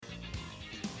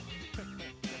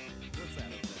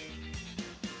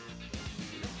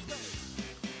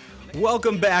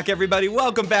Welcome back, everybody.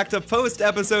 Welcome back to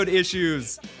post-episode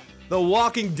issues. The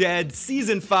Walking Dead,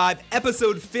 Season 5,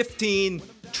 Episode 15,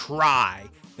 Try.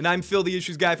 And I'm Phil, the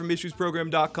Issues Guy from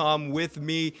IssuesProgram.com. With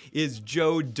me is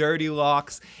Joe Dirty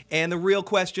Locks. And the real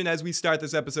question as we start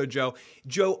this episode, Joe,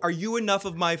 are you enough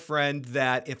of my friend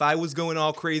that if I was going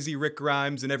all crazy Rick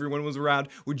Grimes and everyone was around,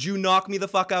 would you knock me the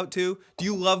fuck out too? Do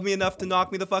you love me enough to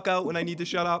knock me the fuck out when I need to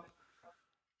shut up?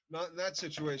 Not in that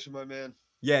situation, my man.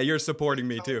 Yeah, you're supporting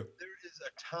me too. There is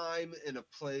a time and a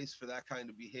place for that kind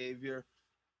of behavior.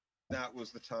 That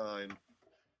was the time.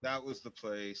 That was the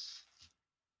place.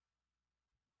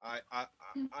 I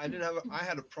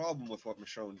had a problem with what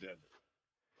Michonne did.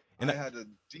 And I had a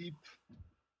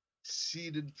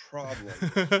deep-seated problem.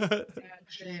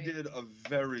 She did a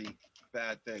very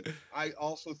bad thing. I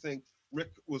also think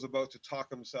Rick was about to talk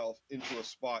himself into a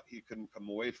spot he couldn't come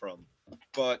away from.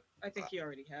 But I think he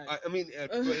already had. But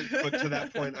to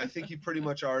that point, I think he pretty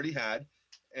much already had.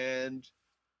 And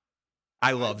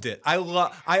I loved it. I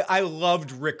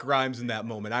loved Rick Grimes in that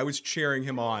moment. I was cheering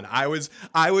him on. I was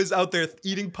out there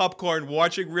eating popcorn,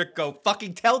 watching Rick go,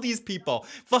 fucking tell these people.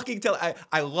 Fucking tell.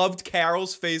 I loved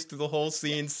Carol's face through the whole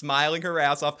scene, smiling her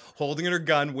ass off, holding her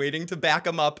gun, waiting to back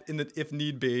him up if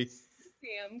need be.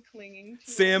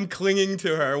 Sam clinging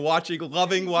to her, watching the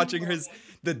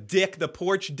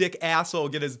porch dick asshole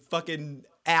get his fucking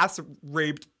ass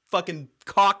raped, fucking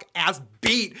cock ass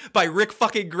beat by Rick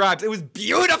fucking Grimes. It was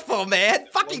beautiful, man.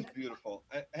 It was beautiful.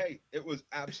 It was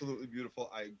absolutely beautiful.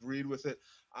 I agreed with it.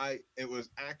 It was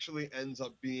actually ends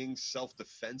up being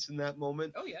self-defense in that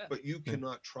moment. Oh yeah. But you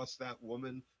cannot trust that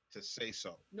woman to say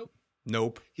so.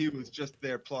 Nope. He was just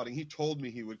there plotting. He told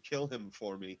me he would kill him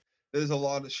for me. There's a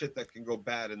lot of shit that can go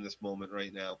bad in this moment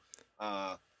right now.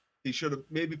 He should have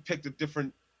maybe picked a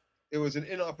different. It was an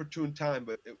inopportune time,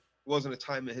 but it wasn't a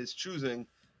time of his choosing.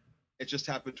 It just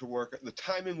happened to work. The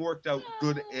timing worked out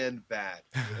good and bad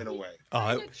in a way.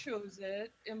 I chose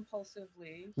it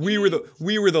impulsively. We were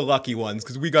the lucky ones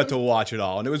because we got to watch it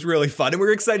all, and it was really fun. And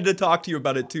we're excited to talk to you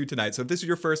about it too tonight. So if this is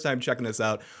your first time checking us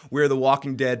out, we're the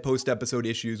Walking Dead post-episode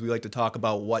issues. We like to talk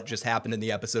about what just happened in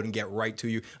the episode and get right to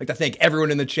you. I'd like to thank everyone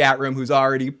in the chat room who's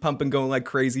already pumping, going like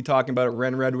crazy, talking about it.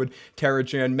 Ren Redwood, Tara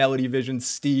Chan, Melody Vision,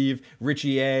 Steve,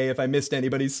 Richie A. If I missed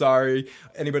anybody, sorry.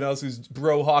 Anybody else who's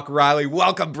Brohawk Riley,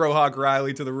 welcome Brohawk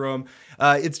Riley to the room.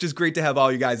 It's just great to have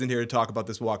all you guys in here to talk about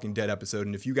this Walking Dead episode.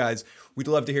 And if you guys, we'd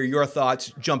love to hear your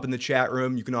thoughts. Jump in the chat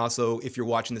room. You can also, if you're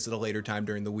watching this at a later time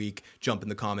during the week, jump in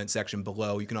the comment section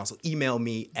below. You can also email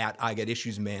me at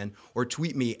IGetIssuesMan or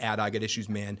tweet me at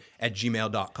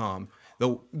IGetIssuesMan@gmail.com.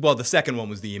 The second one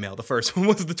was the email. The first one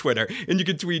was the Twitter. And you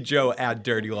can tweet Joe at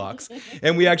Dirty Locks.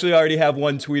 And we actually already have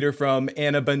one tweeter from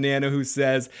Anna Banana who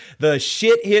says, the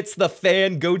shit hits the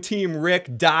fan. Go Team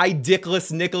Rick. Die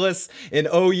Dickless Nicholas. And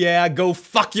oh yeah, go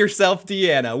fuck yourself,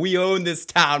 Deanna. We own this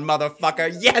town,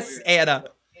 motherfucker. Yes, Anna.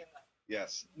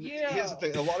 Yes. Yeah. Here's the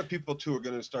thing. A lot of people, too, are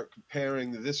going to start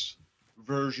comparing this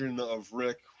version of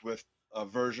Rick with a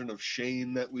version of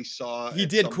Shane that we saw. He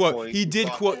did quote. When he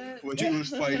was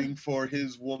fighting for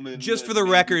his woman. Just for the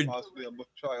record, possibly a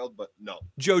child, but no.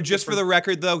 Joe, just for the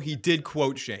record, though, he did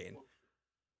quote Shane.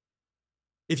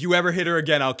 If you ever hit her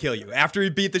again, I'll kill you. After he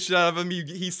beat the shit out of him,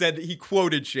 he said he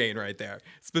quoted Shane right there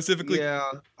specifically. Yeah,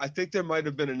 I think there might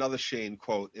have been another Shane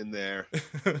quote in there.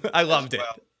 I loved it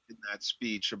in that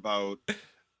speech about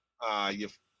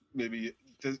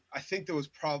I think there was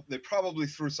they probably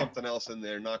threw something else in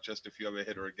there, not just if you ever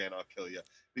hit her again, I'll kill you,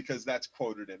 because that's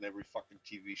quoted in every fucking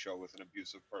TV show with an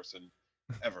abusive person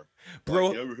ever. Bro,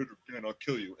 like, you ever hit her again, I'll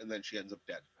kill you, and then she ends up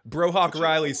dead. Brohawk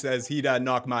Riley says he'd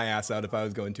knock my ass out if I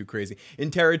was going too crazy.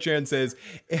 And Tara Chan says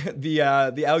the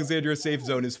Alexandria safe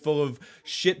zone is full of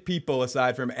shit people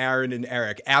aside from Aaron and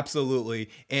Eric. Absolutely.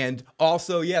 And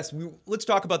also, yes, let's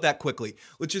talk about that quickly.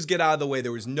 Let's just get out of the way.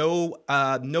 There was no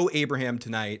Abraham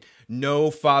tonight, no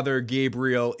Father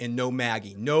Gabriel, and no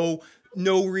Maggie.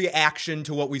 No reaction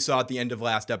to what we saw at the end of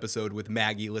last episode with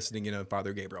Maggie listening in on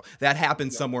Father Gabriel. That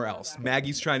happened somewhere else.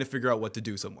 Maggie's trying to figure out what to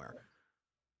do somewhere.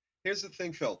 Here's the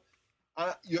thing, Phil.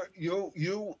 I've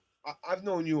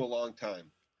known you a long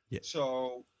time. Yeah.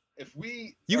 So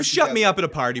you've shut me up at a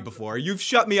party before. You've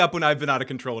shut me up when I've been out of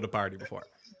control at a party before.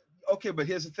 Okay, but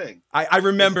here's the thing. I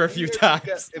remember a few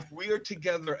times. If we are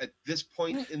together at this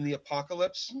point in the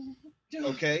apocalypse,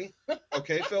 okay,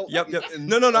 Phil. Yep.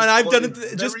 No. And I've done it.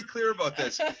 Just very clear about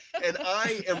this. And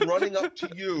I am running up to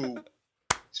you,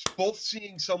 both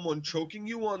seeing someone choking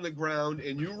you on the ground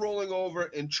and you rolling over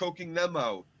and choking them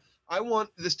out. I want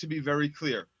this to be very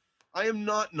clear. I am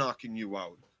not knocking you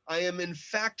out. I am in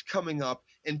fact coming up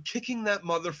and kicking that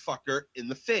motherfucker in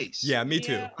the face. Yeah, me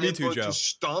too. Yeah. Me I'm too, going Joe. to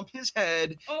stomp his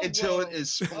head Oh, until whoa. it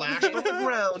is splashed on the Okay.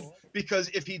 ground, because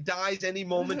if he dies any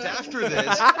moment after this,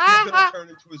 he's going to turn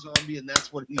into a zombie, and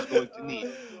that's what he's going to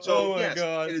need. So, Oh my yes,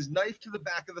 God. it is knife to the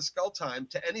back of the skull time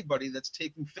to anybody that's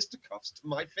taking fisticuffs to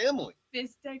my family.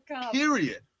 Fisticuff.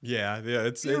 Period. Yeah,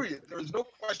 it's Period. There is no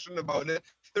question about it.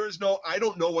 There is no, I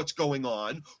don't know what's going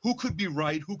on. Who could be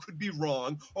right? Who could be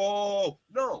wrong? Oh,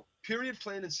 no. Period,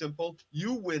 plain and simple.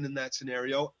 You win in that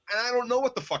scenario. And I don't know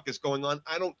what the fuck is going on.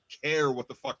 I don't care what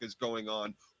the fuck is going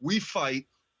on. We fight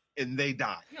and they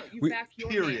die. No, you We- back your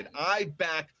Period. man. I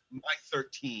back my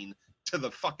 13 to the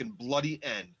fucking bloody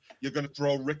end. You're going to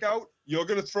throw Rick out? You're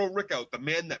going to throw Rick out. The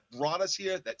man that brought us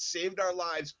here, that saved our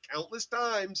lives countless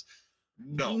times.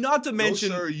 No. not to mention.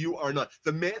 No, sir, you are not.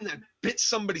 The man that bit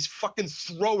somebody's fucking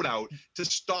throat out to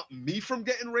stop me from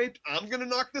getting raped, I'm going to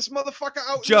knock this motherfucker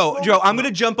out. in Joe, this Joe, moment? I'm going to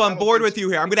No, jump I on don't board think with so. you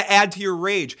here. I'm going to add to your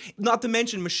rage. Not to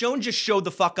mention, Michonne just showed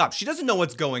the fuck up. She doesn't know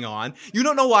what's going on. You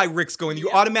don't know why Rick's going. You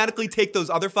Yeah. automatically take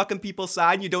those other fucking people's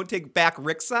side and you don't take back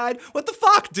Rick's side? What the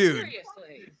fuck, dude?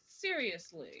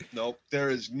 Seriously. Nope, there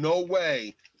is no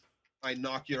way I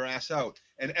knock your ass out.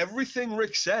 And everything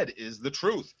Rick said is the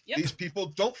truth. Yep. These people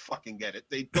don't fucking get it.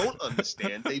 They don't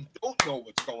understand. They don't know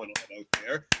what's going on out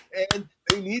there. And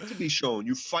they need to be shown.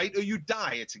 You fight or you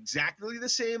die. It's exactly the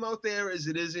same out there as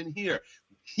it is in here.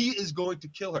 He is going to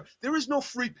kill her. There is no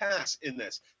free pass in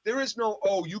this. There is no,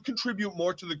 oh, you contribute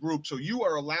more to the group, so you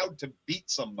are allowed to beat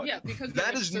somebody. Yeah, because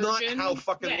That you're a is not surgeon. how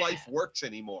fucking Yeah. life works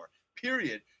anymore.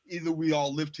 Period. Either we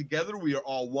all live together, we are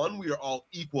all one, we are all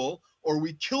equal, or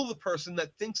we kill the person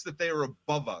that thinks that they are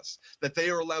above us, that they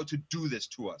are allowed to do this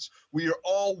to us. We are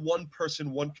all one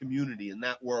person, one community in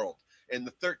that world. And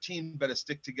the 13 better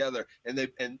stick together, and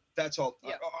that's all.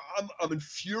 Yeah. I'm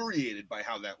infuriated by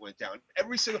how that went down.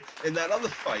 Every single in that other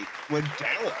fight when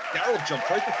Daryl jumped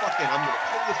right the fuck in. I'm gonna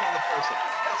kill this other person.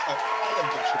 That's how all of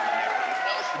them should have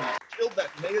reacted. Allison, you killed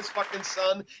that mayor's fucking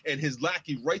son and his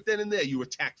lackey right then and there. You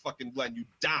attack fucking Glenn. You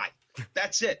die.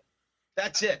 That's it.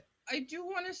 That's it. I do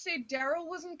want to say Daryl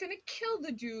wasn't going to kill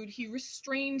the dude. He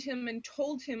restrained him and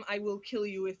told him, I will kill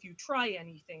you if you try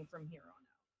anything from here on out.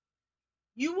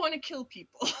 You want to kill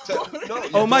people. So, no, you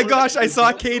Oh my don't- gosh, I you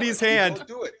saw don't do Katie's it. You hand. don't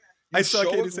do it. I You saw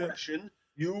show Katie's hand. aggression.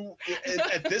 You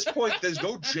at this point, there's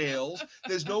no jails.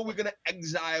 There's no we're gonna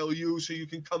exile you so you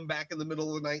can come back in the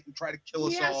middle of the night and try to kill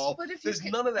us Yes, all. but if you There's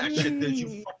can- none of that shit. There's you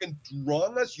Mm. fucking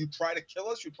wrong us. You try to kill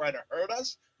us. You try to hurt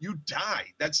us. You die.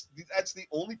 That's the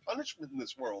only punishment in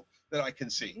this world that I can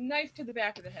see. Knife to the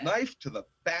back of the head. Knife to the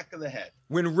back of the head.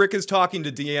 When Rick is talking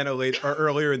to Deanna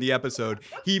earlier in the episode,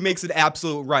 he makes it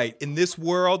absolute right. In this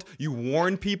world, you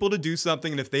warn people to do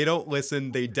something, and if they don't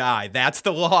listen, they die. That's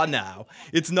the law now.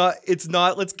 It's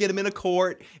not. Let's get them in a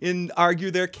court and argue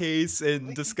their case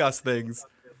and discuss things.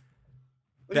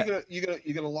 What are you're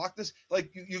gonna lock this?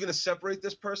 Like you're gonna separate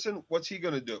this person? What's he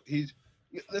gonna do?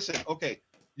 Listen. Okay,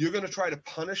 you're gonna try to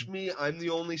punish me. I'm the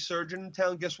only surgeon in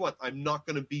town. Guess what? I'm not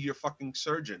gonna be your fucking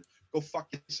surgeon. Go fuck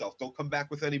yourself. Don't come back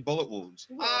with any bullet wounds.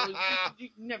 Well, you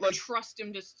never Like- trust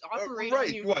him to operate Right.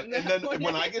 on you. What? And then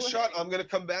when I get Whatever. shot, I'm gonna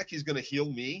come back. He's gonna heal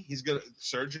me. He's gonna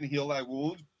surgeon heal that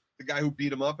wound. The guy who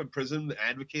beat him up in prison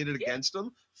advocated Yeah. against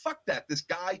him. Fuck that. This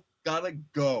guy gotta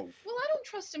go. Well, I don't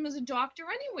trust him as a doctor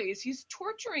anyways. He's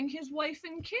torturing his wife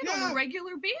and kid on Yeah. a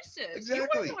regular basis.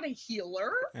 Exactly. You are not a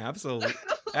healer. Absolutely.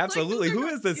 Like, Absolutely. they're Who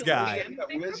not is this healers. guy? They're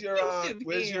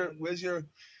Where's your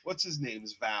what's his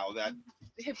name's vow? That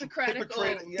Hippocratical.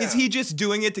 yeah. Is he just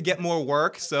doing it to get more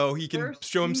work so he can First,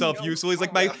 show himself no. useful? He's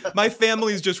like, my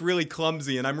family's just really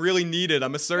clumsy and I'm really needed.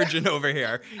 I'm a surgeon over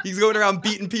here. He's going around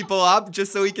beating people up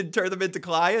just so he can turn them into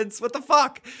clients? What the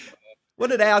fuck?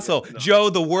 What an asshole. No. Joe,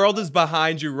 the world is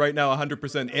behind you right now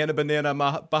 100%. Anna Banana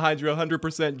behind you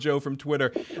 100%. Joe from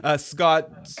Twitter.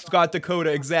 Scott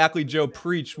Dakota, exactly, Joe,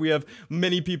 preach. We have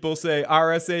many people say,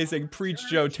 RSA saying, preach,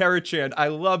 Joe. Terrachan, I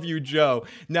love you, Joe.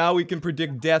 Now we can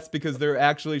predict deaths because they're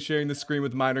actually sharing the screen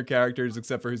with minor characters,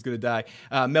 except for who's going to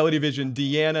die. Melody Vision,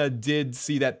 Deanna did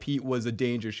see that Pete was a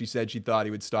danger. She said she thought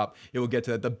he would stop. It will get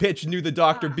to that. The bitch knew the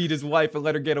doctor beat his wife and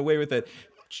let her get away with it.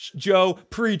 Joe,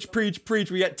 preach.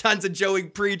 We got tons of Joey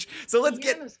preach. So let's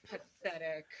get. Deanna's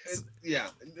pathetic. Yeah,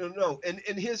 no. And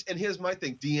here's my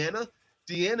thing. Deanna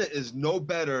is no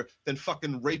better than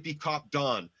fucking rapey cop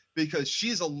Don. Because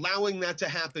she's allowing that to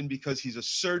happen because he's a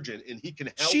surgeon and he can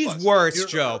help She's us. worse, You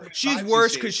don't know Joe. how many She's times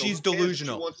worse saved, 'cause so she's who cares if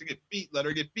delusional. She wants to get beat, let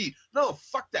her get beat. No,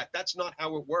 fuck that. That's not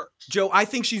how it works. Joe, I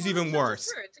think she's Well, even it's not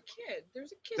worse. her, it's a kid.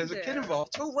 There's a kid There's a there. kid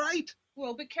involved. So right.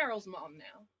 Well, but Carol's mom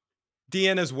now.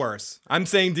 Deanna's worse. I'm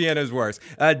saying Deanna's worse.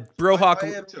 Brohawk. I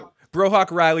am too.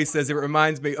 Brohawk Riley says it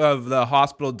reminds me of the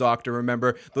hospital doctor.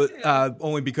 Remember,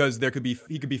 only because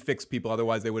he could be fixed people,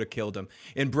 otherwise they would have killed him.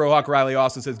 And Brohawk Riley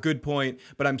also says, good point,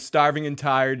 but I'm starving and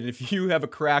tired, and if you have a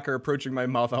cracker approaching my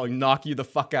mouth, I'll knock you the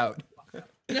fuck out.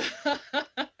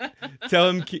 Tell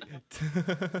him.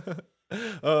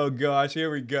 Oh gosh, here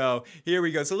we go.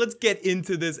 So let's get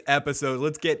into this episode.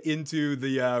 Let's get into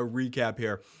the recap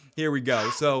here. Here we go.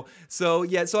 So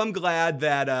I'm glad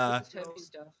that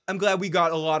I'm glad we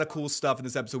got a lot of cool stuff in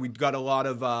this episode. We got a lot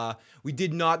of we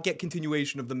did not get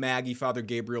continuation of the Maggie Father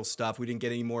Gabriel stuff. We didn't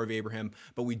get any more of Abraham,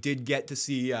 but we did get to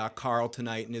see Carl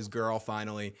tonight and his girl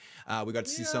finally. We got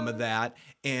to see some of that,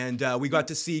 and we got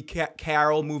to see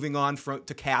Carol moving on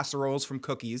to casseroles from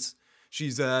cookies.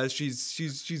 She's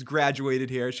graduated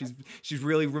here. She's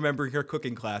really remembering her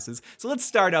cooking classes. So let's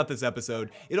start out this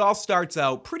episode. It all starts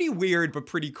out pretty weird but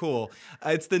pretty cool.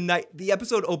 It's the night. The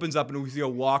episode opens up and we see a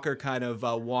walker kind of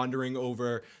wandering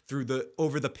over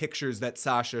the pictures that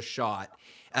Sasha shot.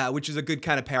 Which is a good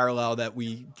kind of parallel that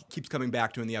keeps coming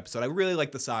back to in the episode. I really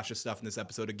like the Sasha stuff in this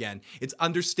episode again. It's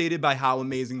understated by how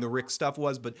amazing the Rick stuff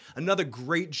was, but another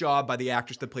great job by the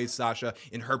actress that plays Sasha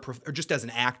in or just as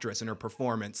an actress in her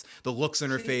performance. The looks in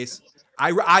her face.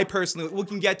 I personally, we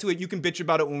can get to it. You can bitch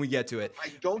about it when we get to it.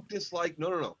 I don't dislike.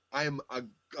 No. I am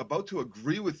about to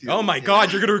agree with you. Oh my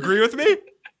God, you're going to agree with me?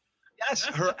 Yes,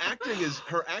 her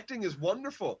acting is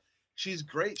wonderful. She's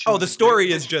great. The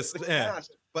story is just.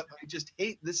 But I just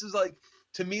hate. This is like,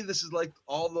 to me, this is like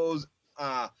all those,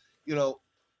 Law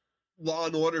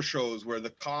and Order shows where the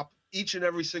cop, each and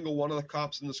every single one of the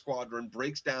cops in the squadron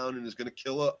breaks down and is going to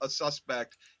kill a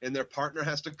suspect, and their partner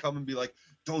has to come and be like,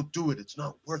 "Don't do it. It's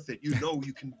not worth it. You know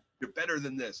you can. You're better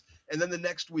than this." And then the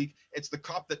next week, it's the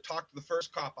cop that talked the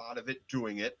first cop out of it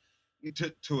doing it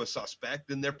to a suspect,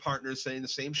 and their partner is saying the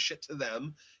same shit to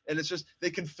them. And it's just,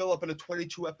 they can fill up in a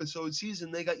 22 episode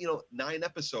season. They got, 9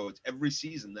 episodes every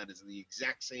season. That is the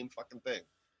exact same fucking thing.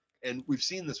 And we've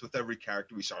seen this with every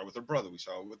character. We saw it with her brother. We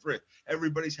saw it with Rick.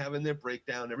 Everybody's having their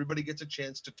breakdown. Everybody gets a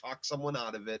chance to talk someone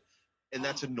out of it. And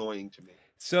that's annoying to me.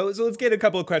 So let's get a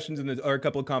couple of questions or a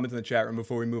couple of comments in the chat room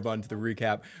before we move on to the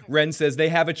recap. Ren says they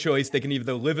have a choice. They can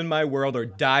either live in my world or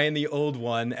die in the old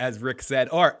one, as Rick said.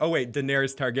 Or,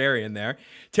 Daenerys Targaryen there.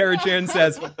 Tara Chan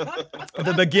says,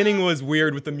 the beginning was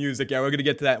weird with the music. Yeah, we're going to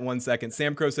get to that in 1 second.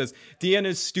 Sam Crow says, Deanna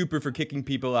is stupid for kicking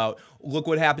people out. Look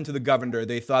what happened to the governor.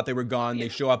 They thought they were gone. They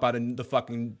show up out in the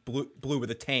fucking blue with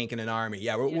a tank and an army.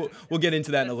 Yeah, we'll get into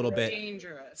that in a little bit.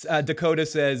 Dangerous. Dakota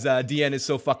says, Deanna is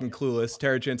so fucking clueless.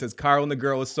 Tara Chan says, Carl and the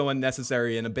girl is so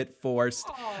unnecessary and a bit forced.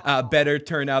 Better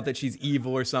turn out that she's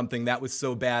evil or something. That was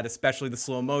so bad, especially the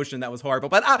slow motion. That was horrible.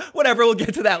 But whatever, we'll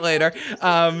get to that later.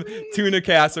 Tuna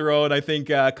casserole, and I think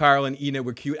Carl and Enid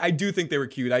were cute. I do think they were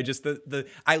cute. I just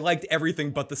I liked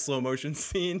everything but the slow motion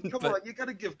scene. Come on, you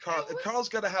gotta give Carl's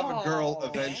gotta have a girl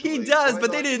eventually. He does,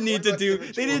 but they didn't need to do.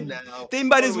 They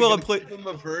might as well have played him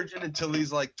a virgin until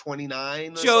he's like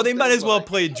 29. Joe, they might as well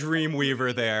play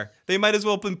Dreamweaver there. They might as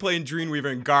well have been playing Dreamweaver,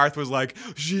 and Garth was like,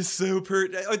 "She's so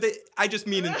I just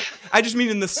mean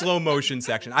in the slow motion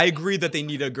section. I agree that they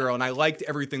need a girl, and I liked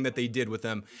everything that they did with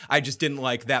them. I just didn't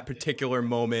like that particular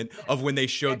moment of when they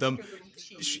showed them.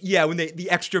 Yeah, when the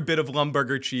extra bit of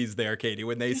Lumburger cheese there, Katie,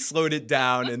 when they slowed it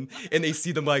down and they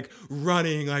see them like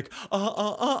running, like we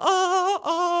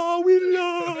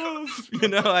love,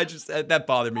 I just that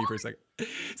bothered me for a second.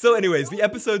 So, anyways, the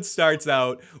episode starts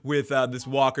out with this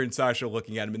Walker and Sasha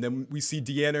looking at him, and then we see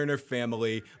Deanna and her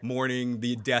family mourning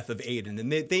the death of Aiden,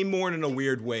 and they mourn in a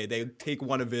weird way. They take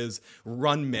one of his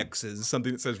run mixes,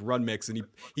 something that says run mix, and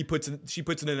she puts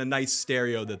it in a nice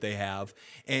stereo that they have,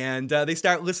 and they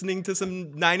start listening to some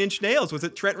Nine Inch Nails. Was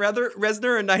it Trent Reznor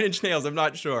or Nine Inch Nails? I'm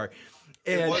not sure.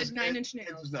 And it was Nine Inch Nails.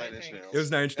 It was Nine Inch Nails. It was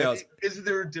Nine Inch Nails. Is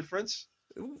there a difference?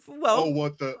 Well,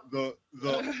 what the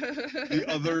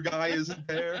other guy isn't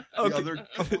there? The Okay. other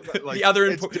couple, like, The other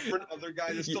it's different other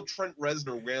guy. There's still Trent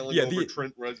Reznor wailing over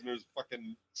Trent Reznor's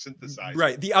fucking synthesizer.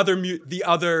 Right. The other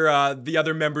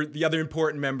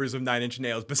important members of Nine Inch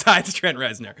Nails besides Trent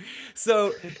Reznor.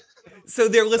 So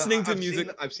they're listening to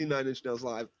music. I've seen Nine Inch Nails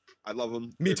live. I love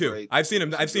them. Me too. Great. I've seen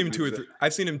him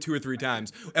 2 or 3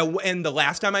 times. And the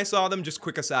last time I saw them, just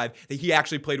quick aside, he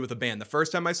actually played with a band. The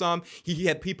first time I saw him,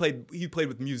 he played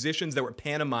with musicians that were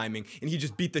pantomiming, and he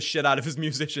just beat the shit out of his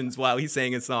musicians while he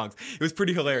sang his songs. It was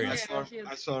pretty hilarious.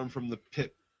 I saw him from the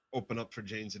Pit open up for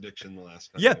Jane's Addiction the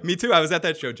last time. Yeah, me too. I was at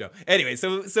that show, Joe. Anyway,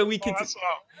 so we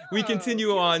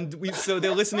continue on. So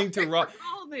they're listening to rock.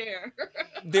 All there.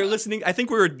 They're listening. I think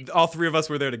all 3 of us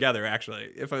were there together, actually.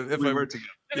 We were together.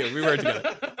 Yeah, we were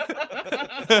together.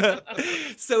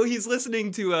 So he's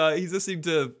listening to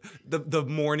the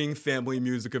morning family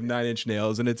music of Nine Inch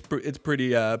Nails, and it's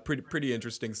pretty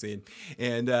interesting scene.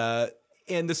 And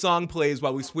the song plays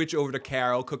while we switch over to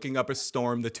Carol cooking up a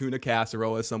storm, the tuna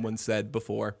casserole, as someone said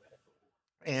before.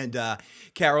 And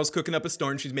Carol's cooking up a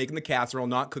storm. She's making the casserole,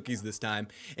 not cookies this time.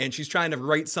 And she's trying to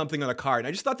write something on a card. And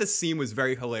I just thought this scene was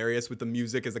very hilarious with the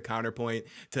music as a counterpoint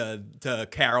to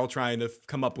Carol trying to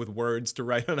come up with words to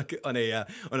write on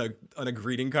a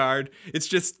greeting card. It's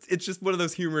just one of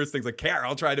those humorous things. Like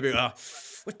Carol trying to be,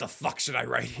 what the fuck should I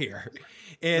write here?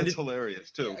 And it's hilarious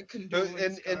too.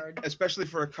 And especially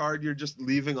for a card you're just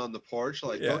leaving on the porch.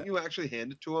 Like, don't you actually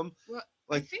hand it to him? Well,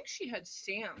 like, I think she had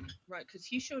Sam, right? Because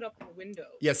he showed up in the window.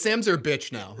 Yeah, Sam's her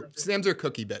bitch now. Sam's her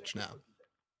cookie bitch now.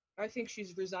 I think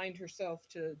she's resigned herself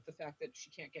to the fact that she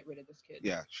can't get rid of this kid.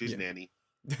 Yeah, she's nanny.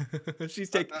 She's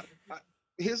taking.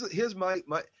 Here's my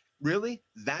really.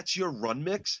 That's your run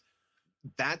mix.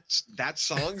 That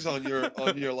song's on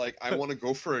your like. I want to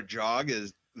go for a jog.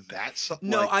 Is that something?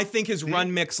 No, I think his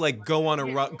run mix like go on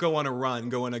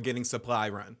a getting supply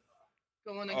run.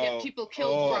 Go on a get people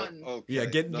killed run. Okay. Yeah,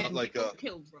 get like people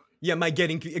killed run. Yeah, my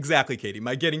getting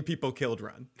people killed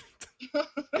run.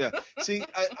 Yeah. See,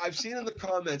 I've seen in the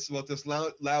comments about this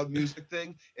loud music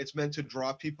thing. It's meant to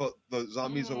draw the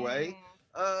zombies away.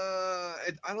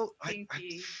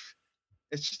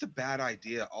 It's just a bad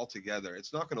idea altogether.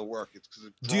 It's not going to work. It's because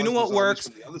do you know what works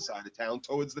from the other side of town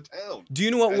towards the town? Do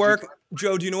you know what works,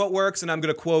 Joe? Do you know what works? And I'm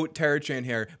going to quote Tara Chan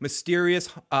here: mysterious,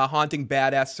 haunting,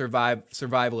 badass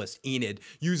survivalist Enid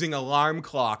using alarm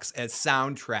clocks as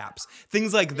sound traps.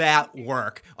 Things like that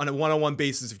work on a one-on-one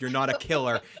basis if you're not a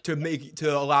killer to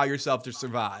allow yourself to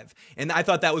survive. And I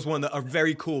thought that was a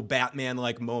very cool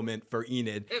Batman-like moment for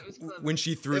Enid when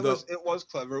she threw It was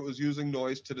clever. It was using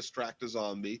noise to distract a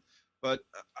zombie. But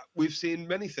we've seen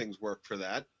many things work for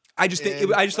that. I just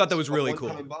thought that was really cool.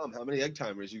 Bomb. How many egg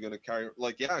timers are you going to carry?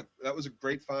 Like, yeah, that was a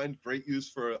great find, great use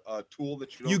for a tool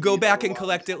that you don't. You go back and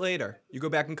collect it later.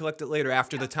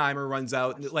 After the timer runs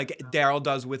out, like Daryl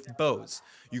does with bows.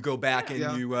 You go back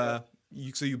and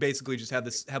you basically just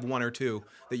have one or two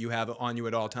that you have on you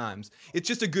at all times. It's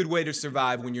just a good way to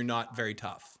survive when you're not very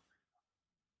tough.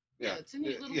 Yeah, it's a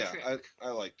neat little trick.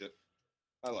 I liked it.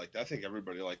 I think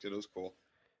everybody liked it. It was cool.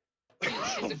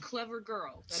 She's a clever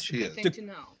girl. That's a good thing to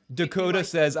know. Dakota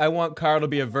says, I want Carl to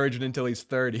be a virgin until he's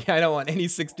 30. I don't want any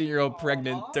 16-year-old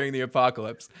pregnant during the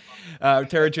apocalypse.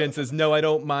 Tara Chan says, no, I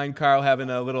don't mind Carl having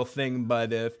a little thing,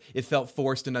 but if it felt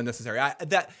forced and unnecessary.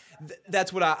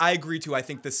 That's what I agree to. I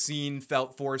think the scene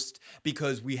felt forced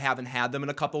because we haven't had them in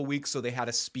a couple weeks, so they had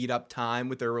to speed up time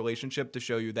with their relationship to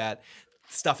show you that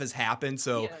stuff has happened,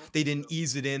 so they didn't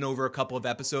ease it in over a couple of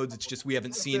episodes. It's just we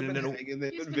haven't seen it in a.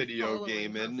 They've been video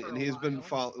gaming, and he's been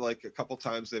like a couple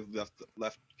times they've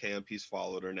left camp. He's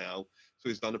followed her now, so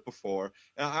he's done it before.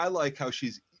 And I like how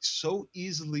she's so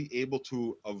easily able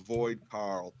to avoid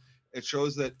Carl. It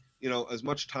shows that as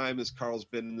much time as Carl's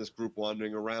been in this group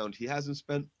wandering around, he hasn't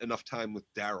spent enough time with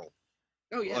Daryl.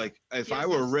 Oh yeah. Like if I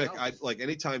were Rick, I'd like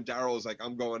anytime Daryl was like,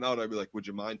 I'm going out, I'd be like, would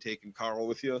you mind taking Carl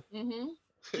with you? Mm-hmm.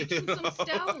 Some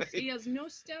stealth. He has no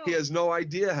stealth. He has no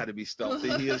idea how to be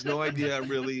stealthy. He has no idea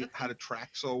really how to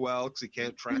track so well because he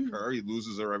can't track her. He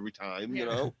loses her every time,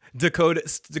 Dakota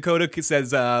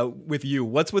says, with you,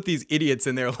 what's with these idiots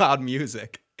and their loud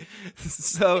music?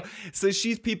 So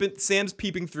Sam's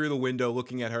peeping through the window,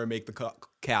 looking at her make the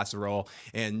casserole.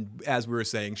 And as we were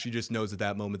saying, she just knows at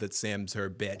that moment that Sam's her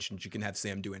bitch and she can have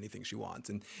Sam do anything she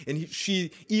wants. And she,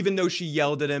 even though she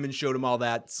yelled at him and showed him all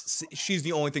that, she's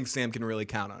the only thing Sam can really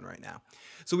count on right now.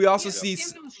 So we also see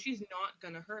Sam knows she's not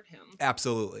going to hurt him.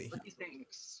 Absolutely. But he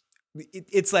thinks.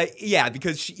 It's like,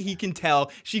 because he can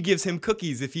tell she gives him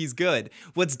cookies if he's good.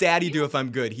 What's daddy do if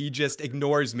I'm good? He just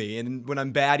ignores me. And when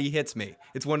I'm bad, he hits me.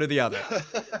 It's one or the other.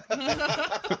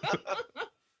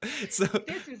 So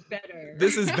this is better.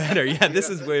 This is better. Yeah, this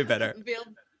is way better.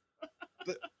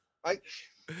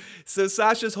 So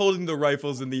Sasha's holding the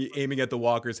rifles and aiming at the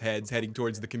walkers' heads, heading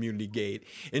towards the community gate.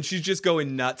 And she's just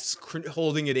going nuts,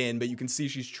 holding it in. But you can see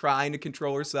she's trying to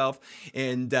control herself.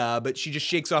 And but she just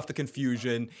shakes off the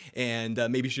confusion. And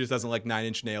maybe she just doesn't like Nine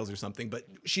Inch Nails or something. But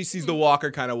she sees the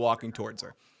walker kind of walking towards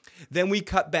her. Then we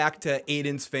cut back to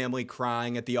Aiden's family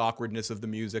crying at the awkwardness of the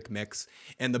music mix.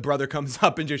 And the brother comes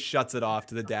up and just shuts it off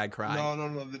to the dad crying.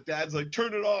 No. The dad's like,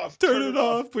 turn it off. Turn it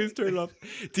off. Please turn it off.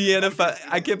 Deanna,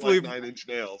 I can't believe. 9 Inch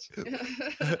Nails.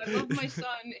 I love my son.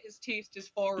 His taste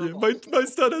is horrible. Yeah, my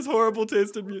son has horrible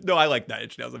taste in music. No, I like 9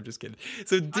 Inch Nails. I'm just kidding.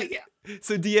 So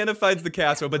Deanna finds the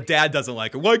casserole, but dad doesn't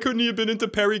like it. Why couldn't he have been into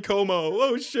Perry Como?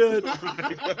 Oh, shit.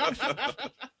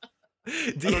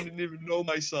 I don't even know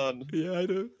my son. Yeah, I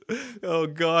do. Oh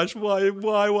gosh, why?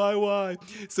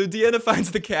 So Deanna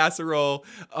finds the casserole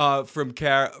from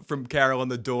Carol on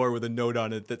the door with a note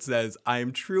on it that says, "I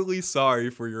am truly sorry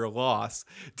for your loss."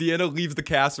 Deanna leaves the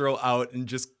casserole out and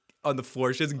just on the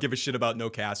floor. She doesn't give a shit about no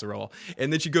casserole.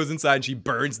 And then she goes inside and she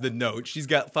burns the note. She's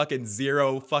got fucking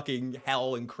zero fucking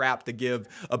hell and crap to give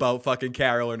about fucking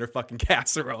Carol and her fucking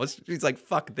casserole. She's like,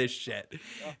 fuck this shit.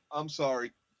 I'm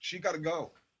sorry. She got to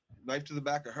go. Knife to the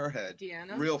back of her head.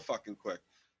 Deanna? Real fucking quick.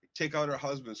 Take out her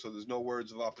husband so there's no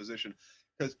words of opposition.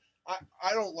 Because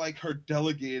I don't like her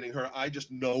delegating her. I just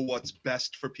know what's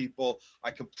best for people. I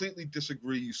completely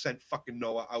disagree. You sent fucking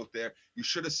Noah out there. You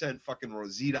should have sent fucking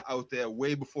Rosita out there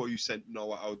way before you sent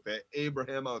Noah out there.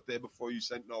 Abraham out there before you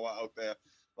sent Noah out there.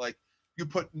 Like, you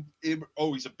put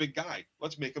he's a big guy.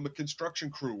 Let's make him a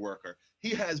construction crew worker. He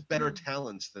has better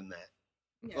talents than that.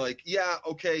 Yeah. Like, yeah,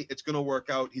 okay, it's going to work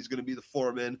out. He's going to be the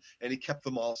foreman, and he kept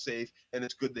them all safe, and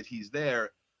it's good that he's there.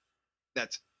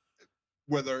 That's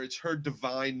whether it's her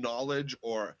divine knowledge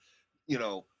or,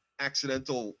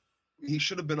 accidental. He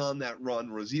should have been on that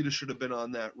run. Rosita should have been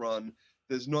on that run.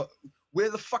 Where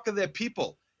the fuck are their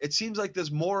people? It seems like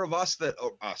there's more of us more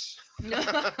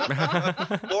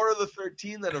of the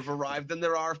 13 that have arrived than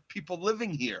there are people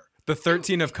living here. The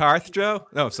 13 of Karth, Joe?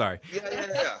 Oh, sorry.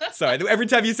 Yeah. Sorry. Every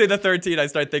time you say the 13, I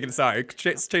start thinking, sorry.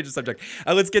 Change the subject.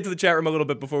 Let's get to the chat room a little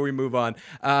bit before we move on.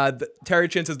 Terry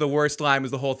Chin says the worst line was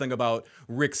the whole thing about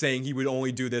Rick saying he would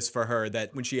only do this for her,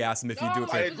 that when she asked him if he'd do it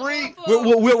for I her. agree.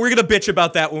 We're going to bitch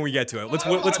about that when we get to it. Let's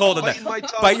hold on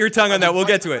that. Bite your tongue on that. We'll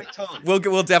get to it.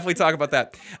 We'll definitely talk about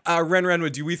that.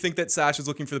 Renwood, do we think that Sasha's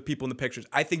looking for the people in the pictures?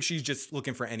 I think she's just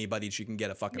looking for anybody she can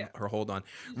get her hold on.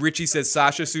 Richie says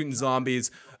Sasha shooting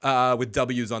zombies with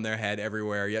W's on their head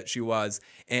everywhere, yet she was.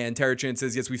 And Tara Chan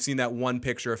says, yes, we've seen that one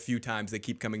picture a few times. They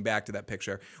keep coming back to that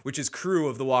picture, which is crew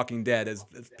of The Walking Dead, as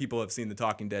people have seen The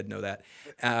Talking Dead know that.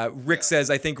 Rick says,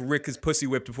 I think Rick is pussy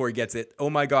whipped before he gets it. Oh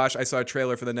my gosh, I saw a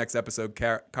trailer for the next episode.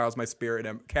 Carol is my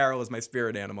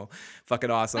spirit animal. Fucking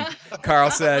awesome.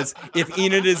 Carl says, if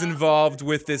Enid is involved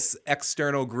with this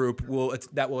external group,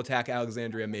 that will attack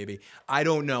Alexandria maybe. I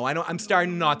don't know. I'm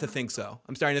starting not to think so.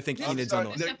 I'm starting to think Enid's on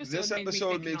the list. This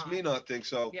episode makes me not think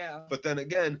so. Yeah. But then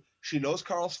again, she knows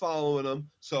Carl's following him,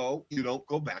 so you don't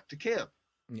go back to camp.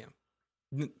 Yeah.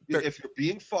 If you're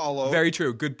being followed, very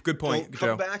true. Good point, don't come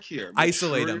Joe. back here.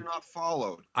 Isolate him. You're not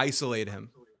followed. Isolate him.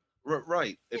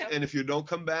 Right. And if you don't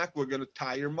come back, we're gonna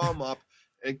tie your mom up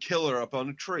and kill her up on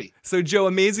a tree. So Joe,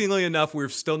 amazingly enough, we're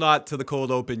still not to the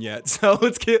cold open yet. So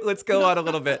let's go on a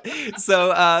little bit.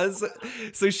 So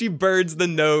she burns the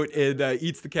note and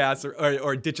eats the casserole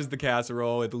or ditches the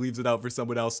casserole and leaves it out for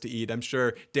someone else to eat. I'm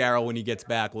sure Daryl, when he gets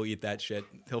back, will eat that shit.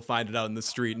 He'll find it out in the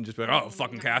street and just be like, oh,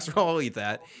 fucking casserole, I'll eat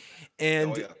that.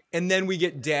 And then we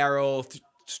get Daryl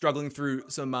struggling through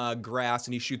some grass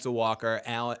and he shoots a walker.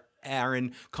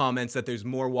 Aaron comments that there's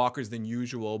more walkers than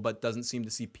usual, but doesn't seem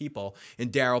to see people.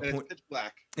 And Daryl it's pitch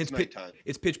black. It's nighttime.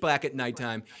 It's pitch black at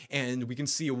nighttime, and we can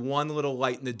see one little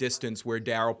light in the distance where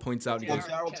Daryl points out. Well,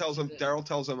 Daryl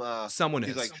tells him. Someone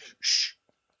he's is. Like, shh.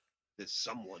 There's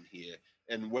someone here,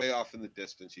 and way off in the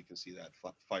distance, you can see that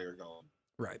fire going.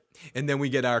 Right. And then we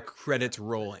get our credits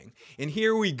rolling. And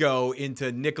here we go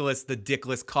into Nicholas the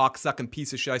dickless cocksucking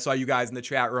piece of shit. I saw you guys in the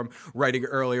chat room writing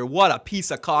earlier. What a piece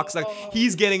of cocksuck.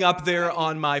 He's getting up there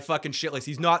on my fucking shit list.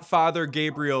 He's not Father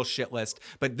Gabriel's shit list,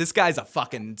 but this guy's a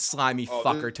fucking slimy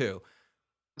fucker too.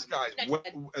 This guy,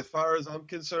 as far as I'm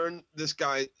concerned, this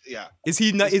guy, yeah. Is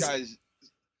he not?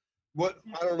 What?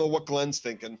 I don't know what Glenn's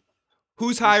thinking.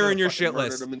 Who's higher in your shit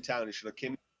list? Murdered him in town. He should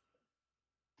have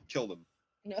killed him.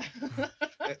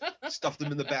 Stuffed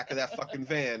him in the back of that fucking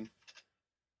van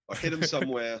or hit him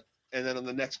somewhere and then on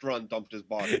the next run dumped his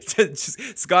body.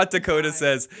 Scott Dakota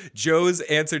says Joe's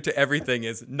answer to everything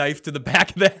is knife to the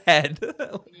back of the head.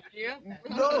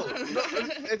 No,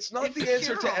 it's not the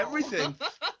answer to everything.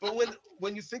 But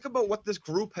when you think about what this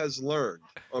group has learned,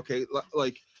 okay,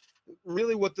 like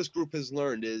really what this group has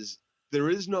learned is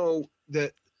there is no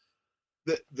that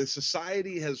the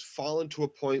society has fallen to a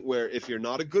point where if you're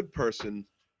not a good person,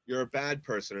 you're a bad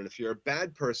person. And if you're a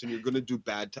bad person, you're going to do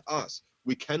bad to us.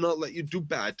 We cannot let you do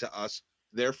bad to us.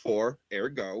 Therefore,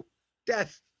 ergo,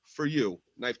 death for you.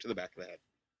 Knife to the back of the head.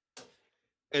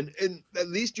 And at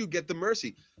least you get the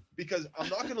mercy. Because I'm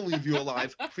not going to leave you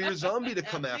alive for your zombie to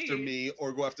come after me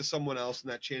or go after someone else in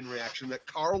that chain reaction that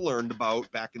Carl learned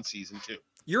about back in season 2.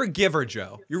 You're a giver,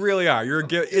 Joe. You really are. You're a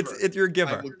giver. You're a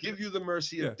giver. I will give you the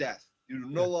mercy of death. You're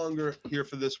no longer here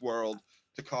for this world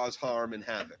to cause harm and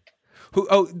havoc.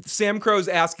 Sam Crow's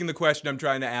asking the question I'm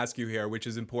trying to ask you here, which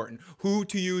is important. Who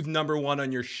to you is number one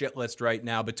on your shit list right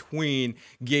now between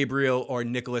Gabriel or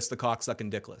Nicholas the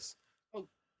cocksucking Dickless? Oh,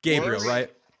 Gabriel,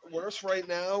 right? Worse right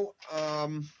now.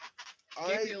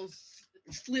 Gabriel's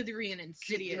slithery and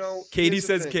insidious. You know, Katie here's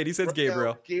the says thing.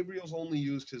 Gabriel. Now, Gabriel's only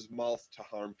used his mouth to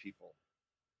harm people.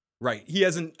 Right. He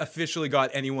hasn't officially got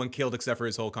anyone killed except for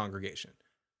his whole congregation.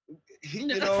 You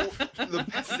know,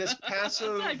 this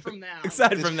passive.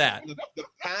 Aside from that, the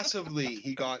passively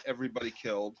he got everybody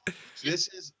killed. This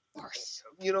is,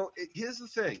 you know, here's the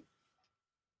thing.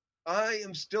 I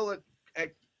am still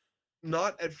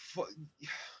not at.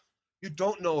 You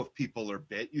don't know if people are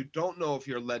bit. You don't know if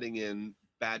you're letting in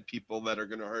bad people that are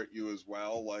going to hurt you as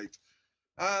well. Like,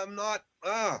 I'm not.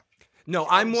 No,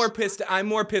 I'm more pissed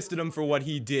at him for what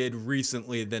he did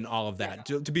recently than all of that.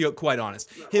 To be quite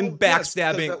honest, him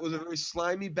backstabbing. Yes, that was a very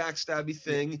slimy, backstabby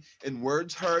thing, and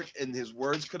words hurt, and his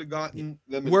words could have gotten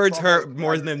them. Words hurt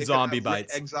more than zombie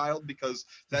bites. Exiled because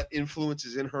that influence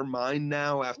is in her mind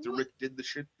now after Rick did the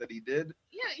shit that he did.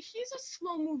 Yeah, he's a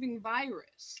slow-moving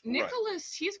virus.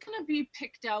 Nicholas, he's gonna be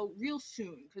picked out real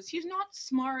soon because he's not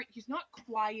smart. He's not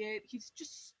quiet. He's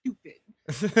just stupid.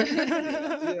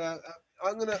 Yeah.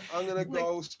 I'm gonna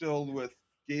go still with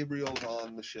Gabriel's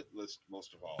on the shit list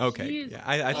most of all. Okay, yeah,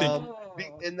 I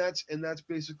think, and that's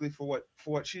basically for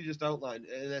what she just outlined,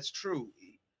 and that's true.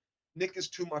 Nick is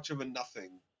too much of a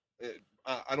nothing.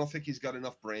 I don't think he's got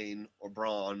enough brain or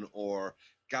brawn or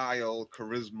guile,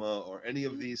 charisma, or any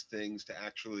of these things to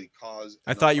actually cause.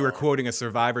 I thought you were quoting a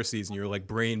Survivor season. You were like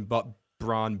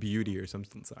brawn beauty or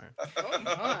something. Sorry. Oh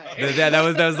my. that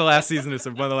was the last season of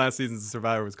one of the last seasons of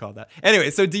Survivor was called that. Anyway,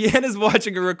 so Deanna's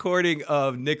watching a recording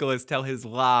of Nicholas tell his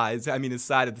lies. I mean, his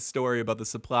side of the story about the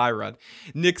supply run.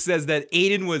 Nick says that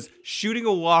Aiden was shooting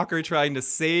a walker trying to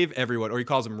save everyone, or he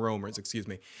calls them roamers, excuse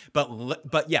me.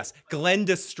 But yes, Glenn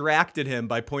distracted him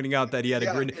by pointing out that he had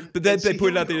a grenade. But then they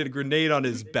pointed out that he had a grenade on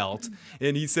his belt,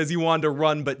 and he says he wanted to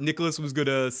run, but Nicholas was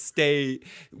gonna stay.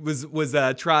 Was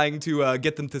trying to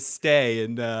get them to stay.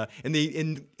 And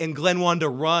Glenn wanted to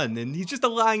run, and he's just a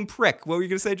lying prick. What were you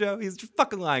gonna say, Joe? He's just a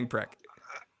fucking lying prick.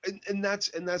 And that's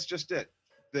just it.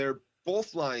 They're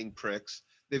both lying pricks.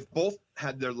 They've both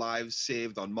had their lives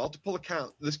saved on multiple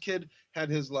accounts. This kid had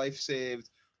his life saved.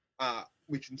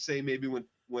 We can say maybe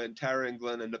when Tara and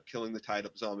Glenn end up killing the tied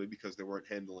up zombie because they weren't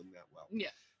handling that well. Yeah.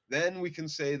 Then we can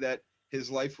say that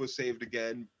his life was saved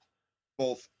again,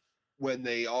 both when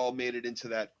they all made it into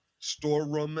that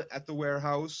storeroom at the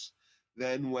warehouse.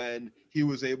 Then when he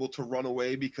was able to run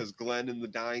away because Glenn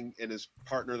and his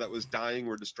partner that was dying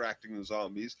were distracting the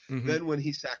zombies. Mm-hmm. Then when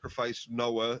he sacrificed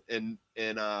Noah and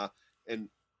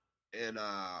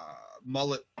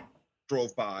Mullet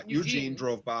drove by, Eugene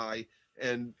drove by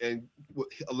and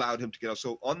allowed him to get out.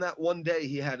 So on that one day,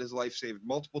 he had his life saved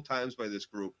multiple times by this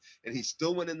group, and he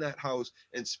still went in that house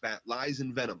and spat lies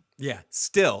and venom. Yeah,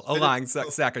 still a lying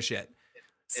sack of shit.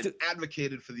 And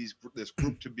advocated for this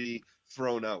group to be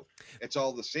thrown out. It's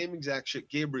all the same exact shit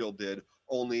Gabriel did,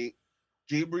 only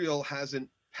Gabriel hasn't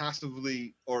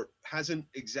passively or hasn't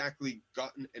exactly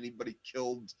gotten anybody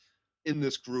killed in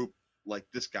this group like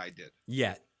this guy did.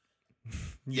 Yet.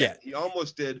 Yeah, he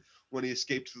almost did when he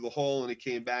escaped through the hole and he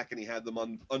came back and he had them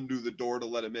undo the door to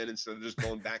let him in instead of just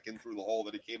going back in through the hole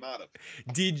that he came out of.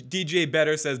 DJ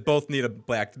Better says both need a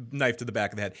black knife to the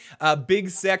back of the head.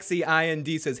 Big Sexy IND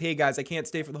says, hey guys, I can't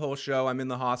stay for the whole show. I'm in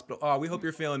the hospital. Oh, we hope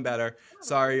you're feeling better.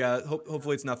 Sorry.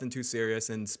 Hopefully it's nothing too serious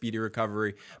and speedy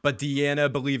recovery. But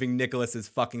Deanna believing Nicholas is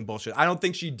fucking bullshit. I don't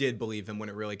think she did believe him when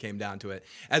it really came down to it.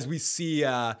 As we see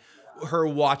her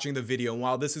watching the video, and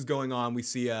while this is going on, we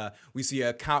see a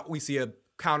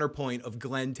counterpoint of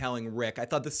Glenn telling Rick. I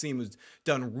thought the scene was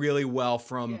done really well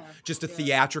from just a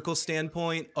theatrical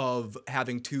standpoint of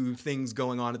having two things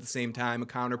going on at the same time, a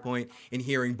counterpoint, and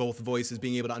hearing both voices,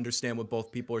 being able to understand what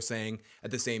both people are saying at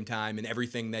the same time, and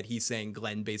everything that he's saying,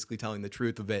 Glenn basically telling the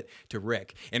truth of it to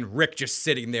Rick, and Rick just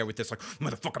sitting there with this like,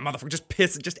 motherfucker, just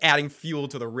pissed, just adding fuel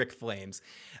to the Rick flames.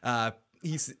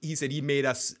 He said we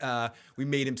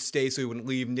made him stay so he wouldn't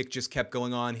leave. Nick just kept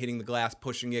going on, hitting the glass,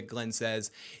 pushing it. Glenn says,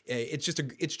 it's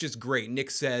just great. Nick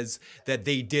says that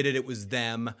they did it. It was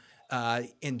them.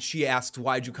 And she asks,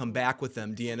 why'd you come back with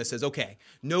them? Deanna says, okay,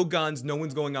 no guns. No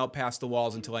one's going out past the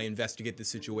walls until I investigate the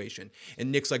situation.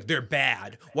 And Nick's like, they're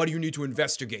bad. Why do you need to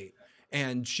investigate?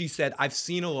 And she said, I've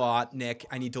seen a lot, Nick.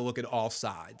 I need to look at all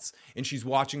sides. And she's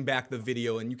watching back the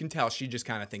video, and you can tell she just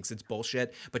kind of thinks it's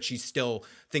bullshit, but she still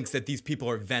thinks that these people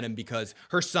are venom because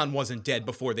her son wasn't dead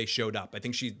before they showed up. I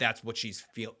think that's what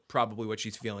probably what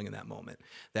she's feeling in that moment.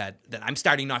 That I'm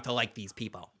starting not to like these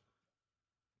people.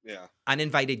 Yeah.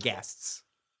 Uninvited guests.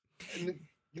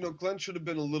 Glenn should have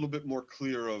been a little bit more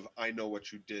clear of I know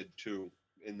what you did too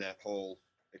in that whole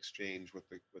exchange with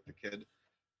the kid,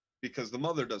 because the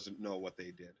mother doesn't know what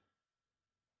they did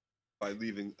by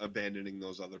abandoning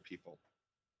those other people.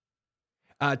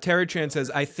 Tara Chan says,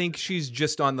 I think she's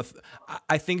just on the.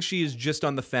 I think she is just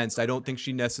on the fence. I don't think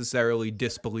she necessarily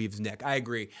disbelieves Nick. I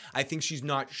agree. I think she's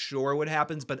not sure what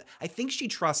happens, but I think she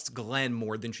trusts Glenn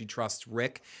more than she trusts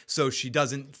Rick. So she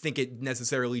doesn't think it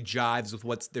necessarily jives with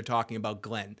what they're talking about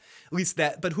Glenn. At least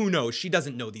that. But who knows? She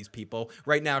doesn't know these people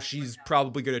right now. She's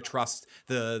probably going to trust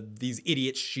these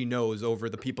idiots she knows over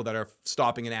the people that are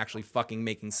stopping and actually fucking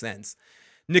making sense.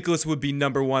 Nicholas would be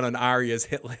number one on Arya's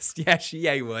hit list. Yeah,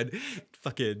 he would.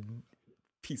 Fucking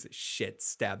piece of shit.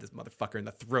 Stab this motherfucker in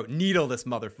the throat. Needle this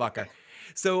motherfucker.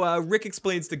 So Rick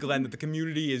explains to Glenn that the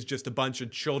community is just a bunch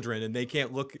of children and they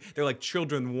can't look. They're like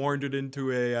children wandered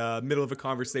into a middle of a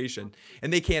conversation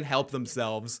and they can't help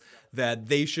themselves. That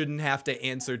they shouldn't have to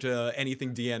answer to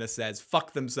anything Deanna says.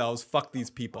 Fuck themselves. Fuck these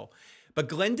people. But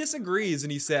Glenn disagrees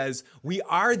and he says, we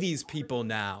are these people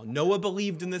now. Noah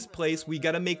believed in this place. We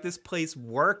got to make this place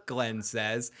work, Glenn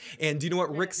says. And do you know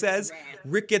what Rick says?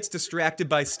 Rick gets distracted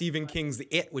by Stephen King's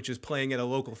It, which is playing at a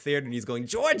local theater. And he's going,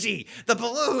 Georgie, the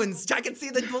balloons. I can see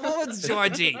the balloons,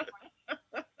 Georgie.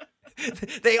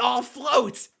 They all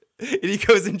float. And he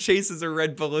goes and chases a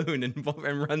red balloon and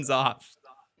runs off.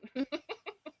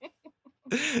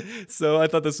 So I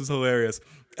thought this was hilarious.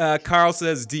 Carl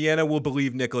says Deanna will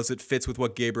believe Nicholas. It fits with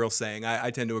what Gabriel's saying.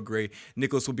 I tend to agree.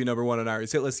 Nicholas will be number one on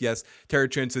Arya's hit list. Yes. Tara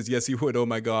Chen says yes, he would. Oh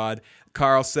my God.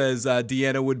 Carl says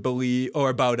Deanna would believe, or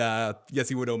about yes,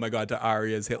 he would. Oh my God, to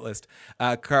Arya's hit list.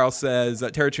 Carl says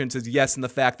Tara Chen says yes, and the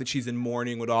fact that she's in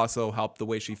mourning would also help the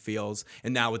way she feels.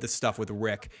 And now with this stuff with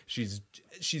Rick, she's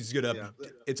gonna.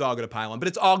 It's all gonna pile on, but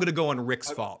it's all gonna go on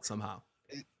Rick's fault somehow.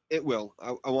 It will.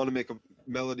 I want to make a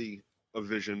Melody. A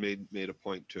Vision made a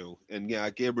point too, and yeah,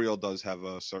 Gabriel does have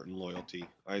a certain loyalty.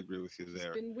 I agree with you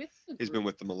there. He's been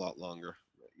with them a lot longer.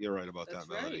 You're right about that,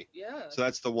 Melody. Right, yeah. So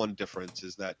that's the one difference,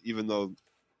 is that even though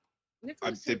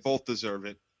they both deserve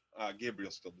it,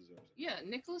 Gabriel still deserves it. Yeah,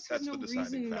 Nicholas has no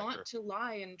reason not to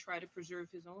lie and try to preserve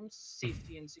his own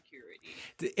safety and security.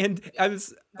 And I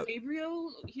was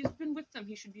Gabriel, he's been with them.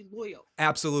 He should be loyal.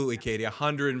 Absolutely, Katie,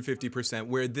 150%.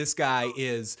 Where this guy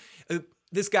is.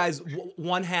 This guy's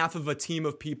one half of a team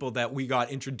of people that we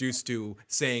got introduced to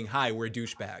saying, hi, we're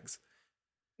douchebags.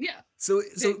 Yeah. So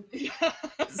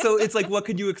it's like, what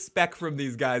can you expect from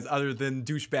these guys other than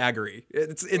douchebaggery?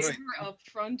 It's They're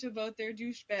upfront about their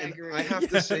douchebaggery. And I have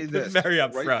to say this. Very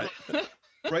upfront.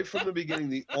 Right from the beginning,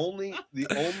 the only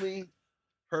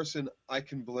person I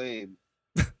can blame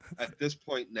at this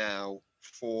point now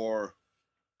for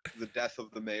the death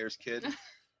of the mayor's kid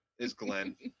is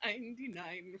Glenn.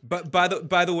 99. But by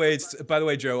the way,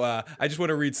 Joe, I just want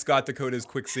to read Scott Dakota's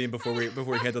quick scene before we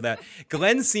handle that.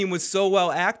 Glenn's scene was so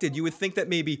well acted. You would think that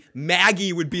maybe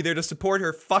Maggie would be there to support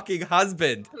her fucking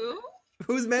husband. Who?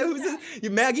 Who's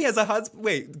Maggie has a husband.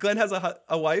 Wait, Glenn has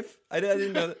a wife? I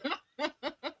didn't know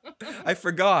that. I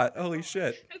forgot. Holy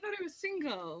shit. I thought he was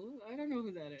single. I don't know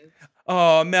who that is.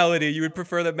 Oh, Melody, you would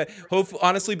prefer that.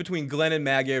 Honestly, between Glenn and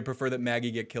Maggie, I would prefer that Maggie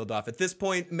get killed off. At this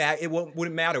point, it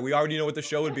wouldn't matter. We already know what the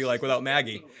show would be like without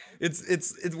Maggie.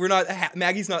 We're not.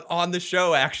 Maggie's not on the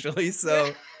show actually,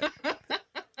 so.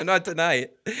 Not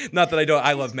tonight. Not that I don't.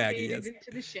 I love Maggie. Yes.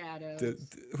 Into the shadows.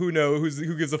 Who knows?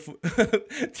 Who gives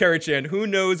a Tara Chan? Who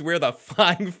knows where the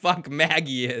flying fuck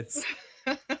Maggie is?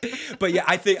 But yeah,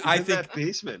 I think that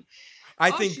basement. I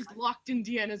think she's locked in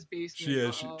Deanna's basement. She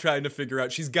is. She's trying to figure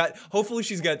out. Hopefully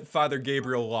she's got Father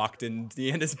Gabriel locked in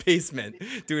Deanna's basement,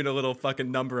 doing a little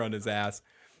fucking number on his ass.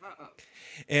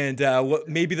 And what?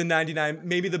 Maybe the 99.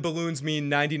 Maybe the balloons mean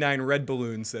 99 red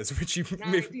balloons. Says Richie.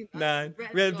 99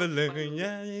 red balloon.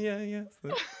 Yeah.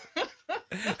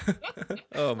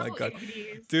 Oh my God,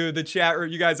 dude! The chat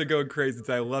room, you guys are going crazy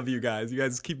today. I love you guys. You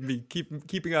guys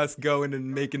keeping us going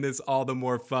and making this all the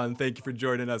more fun. Thank you for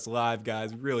joining us live,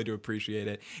 guys. We really do appreciate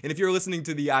it. And if you're listening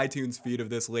to the iTunes feed of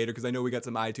this later, because I know we got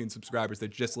some iTunes subscribers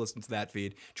that just listen to that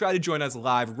feed, try to join us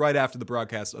live right after the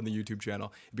broadcast on the YouTube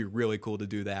channel. It'd be really cool to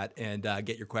do that and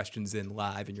get your questions in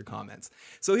live and your comments.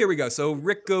 So here we go. So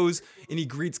Rick goes and he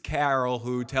greets Carol,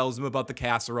 who tells him about the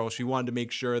casserole. She wanted to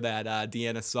make sure that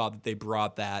Deanna saw that they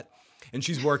brought that. And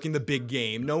she's working the big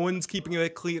game. No one's keeping a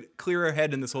clearer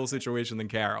head in this whole situation than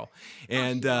Carol.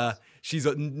 And she's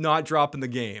not dropping the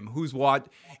game.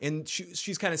 And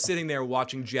she's kind of sitting there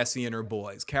watching Jesse and her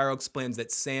boys. Carol explains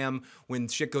that Sam, when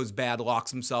shit goes bad,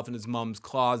 locks himself in his mom's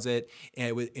closet.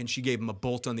 And she gave him a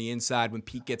bolt on the inside when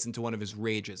Pete gets into one of his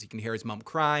rages. He can hear his mom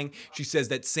crying. She says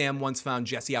that Sam once found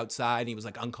Jesse outside and he was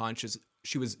like unconscious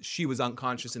she was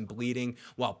unconscious and bleeding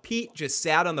while Pete just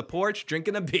sat on the porch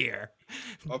drinking a beer.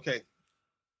 Okay,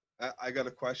 I got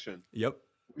a question. Yep.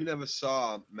 We never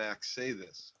saw Max say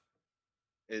this.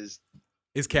 Is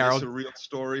Carol this a real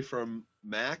story from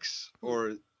Max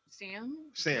or Sam?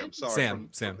 Sam? Sorry, Sam.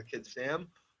 from the kid Sam.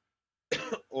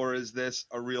 Or is this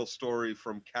a real story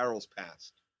from Carol's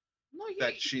past? No,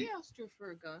 he asked her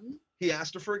for a gun. He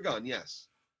asked her for a gun, yes.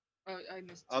 I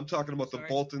missed. I'm talking about Sorry. the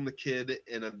bolting the kid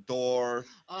in a door.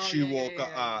 She woke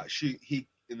up. He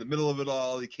in the middle of it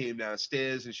all. He came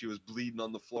downstairs and she was bleeding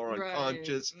on the floor,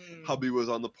 unconscious. Hubby was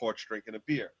on the porch drinking a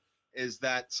beer. Is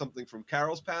that something from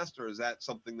Carol's past, or is that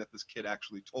something that this kid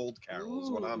actually told Carol? Is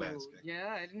what I'm asking.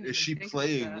 Yeah, I didn't. Is she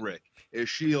playing Rick? Is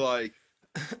she like,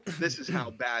 this is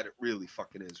how bad it really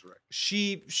fucking is, Rick?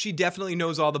 She definitely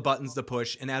knows all the buttons to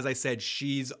push, and as I said,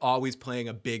 she's always playing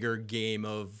a bigger game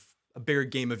of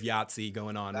Yahtzee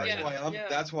going on.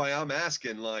 That's why I'm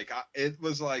asking. Like, it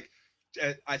was like,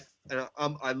 I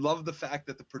love the fact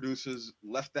that the producers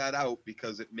left that out,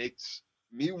 because it makes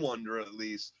me wonder, at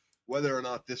least, whether or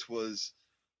not this was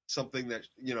something that,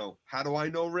 how do I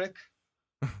know Rick?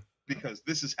 Because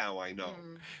this is how I know.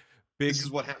 This is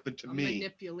what happened to me.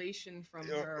 Manipulation from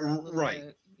her. Right.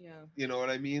 Bit. Yeah. You know what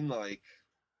I mean? Like,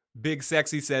 Big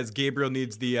Sexy says Gabriel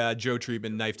needs the Joe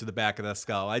treatment, knife to the back of the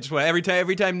skull. I just want every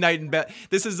time Night and Beth.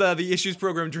 This is the Issues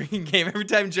Program drinking game. Every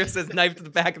time Joe says knife to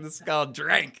the back of the skull,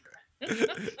 drink.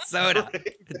 Soda,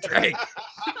 drink.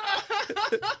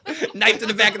 Knife to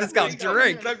the back of the skull,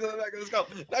 drink. Knife to the back of the skull.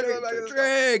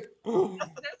 Drink.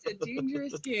 That's a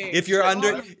dangerous game. If you're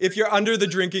under the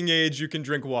drinking age, you can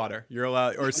drink water. You're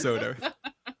allowed, or soda.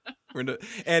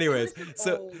 Anyways,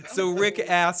 so Rick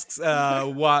asks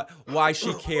why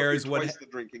she cares. Twice the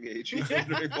drinking age, you can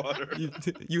drink water.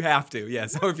 You have to,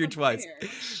 yes. Or if you're twice.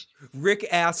 Rick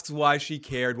asks why she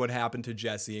cared what happened to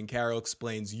Jesse, and Carol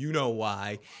explains, you know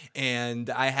why, and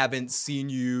I haven't seen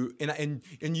you, and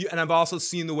I've also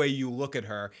seen the way you look at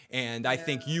her, and I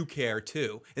think you care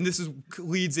too. And this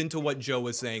leads into what Joe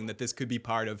was saying, that this could be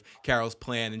part of Carol's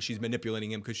plan, and she's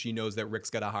manipulating him because she knows that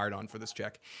Rick's got a hard on for this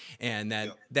chick, and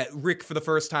that Rick, for the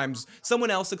first time,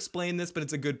 someone else explained this, but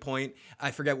it's a good point.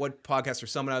 I forget what podcast or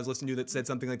someone I was listening to that said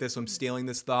something like this, so I'm stealing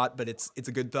this thought, but it's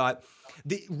a good thought.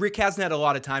 Rick hasn't had a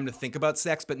lot of time to think about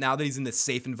sex, but now that he's in this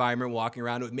safe environment walking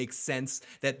around, it makes sense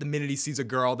that the minute he sees a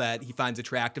girl that he finds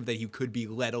attractive, that he could be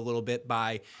led a little bit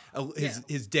by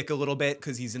his dick a little bit,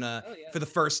 because he's for the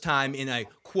first time in a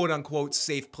quote unquote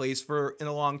safe place in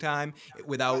a long time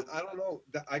without. I don't know.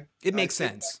 It makes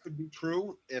sense. That could be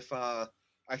true if I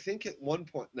think at one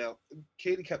point, now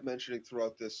Katie kept mentioning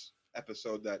throughout this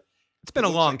episode that it's been a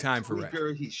long time for Rick.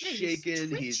 He's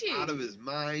shaken. He's out of his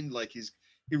mind. Like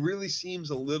he really seems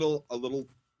a little,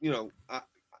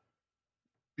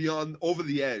 beyond, over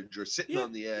the edge, or sitting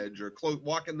on the edge, or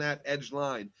walking that edge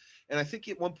line. And I think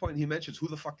at one point he mentions, who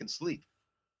the fuck can sleep?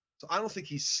 So I don't think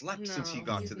he's slept since he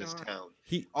got to this town.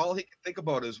 All he can think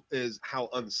about is how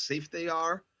unsafe they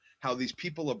are, how these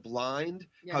people are blind,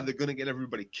 how they're going to get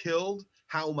everybody killed.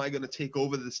 How am I going to take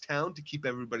over this town to keep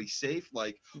everybody safe?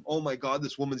 Like, oh my God,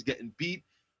 this woman's getting beat.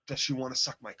 Does she want to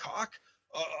suck my cock?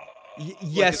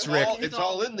 Yes, Rick. It's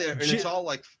all in there, and it's all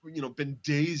like, been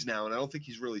days now, and I don't think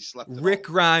he's really slept. Rick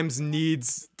Grimes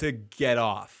needs to get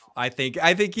off. I think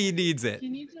he needs it. He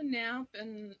needs a nap,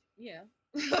 and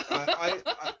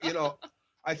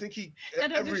I think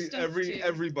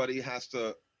everybody has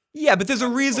to. Yeah, but there's a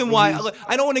reason why.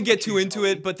 I don't want to get too into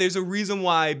it, but there's a reason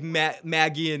why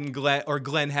Maggie and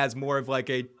Glenn has more of like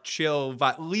a chill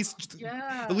vibe.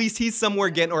 At least he's somewhere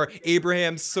getting, or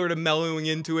Abraham's sort of mellowing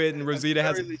into it, and Rosita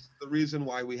has. The reason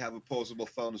why we have opposable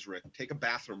thumbs, Rick. Take a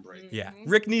bathroom break. Yeah,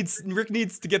 Rick needs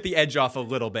to get the edge off a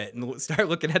little bit and start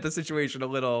looking at the situation a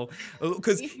little,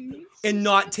 and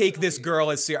not take this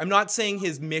girl as serious. I'm not saying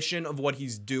his mission of what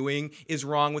he's doing is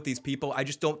wrong with these people. I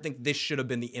just don't think this should have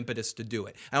been the impetus to do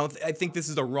it. I think this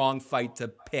is a wrong fight to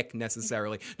pick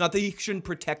necessarily. Not that he shouldn't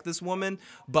protect this woman,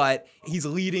 but he's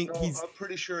leading. I'm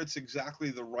pretty sure it's exactly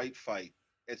the right fight.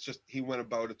 It's just he went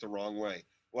about it the wrong way.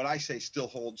 What I say still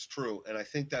holds true, and I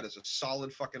think that is a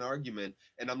solid fucking argument,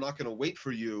 and I'm not going to wait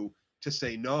for you to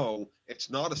say no, it's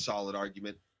not a solid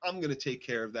argument. I'm going to take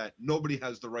care of that. Nobody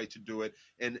has the right to do it,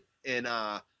 and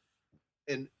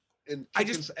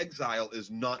exile is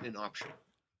not an option.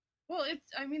 Well,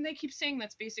 they keep saying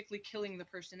that's basically killing the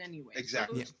person anyway.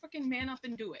 Exactly. So just fucking man up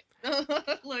and do it.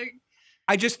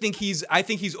 I think he's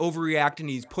overreacting.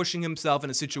 He's pushing himself in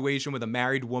a situation with a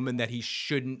married woman that he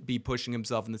shouldn't be pushing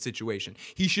himself in the situation.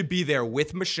 He should be there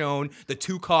with Michonne, the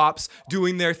two cops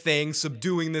doing their thing,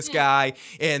 subduing this guy,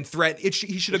 and he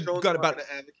should have got about.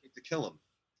 To advocate to kill him.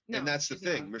 No, and that's the she's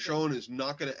thing. not. Michonne is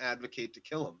not going to advocate to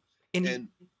kill him, And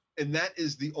and that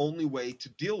is the only way to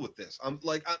deal with this. I'm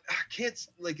like, I can't,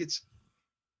 like,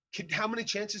 how many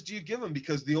chances do you give him?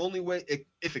 Because the only way,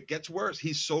 if it gets worse,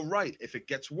 he's so right. If it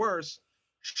gets worse,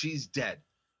 she's dead.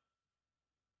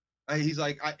 He's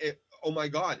like, oh my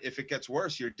God, if it gets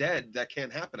worse, you're dead. That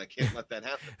can't happen. I can't let that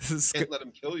happen. Can't let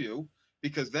him kill you,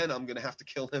 because then I'm going to have to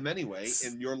kill him anyway.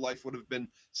 And your life would have been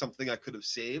something I could have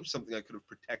saved, something I could have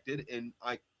protected. And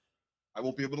I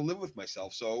won't be able to live with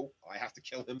myself. So I have to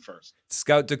kill him first.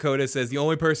 Scout Dakota says the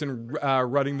only person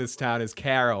running this town is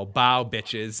Carol. Bow,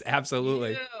 bitches.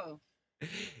 Absolutely.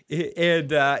 Yeah.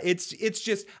 And it's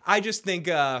just, I just think,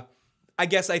 I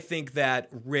guess I think that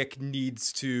Rick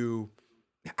needs to.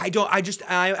 I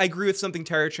agree with something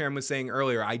Tara Charan was saying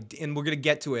earlier. And we're gonna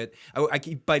get to it. I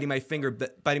keep biting my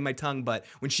tongue, but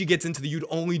when she gets into the "you'd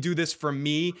only do this for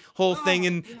me" whole thing,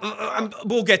 and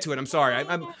we'll get to it. I'm sorry.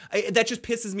 That just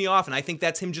pisses me off, and I think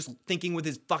that's him just thinking with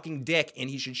his fucking dick, and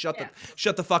he should shut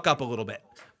the fuck up a little bit.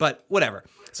 But whatever.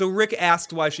 So Rick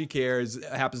asks why she cares. It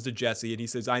happens to Jesse, and he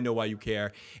says, "I know why you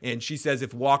care." And she says,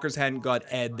 if Walkers hadn't got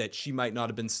Ed, that she might not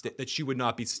have been that she would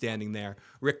not be standing there.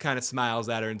 Rick kind of smiles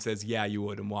at her and says, "Yeah, you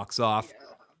would," and walks off.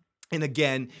 And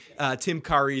again, Tim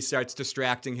Curry starts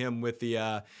distracting him with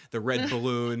the red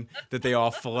balloon that they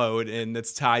all float, and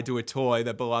that's tied to a toy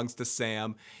that belongs to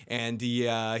Sam. And he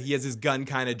has his gun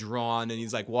kind of drawn, and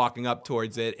he's like walking up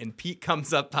towards it. And Pete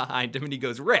comes up behind him, and he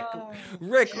goes, "Rick,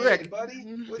 Hey, buddy,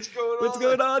 what's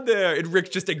going on there?" And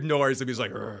Rick just ignores him. He's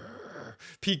like, "Rrr."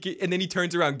 Pete, and then he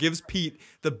turns around, gives Pete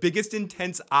the biggest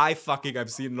intense eye fucking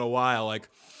I've seen in a while. Like,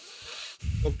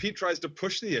 well, Pete tries to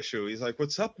push the issue. He's like,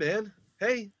 "What's up, man?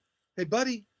 Hey,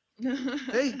 buddy.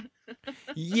 Hey,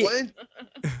 yeah. Glenn.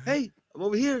 Hey, I'm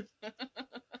over here."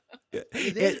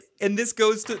 And this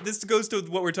goes to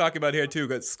what we're talking about here too.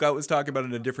 Because Scott was talking about it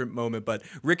in a different moment, but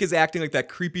Rick is acting like that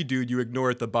creepy dude you ignore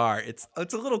at the bar. It's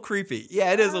a little creepy.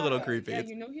 Yeah, it is a little creepy. Yeah,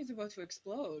 you know he's about to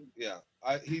explode. Yeah,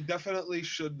 he definitely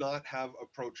should not have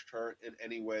approached her in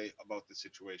any way about the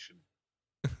situation.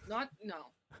 Not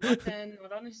then,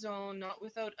 not on his own, not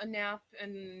without a nap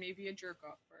and maybe a jerk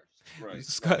off first. Right.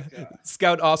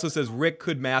 Scout also says Rick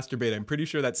could masturbate. I'm pretty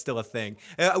sure that's still a thing.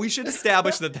 We should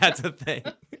establish that that's a thing.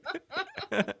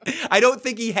 I don't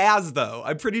think he has, though.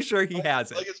 I'm pretty sure he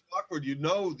has it. Like, it's awkward. You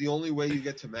know, the only way you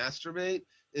get to masturbate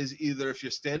is either if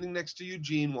you're standing next to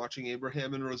Eugene watching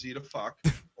Abraham and Rosita fuck,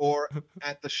 or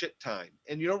at the shit time.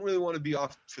 And you don't really want to be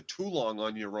off for too long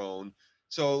on your own.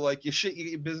 So, like, you get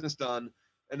your business done,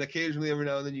 and occasionally, every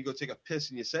now and then, you go take a piss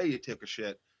and you say you took a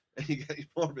shit, and you get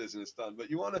more business done. But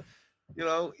you want to,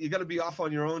 you got to be off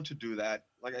on your own to do that.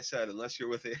 Like I said, unless you're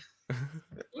with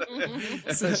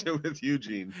unless you're with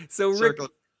Eugene. So Rick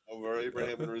over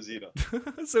Abraham and Rosita.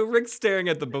 So Rick's staring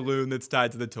at the balloon that's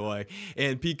tied to the toy,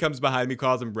 and Pete comes behind me,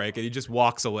 calls him break, and he just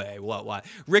walks away. What?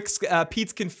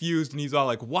 Pete's confused, and he's all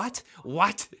like, what?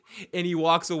 And he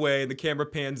walks away, and the camera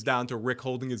pans down to Rick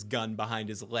holding his gun behind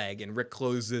his leg, and Rick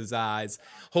closes his eyes,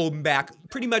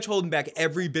 pretty much holding back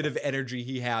every bit of energy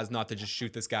he has not to just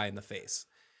shoot this guy in the face.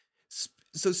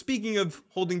 So speaking of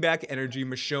holding back energy,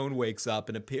 Michonne wakes up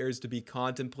and appears to be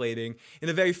contemplating in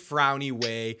a very frowny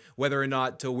way whether or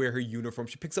not to wear her uniform.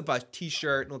 She picks up a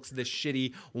t-shirt and looks at this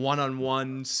shitty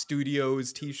one-on-one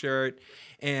studios t-shirt,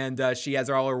 and she has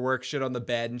all her work shit on the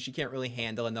bed, and she can't really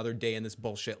handle another day in this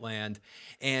bullshit land.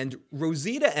 And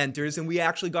Rosita enters, and we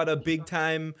actually got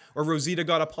Rosita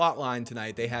got a plot line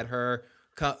tonight. They had her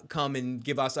come and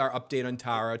give us our update on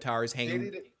Tara. Tara's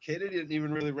hanging. Katie didn't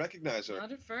even really recognize her.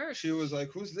 Not at first. She was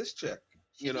like, "Who's this chick?"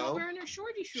 She's not wearing her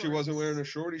shorty shorts. She wasn't wearing her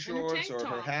shorty shorts or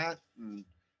her top. hat. And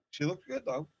she looked good,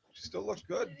 though. She still looked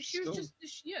good. She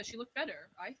looked better,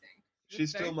 I think.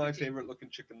 She's still my favorite looking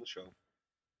chick in the show.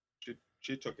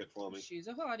 She took it for me. She's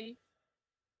a hottie.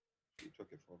 She took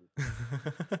it for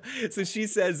me. So she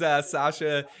says,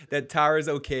 Sasha, that Tara's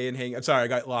okay and hanging. I'm sorry, I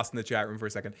got lost in the chat room for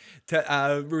a second.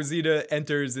 Rosita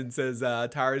enters and says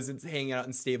Tara's hanging out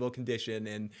in stable condition,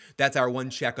 and that's our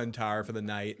one check on Tara for the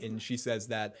night. And she says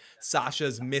that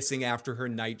Sasha's missing after her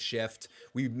night shift.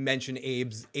 We mentioned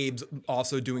Abe's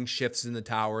also doing shifts in the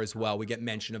tower as well. We get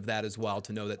mention of that as well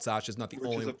to know that Sasha's not the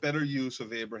only. Which is a better use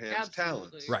of Abraham's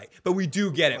talents. Right, but we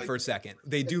do get it for a second.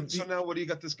 They do. So now, what do you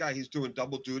got? This guy, he's doing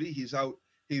double duty. He's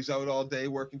out all day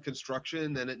working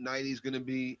construction, and at night he's gonna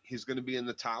be in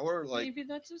the tower. Like, maybe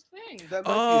that's his thing.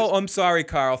 I'm sorry,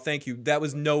 Carl. Thank you. That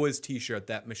was Noah's t-shirt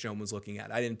that Michonne was looking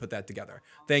at. I didn't put that together.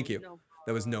 Thank you. No.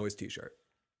 That was Noah's t-shirt.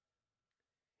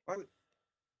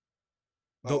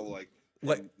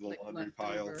 Like, from the Like laundry pile.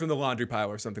 leftover. from the laundry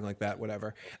pile or something like that,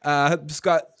 whatever.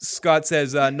 Scott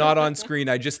says, not on screen.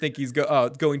 I just think he's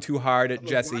going too hard at Look,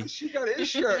 why Jesse. has she got his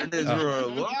shirt in his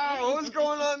room? Wow, what's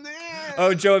going on there?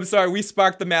 Oh, Joe, I'm sorry. We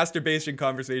sparked the masturbation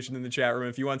conversation in the chat room.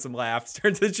 If you want some laughs,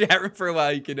 turn to the chat room for a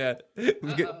while. You can.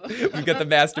 We've got the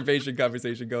masturbation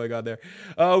conversation going on there.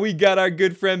 Oh, we got our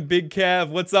good friend Big Kev.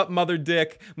 What's up, Mother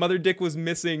Dick? Mother Dick was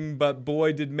missing, but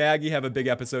boy, did Maggie have a big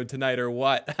episode tonight, or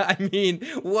what? I mean,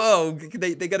 whoa,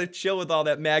 they got to chill with all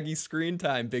that Maggie screen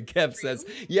time. Big Kev says,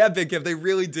 yeah, Big Kev, they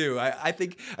really do. I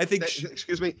think.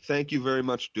 Excuse me. Thank you very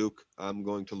much, Duke. I'm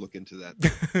going to look into that.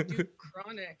 Duke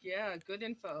Chronic, yeah, good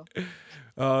info.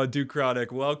 Oh, Duke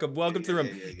Chronic, welcome to the room.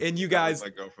 And you guys, My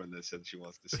girlfriend that said she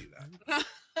wants to see that.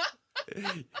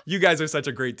 you guys are such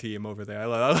a great team over there. I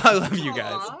love you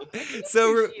guys. Aw,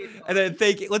 So, appreciate and then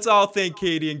let's all thank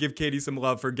Katie and give Katie some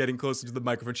love for getting closer to the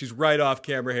microphone. She's right off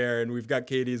camera here, and we've got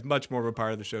Katie as much more of a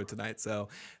part of the show tonight. So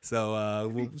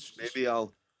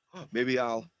Maybe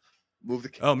I'll move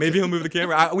the. oh, maybe he'll move the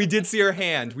camera. We did see her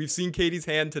hand. We've seen Katie's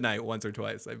hand tonight once or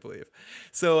twice, I believe.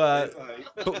 So,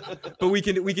 but we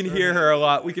can hear her a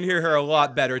lot. We can hear her a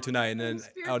lot better tonight and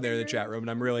out there in the chat room, and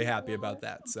I'm really happy about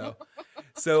that. So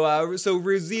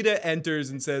Rosita enters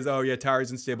and says, "Oh yeah,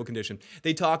 tower's in stable condition."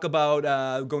 They talk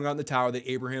about going out in the tower. That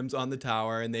Abraham's on the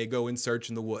tower, and they go and search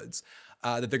in the woods.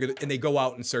 And they go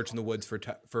out and search in the woods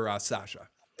for Sasha.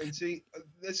 And see,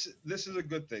 this is a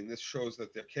good thing. This shows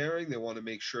that they're caring. They want to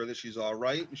make sure that she's all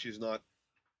right and she's not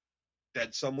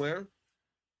dead somewhere.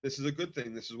 This is a good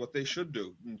thing. This is what they should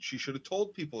do. And she should have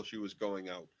told people she was going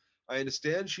out. I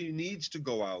understand she needs to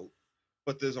go out,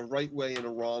 but there's a right way and a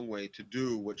wrong way to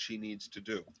do what she needs to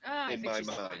do, in my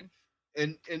mind.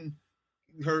 And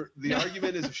the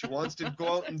argument is if she wants to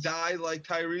go out and die like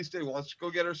Tyrese did, wants to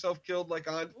go get herself killed like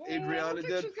Aunt Adriana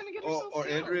did, or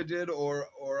Andrea did, or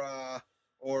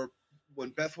when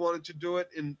Beth wanted to do it,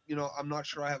 and I'm not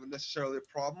sure I have necessarily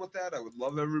a problem with that. I would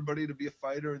love everybody to be a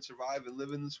fighter and survive and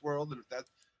live in this world,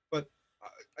 but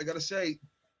I gotta say,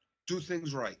 do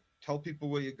things right. Tell people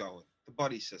where you're going. The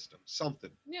buddy system, something.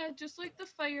 Yeah, just like the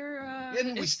fire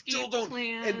and we still don't.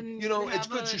 plan. And it's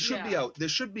good. She should be out. There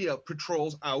should be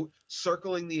patrols out,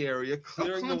 circling the area,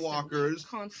 clearing the walkers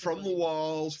from the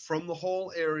walls, from the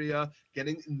whole area.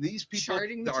 Getting these people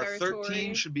that are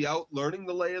 13 should be out, learning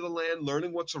the lay of the land,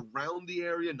 learning what's around the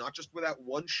area, not just where that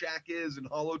one shack is and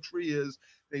Hollow Tree is.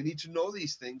 They need to know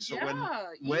these things. So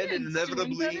when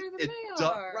inevitably it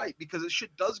does, right, because this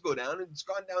shit does go down, and it's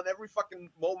gone down every fucking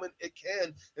moment it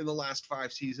can in the last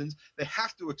 5 seasons. They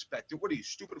have to expect it. What are you,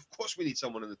 stupid? Of course we need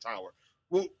someone in the tower.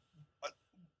 Well,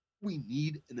 we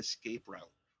need an escape route.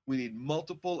 We need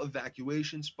multiple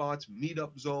evacuation spots,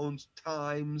 meetup zones,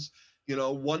 times.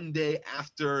 One day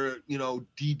after,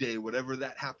 D-Day, whatever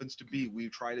that happens to be, we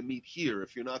try to meet here.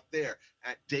 If you're not there,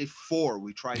 at day 4,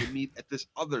 we try to meet at this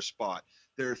other spot.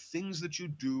 There are things that you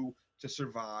do to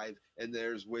survive, and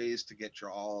there's ways to get you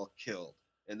all killed.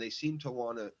 And they seem to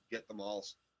want to get them all.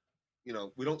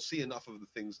 We don't see enough of the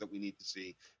things that we need to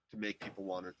see to make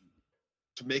people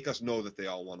to make us know that they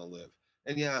all want to live.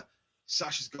 And yeah,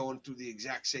 Sasha's going through the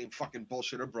exact same fucking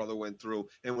bullshit her brother went through,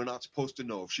 and we're not supposed to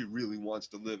know if she really wants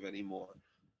to live anymore.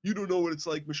 You don't know what it's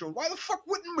like, Michonne. Why the fuck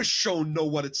wouldn't Michonne know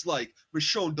what it's like?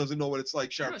 Michonne doesn't know what it's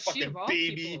like. She had a fucking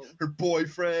baby, her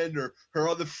boyfriend, or her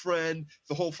other friend,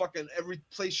 the whole fucking every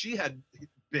place she had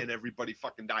been, everybody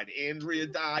fucking died. Andrea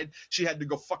died. She had to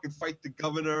go fucking fight the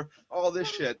governor. All this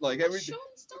shit, like everything.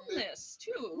 Michonne's done this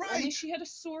too. Right. Only she had a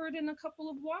sword and a couple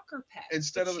of walker pets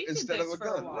instead of a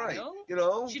gun, right?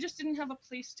 She just didn't have a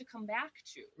place to come back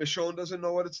to. Michonne doesn't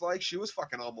know what it's like. She was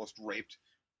fucking almost raped.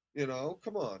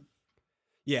 Come on.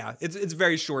 Yeah, it's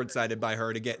very short-sighted by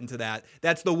her to get into that.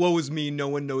 That's the woe is me, no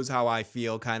one knows how I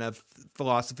feel kind of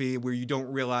philosophy, where you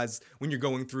don't realize when you're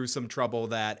going through some trouble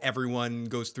that everyone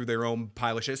goes through their own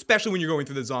pile of shit, especially when you're going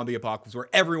through the zombie apocalypse where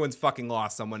everyone's fucking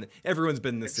lost someone. Everyone's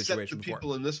been in this situation before. Except the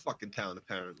people in this fucking town,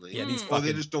 apparently. Yeah, or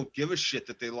they just don't give a shit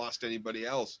that they lost anybody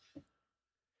else.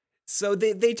 So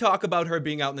they talk about her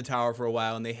being out in the tower for a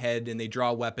while, and they head and they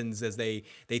draw weapons as they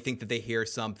think that they hear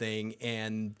something,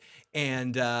 and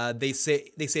they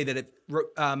say that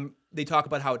they talk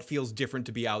about how it feels different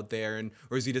to be out there, and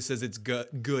Rosita says it's good,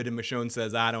 and Michonne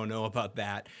says, I don't know about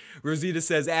that. Rosita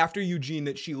says after Eugene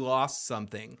that she lost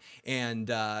something, and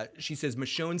she says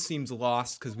Michonne seems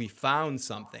lost because we found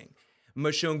something.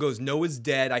 Michonne goes, Noah's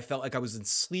dead. I felt like I was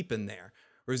asleep in there.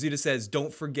 Rosita says,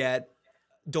 don't forget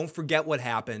what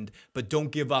happened, but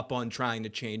don't give up on trying to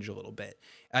change a little bit.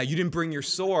 You didn't bring your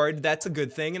sword. That's a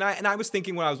good thing. And I was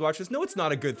thinking when I was watching this, no, it's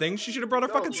not a good thing. She should have brought her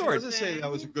fucking She sword. wasn't saying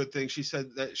that was a good thing. She said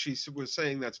that she was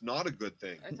saying that's not a good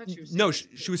thing. I thought she was. No,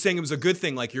 she was saying it was a good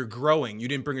thing. Like, you're growing. You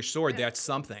didn't bring a sword. That's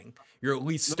something. You're at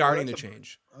least starting to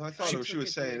change. I thought she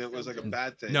was saying it was like a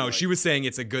bad thing. No, like, she was saying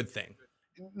it's a good thing.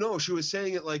 No, she was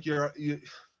saying it like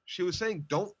she was saying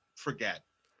don't forget.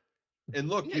 And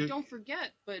look, Yeah, don't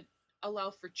forget, but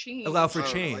allow for change. Allow for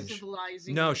change.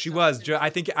 Civilizing No, she was. I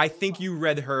think you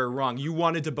read her wrong. You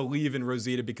wanted to believe in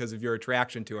Rosita because of your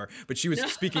attraction to her, but she was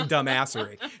speaking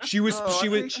dumbassery. She was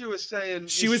saying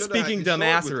she was speaking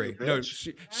dumbassery. No,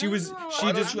 she was.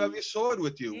 Why don't you have your sword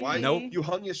with you? Why? Nope. You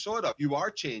hung your sword up. You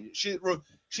are changed.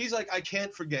 She's like, I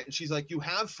can't forget, and she's like, you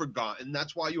have forgotten.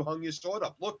 That's why you hung your sword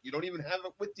up. Look, you don't even have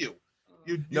it with you.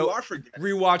 You are forgetting.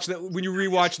 Rewatch that when you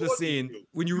rewatch the scene.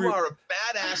 You are a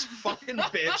badass fucking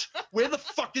bitch. Where the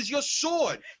fuck is your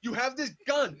sword? You have this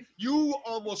gun. You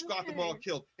almost got them all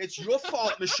killed. It's your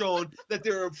fault, Michonne, that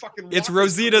they're fucking. It's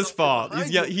Rosita's fault.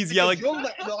 He's yelling. You're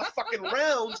letting off fucking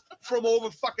rounds from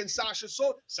over fucking Sasha's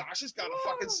sword. Sasha's got a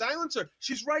fucking silencer.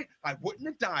 She's right. I wouldn't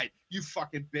have died. You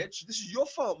fucking bitch. This is your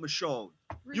fault, Michonne.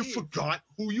 Breathe. You forgot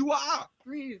who you are.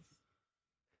 Breathe.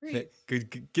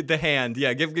 Get the hand.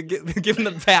 Yeah, give him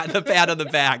the pat on the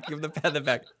back. Give him the pat on the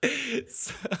back.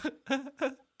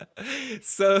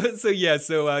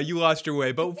 So you lost your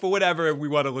way, but for whatever we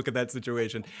want to look at that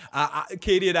situation,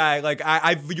 Katie and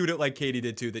I viewed it like Katie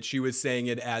did too, that she was saying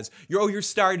it as you're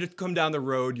starting to come down the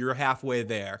road, you're halfway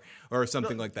there, or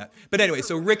something like that. But anyway,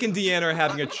 so Rick and Deanna are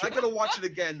having I gotta watch it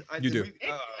again. You do.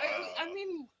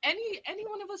 I mean, any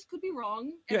one of us could be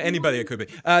wrong. Yeah, anybody it could be.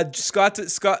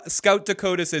 Scout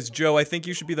Dakota says, Joe, I think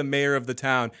you should be the mayor of the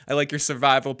town. I like your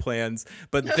survival plans,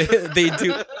 but they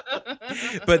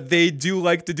do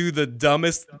like to do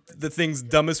the things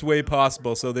dumbest way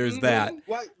possible. So there's that.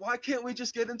 Why can't we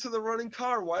just get into the running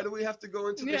car? Why do we have to go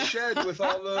into the shed with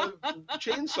all the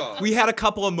chainsaws? We had a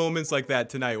couple of moments like that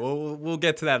tonight. We'll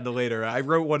get to that later. I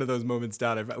wrote one of those moments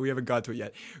down. We haven't got to it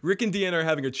yet. Rick and Deanna are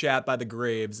having a chat by the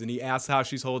graves, and he asks how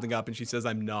she's holding up, and she says,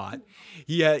 I'm not. And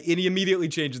he immediately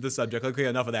changes the subject. Okay,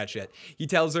 enough of that shit. He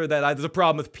tells her that there's a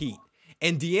problem with Pete.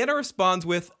 And Deanna responds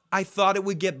with, I thought it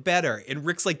would get better. And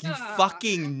Rick's like, you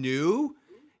fucking knew?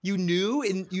 You knew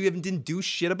and you didn't do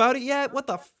shit about it yet? What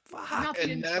the fuck?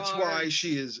 And that's why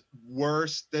she is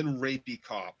worse than Rapey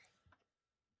Cop.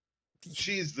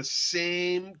 She's the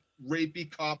same Rapey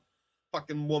Cop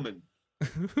fucking woman.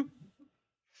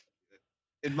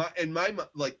 In my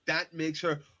like that makes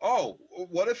her. Oh,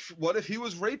 what if he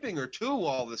was raping her too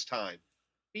all this time?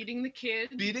 Beating the kid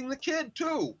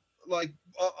too. Like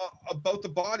about the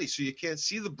body, so you can't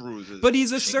see the bruises. But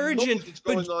he's a surgeon. Knows what's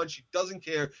going on? She doesn't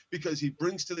care because he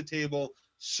brings to the table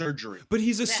surgery. But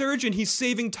he's a surgeon. He's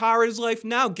saving Tara's life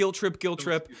now. Guilt trip.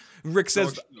 Rick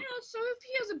says. Yeah, so if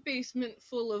he has a basement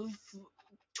full of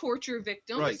torture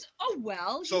victims, right. Oh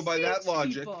well. So by that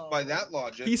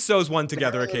logic, he sews one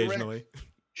together occasionally.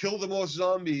 Kill the most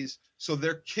zombies, so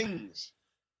they're kings,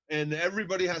 and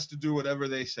everybody has to do whatever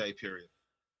they say. Period.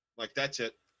 Like that's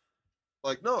it.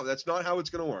 Like no, that's not how it's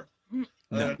gonna work.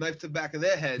 No. Knife to the back of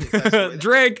their head. The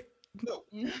Drink. No.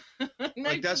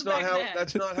 Like that's not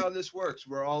how this works.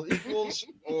 We're all equals,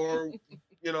 or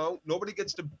nobody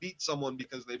gets to beat someone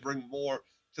because they bring more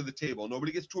to the table.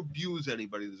 Nobody gets to abuse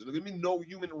anybody. There's going to be no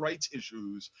human rights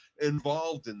issues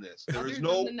involved in this. There is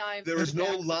no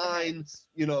line,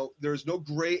 there's no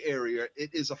gray area.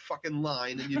 It is a fucking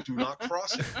line and you do not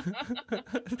cross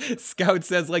it. Scout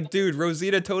says, like, dude,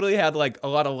 Rosita totally had like a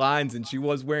lot of lines and she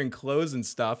was wearing clothes and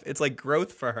stuff. It's like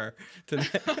growth for her.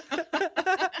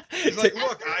 He's like,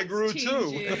 look, I grew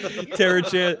too.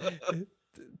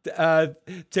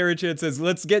 Tara Chan says,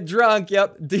 let's get drunk.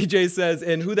 Yep. DJ says,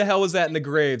 and who the hell was that in the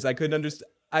graves? I couldn't understand.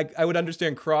 I would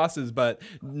understand crosses, but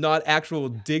not actual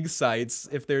dig sites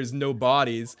if there's no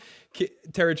bodies.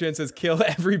 Tara Chan says, kill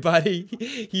everybody.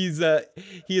 He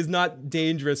is not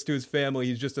dangerous to his family.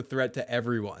 He's just a threat to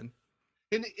everyone.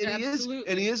 And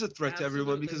he is a threat to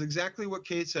everyone because exactly what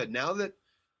Kate said. Now that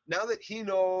he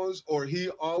knows, or he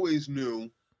always knew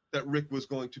that Rick was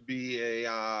going to be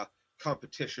a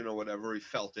competition or whatever, he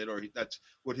felt it, or that's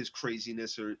what his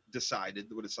craziness decided,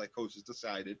 what his psychosis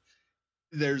decided.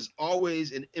 There's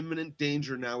always an imminent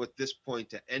danger now at this point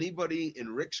to anybody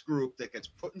in Rick's group that gets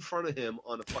put in front of him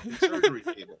on a fucking surgery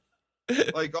table.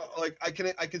 Like I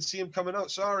can see him coming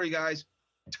out. Sorry guys,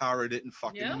 Tara didn't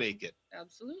fucking make it.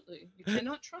 Absolutely. You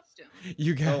cannot trust him.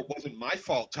 You No, got it wasn't my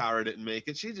fault Tara didn't make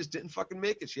it. She just didn't fucking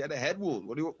make it. She had a head wound.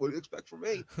 What do you expect from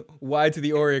me? Y to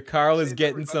the Oreo. Carl is Save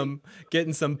getting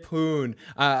everybody. some poon.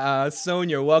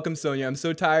 Sonia, welcome Sonia. I'm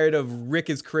so tired of Rick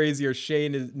is crazy or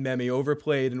Shane is Memmy,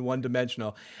 overplayed and one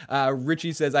dimensional.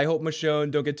 Richie says, I hope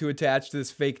Michonne don't get too attached to this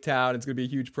fake town. It's gonna be a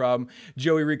huge problem.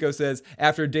 Joey Rico says,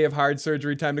 after a day of hard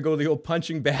surgery, time to go to the old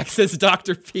punching bag, says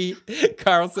Dr. Pete.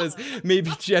 Carl says,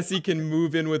 maybe Jesse can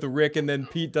move in with Rick and then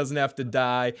Pete doesn't have to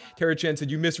die. Tara Chen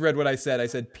said, you misread what I said. I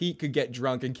said Pete could get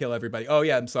drunk and kill everybody. Oh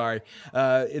yeah, I'm sorry.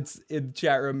 It's in the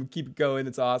chat room. Keep it going.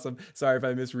 It's awesome. Sorry if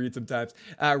I misread sometimes.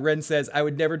 Ren says, I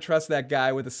would never trust that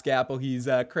guy with a scalpel. He's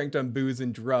cranked on booze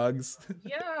and drugs.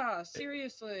 Yeah,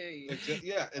 seriously.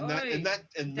 Yeah, and Oy, that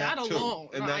that too, alone.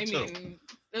 and that I too, mean,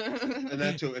 and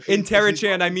that too. In Tara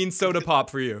Chan, I mean soda pop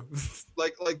for you.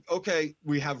 like okay,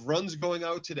 we have runs going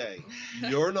out today.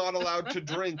 You're not allowed to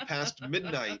drink past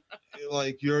midnight.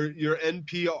 Like your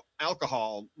NP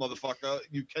alcohol, motherfucker.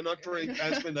 You cannot drink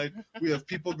past midnight. We have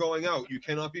people going out. You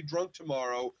cannot be drunk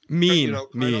tomorrow. Mean.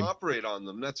 Trying to operate on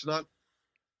them. That's not.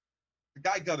 The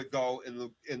guy got to go,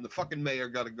 and the fucking mayor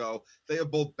got to go. They are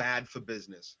both bad for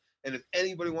business. And if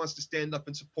anybody wants to stand up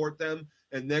and support them,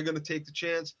 and they're going to take the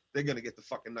chance, they're going to get the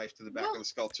fucking knife to the back of the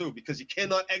skull too, because you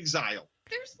cannot exile.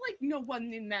 There's like no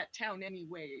one in that town,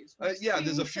 anyways. Yeah,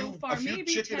 there's a few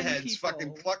chicken heads people.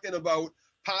 fucking clucking about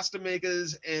pasta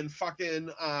makers and fucking.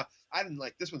 I didn't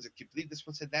like this one's a complete. This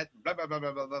one said that. Blah blah blah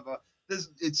blah blah blah.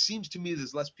 It seems to me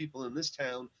there's less people in this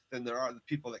town than there are the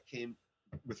people that came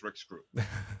with Rick's group.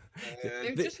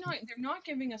 They're not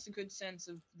giving us a good sense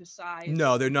of the size.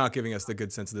 No, they're not giving us the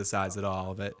good sense of the size at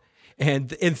all of it. And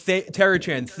Tara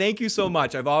Chan, thank you so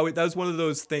much. That was one of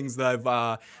those things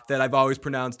that I've always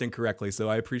pronounced incorrectly. So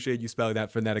I appreciate you spelling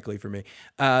that phonetically for me.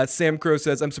 Sam Crow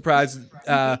says, I'm surprised.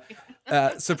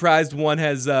 Surprised one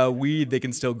has weed they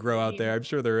can still grow out there. I'm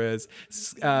sure there is.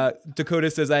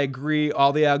 Dakota says, I agree.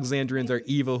 All the Alexandrians are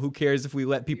evil. Who cares if we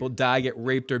let people die, get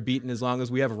raped, or beaten, as long as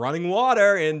we have running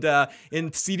water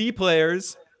and CD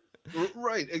players.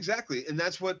 Right, exactly. And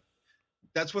that's what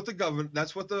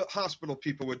the hospital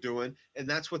people were doing, and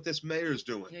that's what this mayor's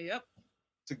doing. Yep.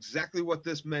 It's exactly what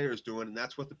this mayor's doing, and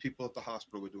that's what the people at the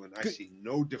hospital were doing. I see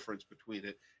no difference between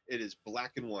it. It is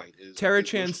black and white. There's no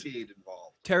shade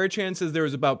involved. Tara Chan says there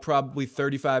was about probably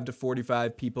 35 to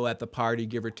 45 people at the party,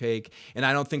 give or take, and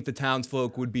I don't think the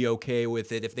townsfolk would be okay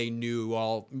with it if they knew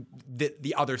all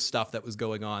the other stuff that was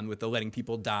going on with the letting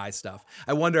people die stuff.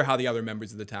 I wonder how the other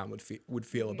members of the town would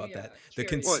feel about that.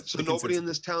 So nobody in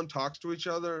this town talks to each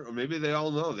other, or maybe they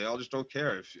all know. They all just don't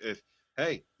care. If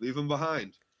hey, leave them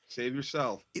behind. Save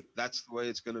yourself. That's the way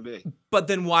it's going to be. But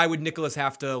then why would Nicholas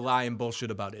have to lie and bullshit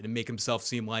about it and make himself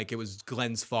seem like it was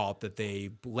Glenn's fault that they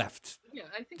left him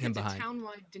behind? Yeah, I think it's a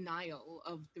townwide denial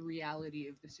of the reality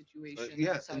of the situation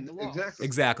outside the walls.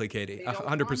 Exactly, Katie.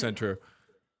 100% true.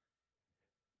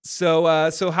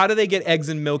 So how do they get eggs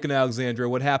and milk in Alexandria?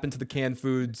 What happened to the canned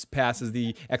foods passes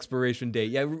the expiration date?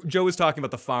 Yeah, Joe was talking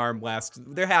about the farm last.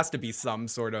 There has to be some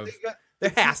sort of.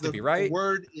 There has to be, right? The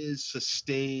word is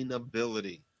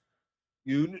sustainability.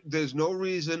 There's no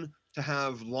reason to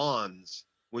have lawns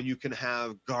when you can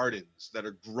have gardens that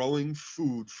are growing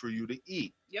food for you to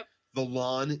eat. Yep. The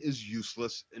lawn is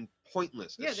useless and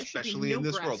pointless, especially in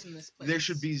this world. There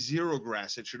should be zero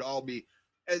grass. It should all be,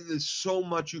 and there's so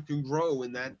much you can grow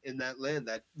in that land.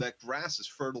 That grass is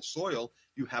fertile soil.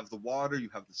 You have the water, you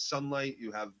have the sunlight,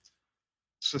 you have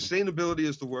sustainability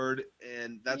is the word,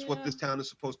 and that's what this town is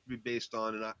supposed to be based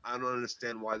on. And I don't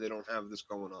understand why they don't have this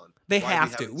going on. They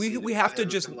have to. We have to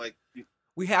just.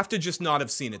 We have to just not have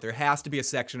seen it. There has to be a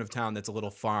section of town that's a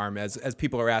little farm, as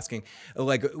people are asking,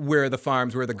 like, where are the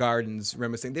farms, where are the gardens,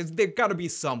 reminiscing. There's got to be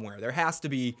somewhere. There has to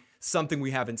be something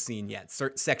we haven't seen yet,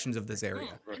 certain sections of this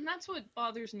area. And that's what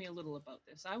bothers me a little about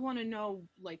this. I want to know,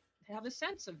 have a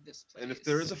sense of this place. And if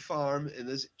there is a farm and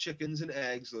there's chickens and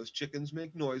eggs, those chickens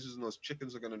make noises, and those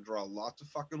chickens are going to draw lots of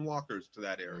fucking walkers to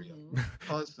that area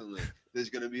constantly. There's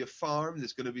going to be a farm,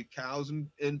 there's going to be cows, and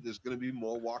there's going to be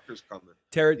more walkers coming.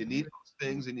 You need those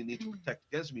things, and you need to protect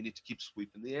against them. You need to keep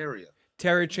sweeping the area.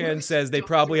 Tara Chan says they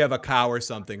probably have a cow or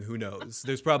something. Who knows?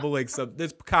 There's probably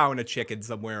there's a cow and a chicken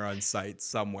somewhere on site,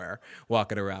 somewhere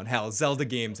walking around. Hell, Zelda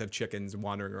games have chickens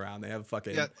wandering around. They have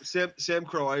fucking. Yeah, Sam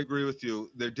Crow, I agree with you.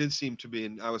 There did seem to be,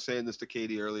 and I was saying this to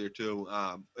Katie earlier too.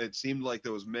 It seemed like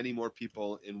there was many more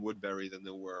people in Woodbury than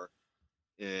there were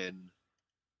in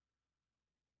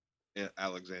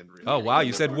Alexandria. Oh wow,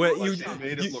 you There said was, what like, you they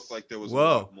made it look like there was a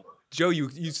whoa. lot more. Joe, you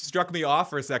struck me off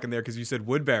for a second there because you said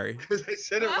Woodbury. Because I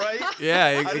said it right.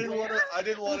 Yeah, I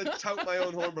didn't want to tout my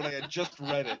own horn, but I had just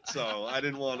read it, so I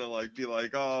didn't want to like be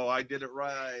like, oh, I did it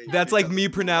right. that's like me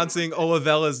pronouncing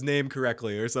Olavella's name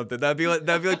correctly or something. That'd be like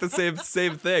the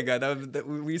same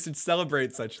thing. We should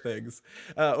celebrate such things,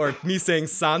 or me saying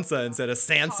Sansa instead of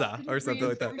Sansa or something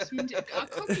like that. A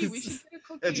cookie. We should get a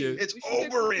cookie. It's We should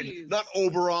get Oberyn, cookies. not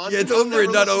Oberon. Yeah, it's I'll Oberyn,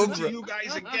 never not listen Oberon. to you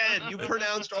guys again. You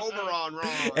pronounced Oberon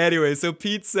wrong. Anyway, so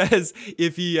Pete says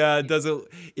if he doesn't,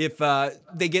 if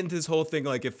they get into this whole thing,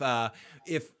 like if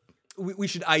we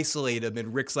should isolate him,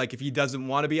 and Rick's like, if he doesn't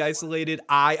want to be isolated,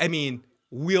 I mean,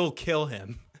 we'll kill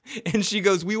him. And she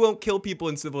goes, we won't kill people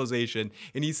in civilization.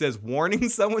 And he says, warning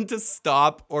someone to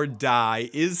stop or die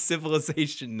is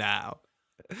civilization now.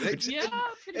 Yeah,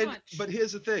 pretty much. But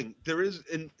here's the thing: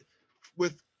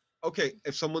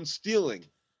 if someone's stealing,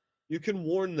 you can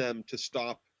warn them to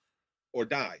stop or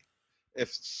die. If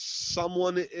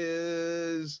someone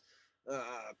is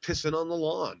pissing on the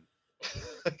lawn,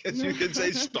 I guess you can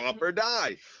say stop or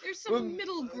die. There's some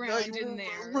middle ground in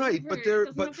there. Right,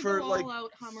 but for like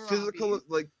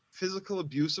Hammurabi. physical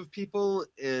abuse of people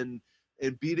and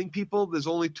beating people, there's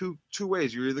only two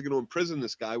ways. You're either going to imprison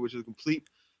this guy, which is a complete,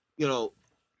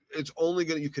 it's only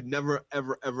you could never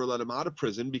ever let him out of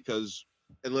prison, because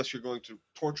unless you're going to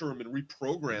torture him and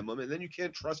reprogram him, and then you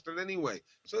can't trust it anyway.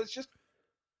 So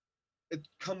it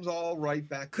comes all right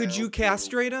back. Could you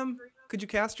castrate him? Could you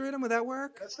castrate him? Would that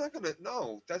work? That's not gonna.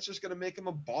 No, that's just gonna make him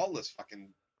a ballless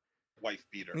fucking wife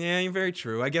beater. Yeah, you're very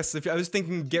true. I guess if I was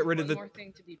thinking, get rid of the. One more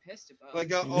thing to be pissed about.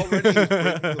 Like already he's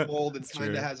breaking the mold and That's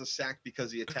kind true. of has a sack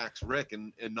because he attacks Rick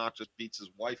and not just beats his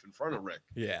wife in front of Rick.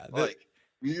 Yeah, Like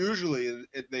usually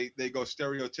they go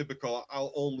stereotypical.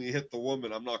 I'll only hit the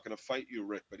woman. I'm not gonna fight you,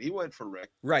 Rick. But he went for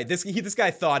Rick. right. This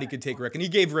guy thought he could take Rick, and he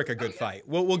gave Rick a good fight.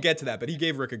 We'll get to that, but he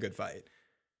gave Rick a good fight.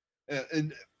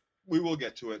 And we will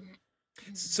get to it.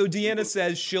 So Deanna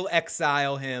says she'll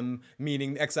exile him,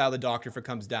 meaning exile the Doctor if it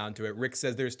comes down to it. Rick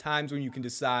says there's times when you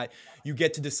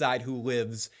get to decide who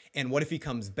lives, and what if he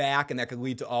comes back, and that could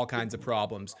lead to all kinds of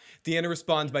problems. Deanna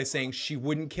responds by saying she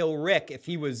wouldn't kill Rick if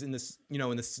he was in this,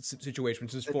 in this situation,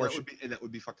 which is fortunate. And that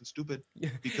would be fucking stupid,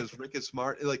 because Rick is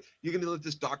smart. Like, you're gonna let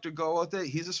this doctor go out there?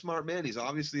 He's a smart man. He's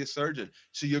obviously a surgeon.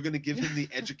 So you're gonna give him the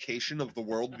education of the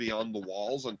world beyond the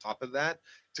walls on top of that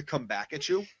to come back at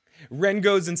you? Ren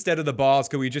goes, instead of the balls,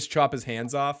 could we just chop his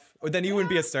hands off? Or then he wouldn't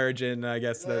be a surgeon, I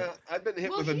guess. I've been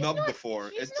hit with a nub before.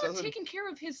 He's not taking care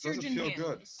of his surgeon hands.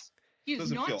 Good.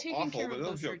 He's not taking care of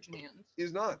those surgeon hands.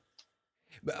 He's not.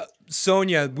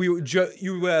 Sonia, you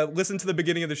listen to the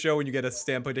beginning of the show when you get a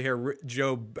standpoint to hear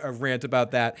Joe rant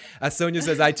about that. Sonia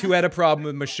says, I too had a problem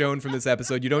with Michonne from this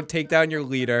episode. You don't take down your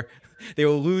leader. They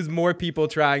will lose more people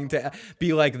trying to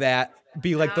be like that,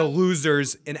 be like the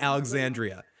losers in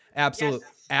Alexandria. Absolute.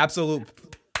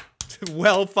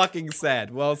 Well fucking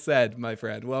said. Well said, my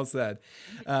friend. Well said.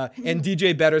 And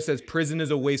DJ Better says prison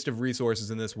is a waste of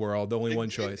resources in this world. Only one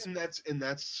choice. And that's an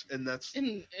this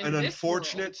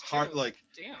unfortunate world, heart. Like,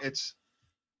 damn.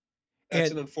 And-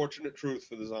 an unfortunate truth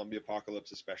for the zombie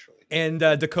apocalypse, especially. And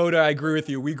Dakota, I agree with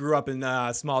you. We grew up in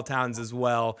small towns as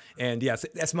well. And yes,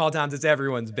 small towns, it's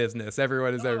everyone's business.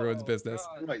 Everyone is everyone's business.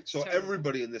 God. Right. So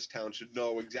everybody in this town should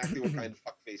know exactly what kind of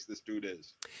fuckface this dude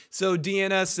is. So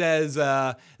Deanna says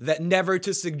that never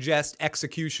to suggest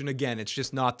execution again. It's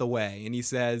just not the way. And he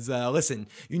says, listen,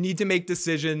 you need to make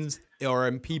decisions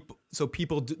or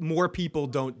more people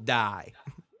don't die.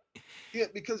 Yeah,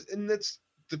 and that's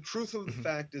the truth of the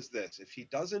fact is this: if he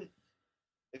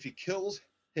kills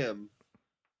him,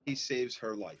 he saves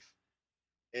her life.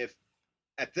 If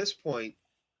at this point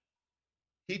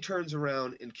he turns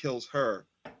around and kills her,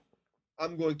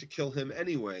 I'm going to kill him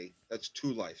anyway. That's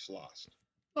 2 lives lost.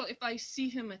 Well, if I see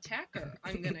him attack her,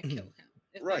 I'm gonna kill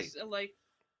him. Right.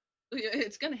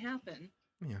 It's gonna happen.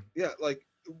 Yeah, like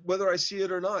whether I see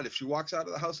it or not. If she walks out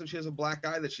of the house and she has a black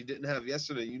eye that she didn't have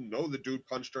yesterday, the dude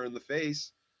punched her in the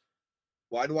face.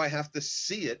 Why do I have to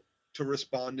see it to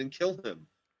respond and kill him?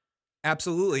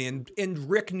 Absolutely. And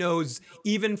Rick knows,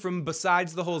 even from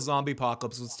besides the whole zombie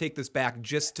apocalypse, let's take this back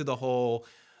just to the whole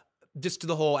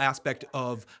aspect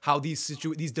of how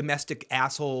these domestic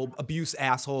abuse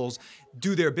assholes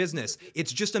do their business.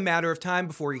 It's just a matter of time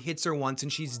before he hits her once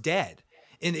and she's dead.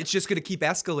 And it's just going to keep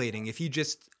escalating. If he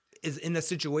just is in a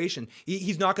situation,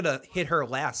 he's not going to hit her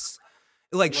less.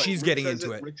 Like, she's getting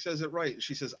into it. Rick says it right.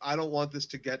 She says, I don't want this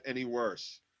to get any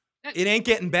worse. It ain't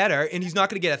getting better, and he's not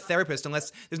going to get a therapist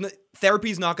unless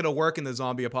therapy's not going to work in the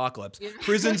zombie apocalypse. Yeah.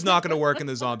 Prison's not going to work in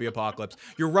the zombie apocalypse.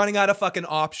 You're running out of fucking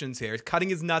options here. Cutting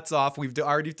his nuts off, we've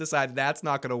already decided that's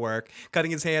not going to work. Cutting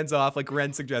his hands off, like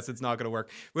Ren suggests, it's not going to work.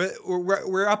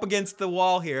 We're up against the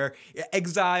wall here.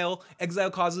 Exile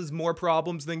causes more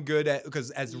problems than good because,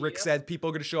 as Rick said,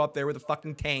 people are going to show up there with a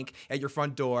fucking tank at your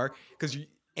front door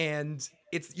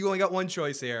you only got one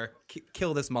choice here: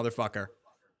 kill this motherfucker.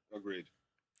 Agreed.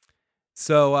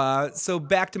 So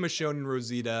back to Michonne and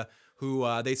Rosita, who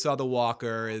they saw the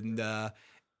walker,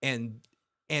 and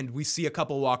we see a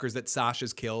couple walkers that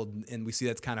Sasha's killed, and we see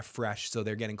that's kind of fresh, so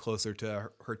they're getting closer to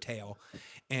her tail,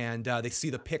 and they see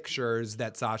the pictures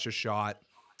that Sasha shot,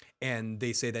 and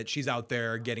they say that she's out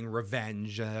there getting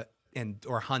revenge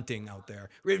or hunting out there,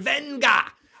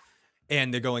 revenga,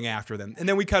 and they're going after them, and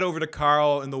then we cut over to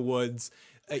Carl in the woods,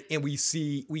 and we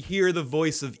hear the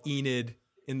voice of Enid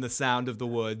in the sound of the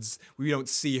woods. We don't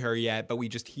see her yet, but we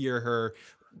just hear her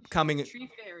coming. Tree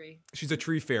fairy. She's a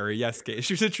tree fairy. Yes, Kate.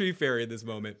 She's a tree fairy at this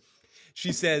moment.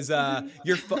 She says,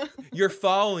 you're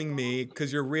following me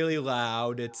because you're really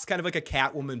loud. It's kind of like a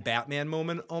Catwoman Batman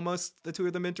moment almost, the two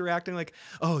of them interacting like,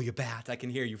 oh, you bat, I can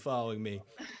hear you following me.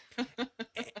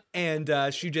 And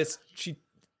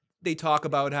they talk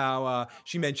about how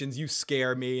she mentions you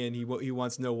scare me, and he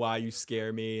wants to know why you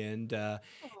scare me,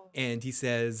 and he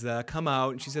says, come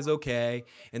out. And she says, okay.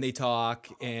 And they talk,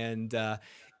 and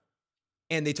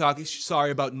they talk. Sorry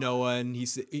about Noah. And he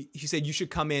said, you should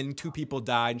come in. 2 people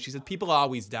died. And she said, people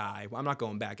always die. I'm not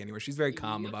going back anywhere. She's very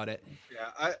calm about it.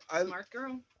 Yeah, Smart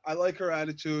girl. I like her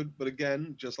attitude, but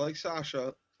again, just like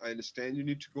Sasha, I understand you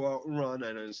need to go out and run,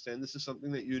 and I understand this is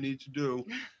something that you need to do,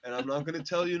 and I'm not going to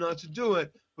tell you not to do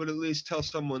it, but at least tell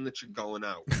someone that you're going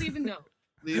out. Leave a note.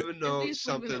 Leave a note,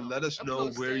 something. Leave a note. Let us know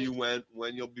where you went,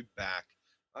 when you'll be back.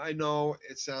 I know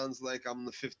it sounds like I'm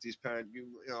the 50s parent. You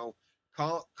know,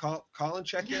 call and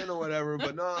check in or whatever,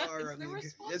 but no,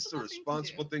 it's the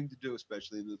responsible thing to do,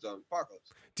 especially in the zombie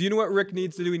apocalypse. Do you know what Rick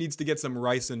needs to do? He needs to get some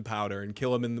ricin powder and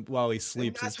kill him while he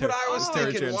sleeps. And that's what I was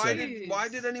thinking. Why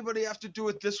did anybody have to do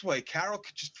it this way? Carol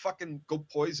could just fucking go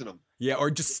poison him. Yeah, or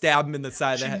just stab him in the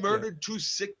side of the head. She murdered 2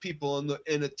 sick people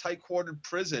in a tight-quartered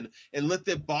prison and lit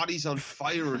their bodies on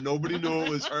fire, and nobody knew it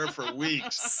was her for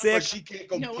weeks. Sick. But she can't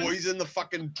go poison the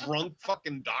fucking drunk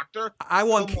fucking doctor? Come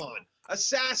on.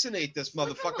 Assassinate this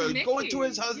motherfucker. Go into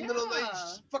his husband and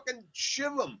fucking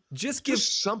shiv him. Just give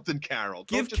something, Carol.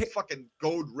 Don't just fucking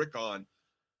goad Rick on.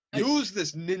 Use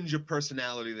this ninja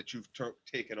personality that you've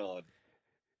taken on.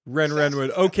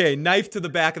 Renwood. Okay, knife to the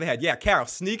back of the head. Yeah, Carol,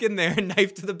 sneak in there,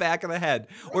 knife to the back of the head.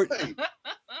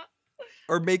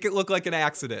 Or make it look like an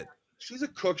accident. She's a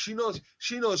cook. She knows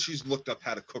she's looked up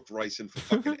how to cook ricin for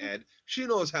fucking Ed. She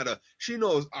knows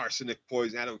arsenic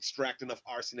poison, how to extract enough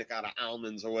arsenic out of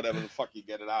almonds or whatever the fuck you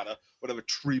get it out of, whatever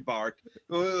tree bark.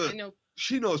 I know.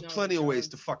 She knows plenty of ways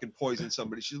to fucking poison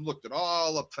somebody. She's looked it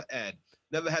all up for Ed.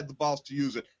 Never had the balls to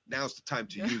use it. Now's the time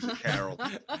to use it, Carol.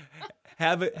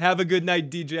 Have a good night,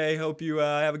 DJ. Hope you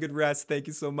have a good rest. Thank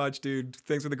you so much, dude.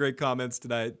 Thanks for the great comments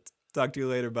tonight. Talk to you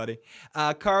later, buddy.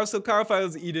 Carl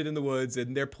follows Enid in the woods,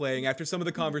 and they're playing. After some of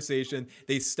the conversation,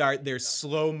 they start their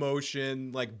slow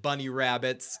motion, like bunny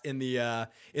rabbits in the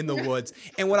woods.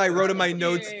 And what I wrote in my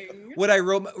notes,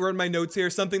 wrote in my notes here,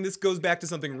 this goes back to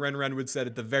something Renwood said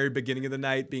at the very beginning of the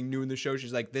night, being new in the show.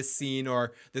 She's like, this scene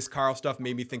or this Carl stuff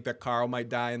made me think that Carl might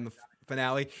die in the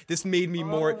finale. This made me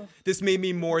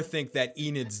more think that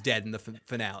Enid's dead in the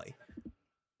finale.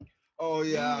 Oh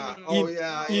yeah.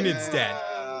 Enid's dead.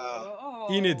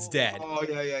 Enid's dead. Oh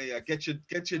yeah. Get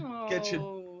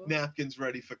your napkins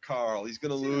ready for Carl. He's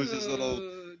gonna lose his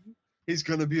little. He's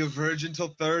gonna be a virgin till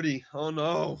 30. Oh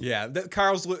no. Yeah,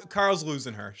 Carl's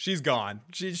losing her. She's gone.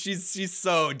 She's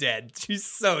so dead. She's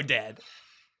so dead.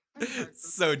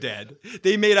 So dead.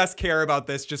 They made us care about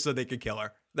this just so they could kill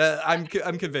her. I'm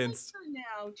convinced.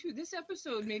 Now, too, this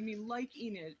episode made me like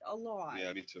Enid a lot.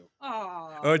 Yeah, me too.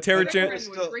 Oh, Tara Chan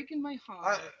breaking my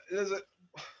heart.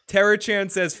 Tara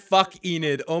Chan says, "Fuck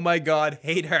Enid. Oh my God,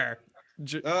 hate her."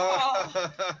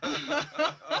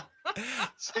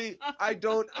 See, I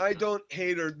don't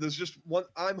hate her. There's just one.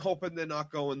 I'm hoping they're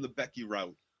not going the Becky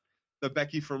route, the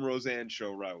Becky from Roseanne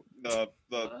show route, the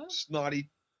snotty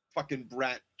fucking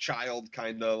brat child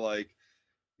kind of like,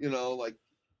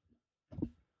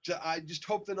 I just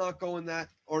hope they're not going that,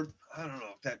 or I don't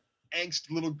know, that angst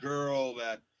little girl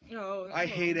that I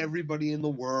hate everybody in the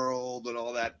world and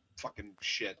all that fucking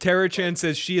shit. Tara Chan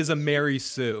says she is a Mary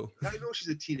Sue. I know she's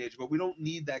a teenager, but we don't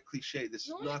need that cliche. This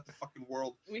is not the fucking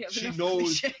world. She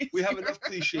knows we have enough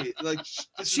cliche. Like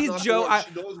she's Joe.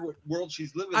 She knows what world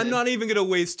she's living in. I'm not even gonna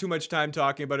waste too much time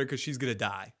talking about her because she's gonna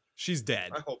die. She's dead.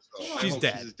 I hope so. She's I hope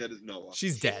dead. she's as dead as Noah.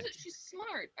 She's dead. She's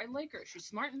smart. I like her. She's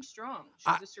smart and strong.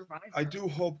 I- She's a survivor. I do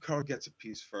hope Carl gets a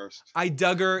piece first. I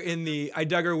dug her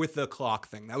with the clock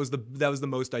thing. That was the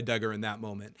most I dug her in that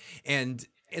moment. And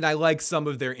I like some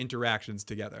of their interactions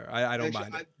together. I don't Actually,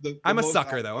 mind it. the I'm a most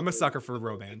sucker I though. love I'm a is sucker for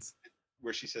romance.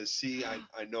 where she says, "See,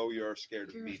 I know you're scared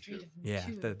of You're me afraid too." of me Yeah,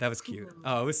 too. that was cute. Cool.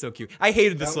 Oh, it was so cute. I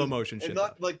hated the That slow was- motion and shit.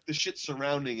 not though. like the shit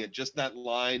surrounding it, just that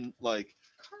line. Like,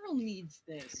 Carl needs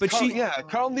this. But Carl, she-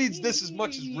 Carl needs He- this as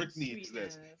much as he Rick needs needs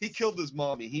this. sweetness. He killed his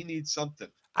mommy. He needs something.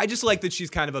 I just like that she's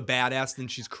kind of a badass and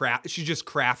she's just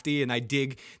crafty, and I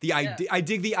dig the idea. I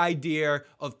dig the idea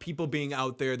of people being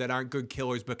out there that aren't good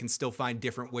killers but can still find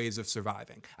different ways of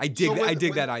surviving. I dig So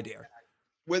when- that idea.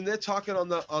 When they're talking on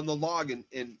the log and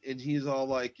he's all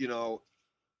like,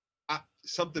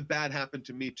 something bad happened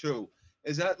to me too.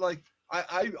 Is that like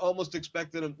I almost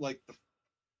expected him like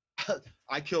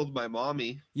I killed my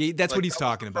mommy. Yeah, that's Like, what he's that was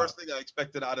talking the about. First thing I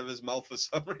expected out of his mouth for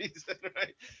some reason,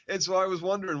 right? And so I was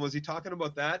wondering, was he talking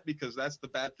about that because that's the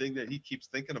bad thing that he keeps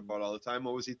thinking about all the time,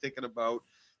 or was he thinking about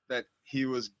that he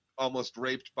was almost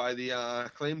raped by the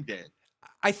claim gang?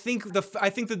 I think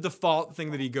the default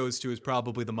thing that he goes to is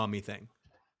probably the mummy thing.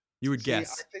 You would See,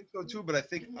 guess. I think so too, but I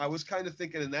think I was kind of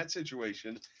thinking in that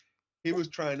situation, he was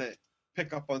trying to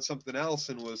pick up on something else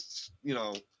and was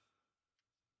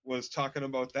talking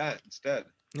about that instead.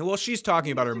 Well, she's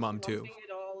talking about her Just mom too. lumping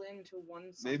it all into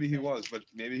one Maybe he something. was, but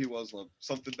maybe he was.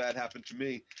 Something bad happened to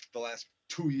me the last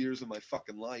 2 years of my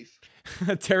fucking life.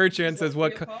 Tara Chan says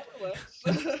what? The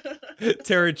apocalypse.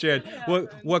 Tara Chan, What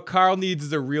happened? what Carl needs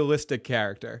is a realistic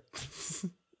character.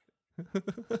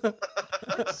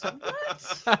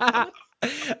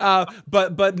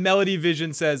 But Melody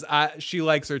Vision says she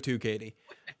likes her too, Katie.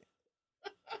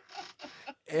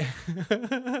 What's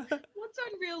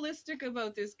unrealistic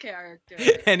about this character?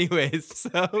 Anyways,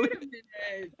 so Wait a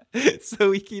minute. so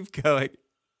we keep going.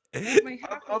 My I'm a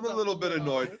hackles little all bit wrong.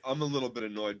 annoyed. I'm a little bit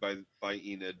annoyed by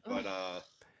Enid, but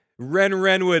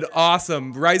Renwood,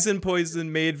 awesome. Rice and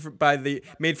poison made from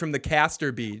the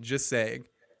castor bead. Just saying.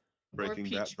 Breaking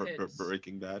Bad. Peach Pits.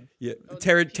 Breaking Bad. Yeah. Oh,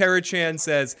 Tara Chan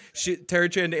says Tara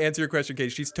Chan, to answer your question,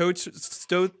 Kate. She's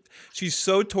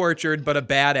so tortured, but a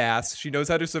badass. She knows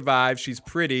how to survive. She's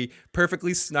pretty,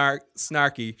 perfectly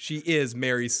snarky. She is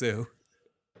Mary Sue.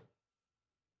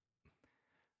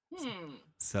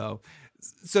 So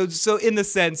in the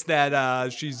sense that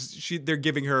they're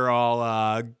giving her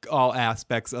all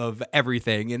aspects of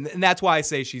everything, and that's why I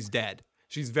say she's dead.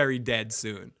 She's very dead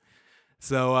soon.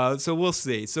 So we'll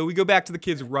see. So we go back to the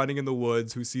kids running in the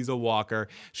woods who sees a walker.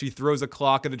 She throws a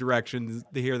clock in the direction.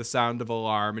 They hear the sound of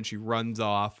alarm and she runs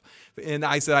off. And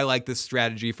I said I like this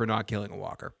strategy for not killing a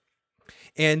walker.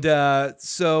 And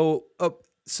so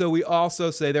we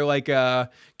also say they're like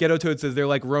Ghetto Toad says they're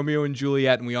like Romeo and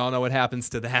Juliet, and we all know what happens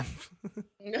to them.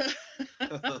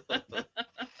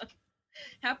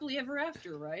 Happily ever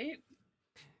after, right?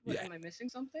 What, Yeah. am I missing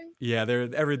something? Yeah,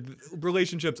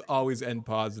 relationships always end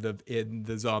positive in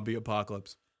the zombie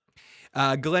apocalypse.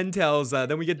 Glenn tells,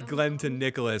 then we get Glenn to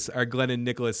Nicholas, our Glenn and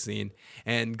Nicholas scene.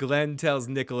 And Glenn tells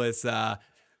Nicholas, he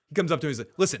comes up to him and says,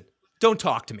 listen, don't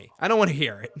talk to me. I don't want to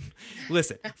hear it.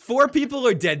 Listen, 4 people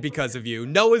are dead because of you.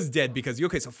 Noah's dead because of you.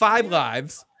 Okay, so 5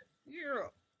 lives. Yeah.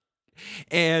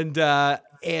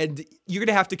 And you're going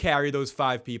to have to carry those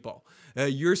 5 people.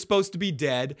 You're supposed to be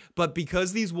dead, but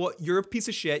because you're a piece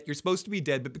of shit, you're supposed to be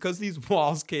dead, but because these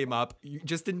walls came up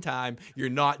just in time, you're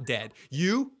not dead.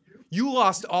 You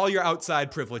lost all your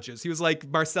outside privileges. He was like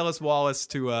Marcellus Wallace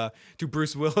to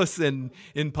Bruce Willis in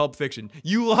Pulp Fiction.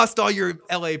 You lost all your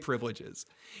LA privileges.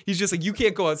 He's just like, you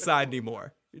can't go outside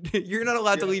anymore. You're not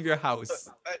allowed to leave your house.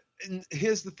 And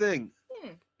here's the thing.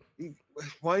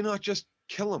 Why not just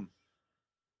kill him?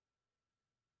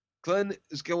 Glenn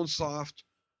is going soft,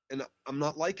 and I'm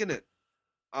not liking it.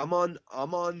 I'm on.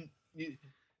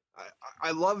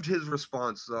 I loved his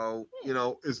response though.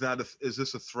 Is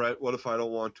this a threat? What if I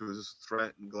don't want to? Is this a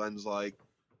threat? And Glenn's like,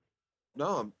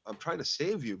 no, I'm trying to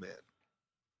save you, man.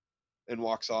 And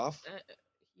walks off.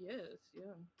 He is,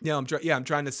 Yeah, I'm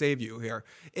trying to save you here.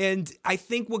 And I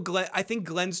think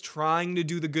Glenn's trying to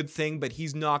do the good thing, but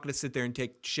he's not going to sit there and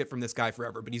take shit from this guy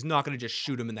forever. But he's not going to just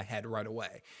shoot him in the head right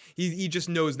away. He just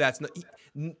knows that's not.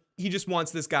 He just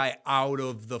wants this guy out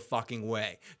of the fucking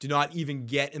way. Do not even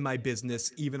get in my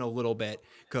business even a little bit,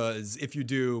 because if you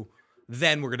do,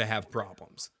 then we're going to have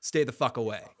problems. Stay the fuck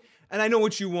away. And I know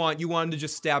what you want. You wanted to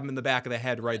just stab him in the back of the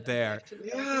head right there.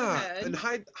 Yeah, and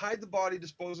hide the body,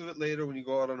 dispose of it later when you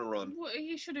go out on a run. Well,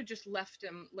 he should have just left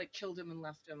him, like killed him and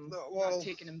left him, No, well- not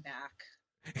taken him back.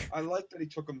 I like that he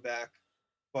took him back,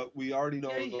 but we already know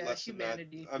the lesson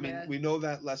humanity, that. I mean, yeah. we know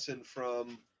that lesson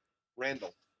from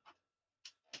Randall.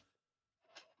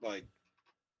 Like,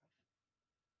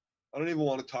 I don't even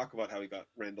want to talk about how he got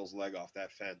Randall's leg off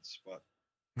that fence, but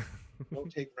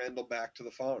don't take Randall back to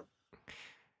the farm.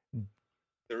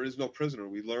 There is no prisoner.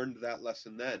 We learned that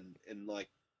lesson then. And, like,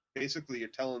 basically you're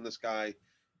telling this guy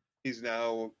he's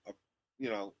now,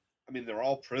 they're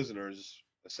all prisoners,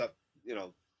 except,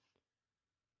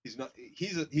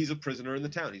 he's a prisoner in the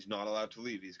town. He's not allowed to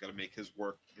leave. He's got to make his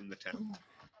work in the town.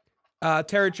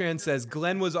 Tara Chan says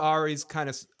Glenn was always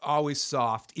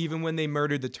soft. Even when they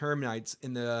murdered the termites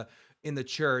in the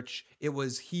church, it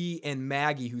was he and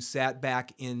Maggie who sat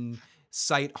back in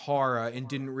sight horror and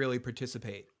didn't really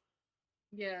participate.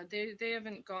 Yeah, they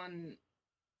haven't gone.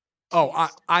 Oh,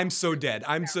 I'm so dead.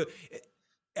 I'm so.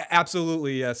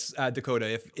 Absolutely, yes,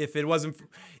 Dakota. If it wasn't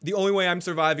the only way I'm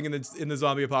surviving in the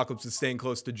zombie apocalypse is staying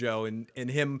close to Joe and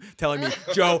him telling me,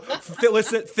 Joe, Phil,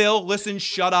 listen,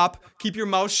 shut up, keep your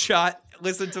mouth shut,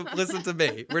 listen to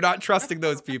me. We're not trusting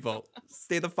those people.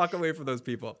 Stay the fuck away from those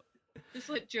people. Just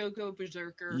let Joe go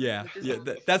berserker. Yeah.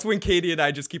 That's when Katie and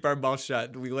I just keep our mouth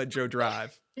shut and we let Joe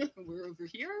drive. We're over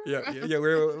here. Yeah.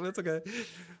 That's okay.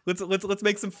 Let's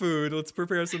make some food. Let's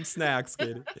prepare some snacks,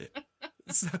 Katie.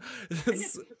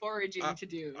 Foraging to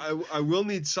do. I will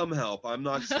need some help. I'm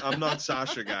not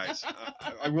Sasha, guys.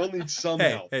 I will need some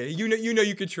help. Hey, you know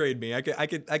you could trade me. I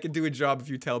could do a job if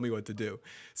you tell me what to do.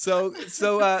 So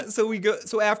we go.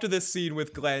 So after this scene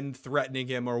with Glenn threatening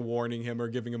him or warning him or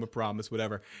giving him a promise,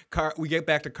 whatever, we get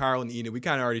back to Carl and Enid. We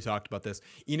kind of already talked about this.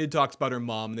 Enid talks about her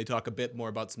mom, and they talk a bit more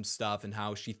about some stuff and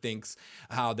how she thinks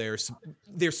how they're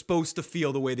supposed to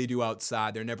feel the way they do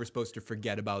outside. They're never supposed to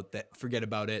forget about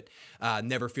it.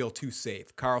 Never feel too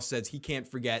safe. Carl says he can't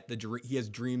forget he has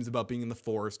dreams about being in the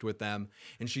forest with them,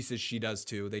 and she says she does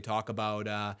too. They talk about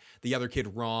the other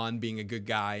kid Ron being a good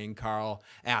guy, and Carl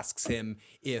asks him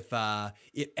if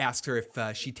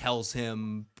she tells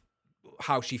him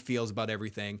how she feels about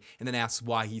everything, and then asks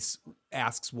why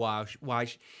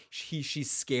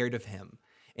she's scared of him,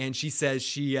 and she says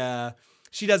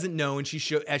she doesn't know, and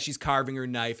as she's carving her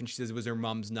knife, and she says it was her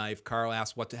mom's knife. Carl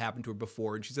asks what happened to her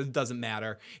before, and she says it doesn't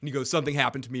matter. And he goes, something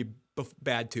happened to me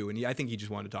bad too. And I think he just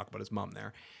wanted to talk about his mom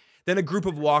there. Then a group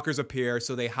of walkers appear,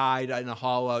 so they hide in a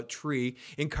hollow-out tree,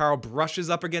 and Carl brushes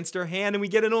up against her hand, and we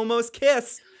get an almost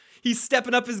kiss. He's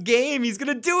stepping up his game. He's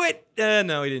gonna do it.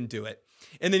 No, he didn't do it.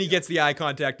 And then he gets the eye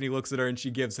contact, and he looks at her, and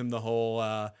she gives him the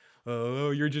whole,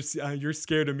 you're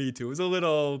scared of me too. It was a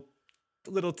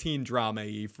little teen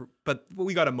drama-y, but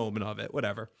we got a moment of it.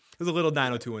 Whatever. It was a little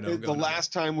 90210. The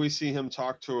last time we see him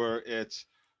talk to her, it's,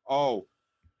 oh,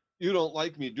 you don't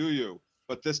like me, do you?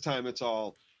 But this time it's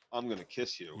all, I'm gonna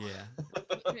kiss you. Yeah.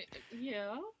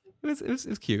 Yeah. It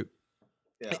was cute.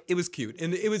 Yeah. It was cute,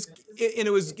 and it was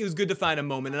good to find a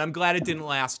moment, and I'm glad it didn't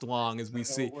last long as we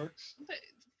see. It works? But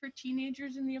for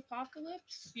teenagers in the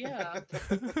apocalypse, yeah.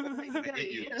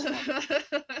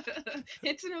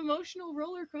 It's an emotional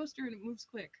roller coaster, and it moves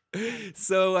quick.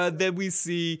 So then we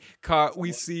see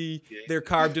they're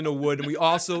carved in a wood, and we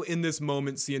also in this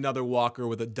moment see another walker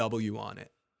with a W on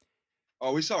it.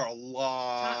 Oh, we saw a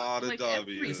lot of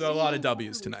W's. We saw a lot of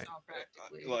W's tonight.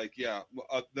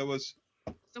 There was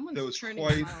Turning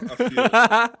quite around.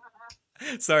 a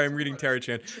few. Sorry, I'm reading Tara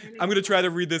Chan. I'm gonna try to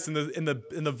read this in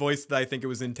the voice that I think it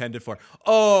was intended for.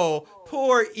 Oh,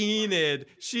 poor Enid.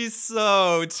 She's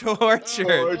so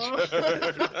tortured.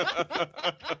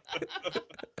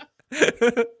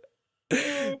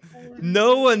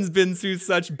 No one's been through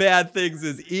such bad things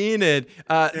as Enid.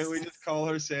 Can we just call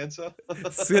her Sansa?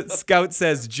 Scout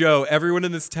says, Joe, everyone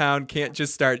in this town can't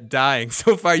just start dying.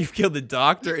 So far, you've killed the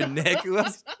doctor and Nick.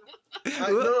 I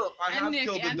have Nick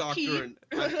killed the and doctor. Pete.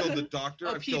 I've killed the doctor.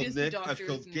 Oh, I've Pete killed is the Nick. doctor, I've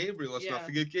killed isn't Gabriel. Let's not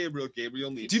forget Gabriel.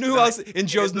 Gabriel needs. Do you know who else in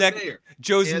Joe's neck?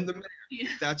 Joe's and the mayor.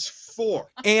 That's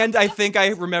 4. And I think I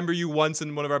remember you once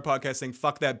in one of our podcasts saying,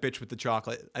 "Fuck that bitch with the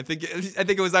chocolate." I think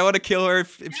it was I want to kill her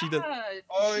if she does.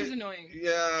 Oh, she's annoying.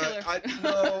 Yeah,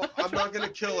 I'm not gonna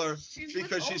kill her because she's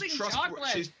withholding trustworthy.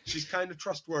 chocolate. She's kind of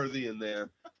trustworthy in there.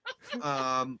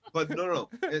 But no.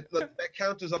 That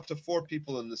count is up to 4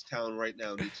 people in this town right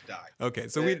now need to die. Okay,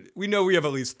 so we know we have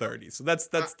at least 30. So that's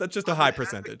just a high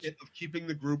percentage of keeping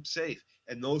the group safe,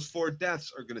 and those 4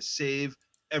 deaths are gonna save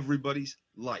everybody's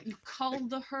life. You culled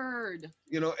the herd.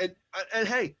 And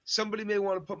hey, somebody may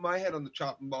want to put my head on the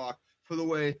chopping block for the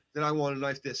way that I want to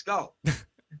knife their skull.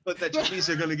 But that just means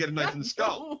they're going to get a knife in the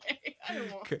skull. No way. I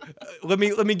don't want. Okay.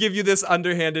 Let me give you this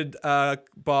underhanded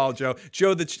ball, Joe.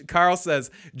 Carl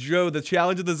says, Joe, the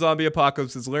challenge of the zombie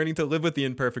apocalypse is learning to live with the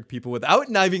imperfect people without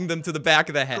knifing them to the back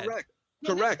of the head. Correct.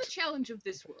 No, Correct. That's the challenge of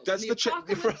this world. That's In the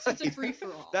apocalypse, it's a right.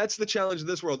 free-for-all. That's the challenge of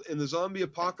this world. In the zombie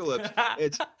apocalypse,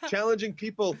 it's challenging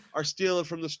people are stealing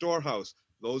from the storehouse.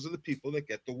 Those are the people that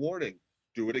get the warning.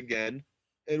 Do it again,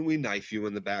 and we knife you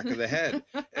in the back of the head.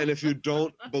 And if you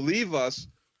don't believe us,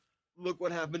 look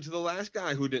what happened to the last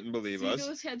guy who didn't believe See us.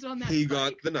 those heads on that He spike?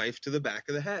 got the knife to the back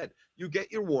of the head. You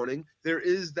get your warning. There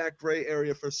is that gray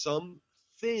area for some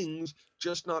things,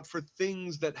 just not for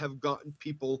things that have gotten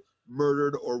people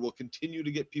murdered or will continue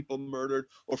to get people murdered,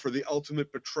 or for the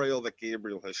ultimate betrayal that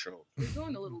Gabriel has shown. You're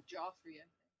going a little Joffrey.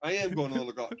 I am going a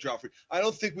little Joffrey. I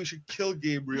don't think we should kill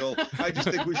Gabriel. I just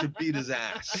think we should beat his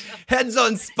ass. Heads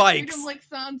on Treat spikes. him like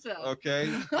Sansa.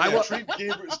 Okay. I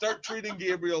Start treating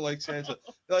Gabriel like Sansa.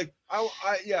 Like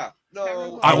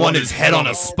no. I want his head on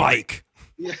a spike.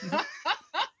 Yeah.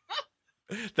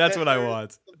 That's what I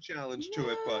want. Some challenge to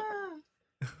it, but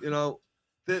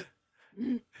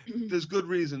there's good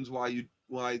reasons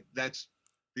why that's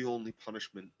the only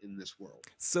punishment in this world.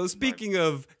 So speaking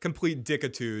of complete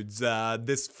dickitudes,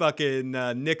 this fucking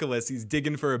Nicholas, he's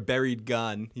digging for a buried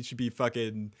gun. He should be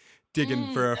fucking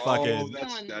digging for a fucking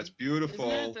that's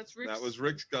beautiful. That was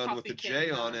Rick's gun with the J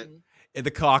on it.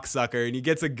 The cocksucker, and he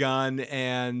gets a gun,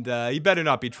 and he better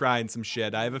not be trying some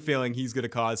shit. I have a feeling he's going to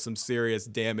cause some serious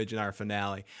damage in our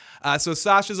finale. So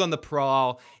Sasha's on the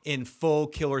prowl in full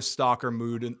killer stalker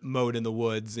mode in the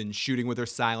woods and shooting with her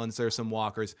silencer some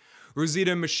walkers.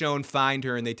 Rosita and Michonne find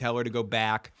her, and they tell her to go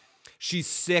back. She's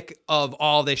sick of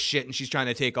all this shit, and she's trying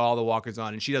to take all the walkers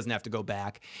on, and she doesn't have to go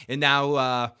back. And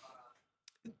now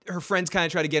her friends kind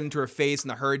of try to get into her face, and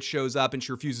the herd shows up, and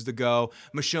she refuses to go.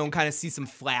 Michonne kind of sees some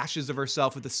flashes of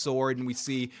herself with a sword, and we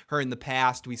see her in the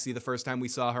past. We see the first time we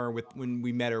saw her when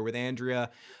we met her with Andrea,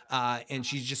 and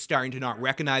she's just starting to not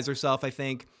recognize herself, I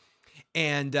think.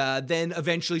 And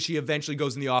then she eventually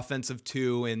goes in the offensive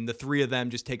too, and the three of them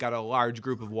just take out a large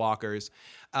group of walkers.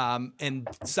 And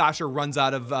Sasha runs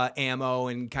out of ammo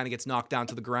and kind of gets knocked down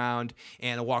to the ground,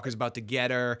 and a walker's about to get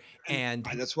her. And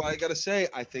that's why I gotta say,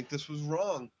 I think this was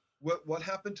wrong. What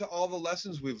happened to all the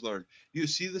lessons we've learned? You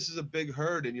see this is a big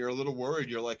herd, and you're a little worried.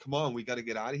 You're like, come on, we got to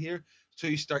get out of here. So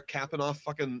you start capping off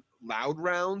fucking loud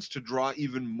rounds to draw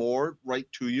even more right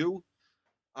to you.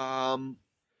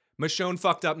 Michonne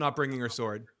fucked up not bringing her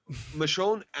sword.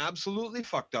 Michonne absolutely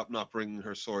fucked up not bringing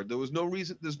her sword. There's no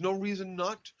reason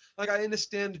not. Like, I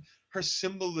understand her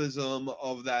symbolism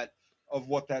of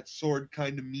what that sword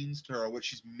kind of means to her, what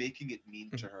she's making it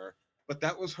mean to her. But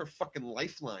that was her fucking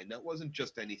lifeline. That wasn't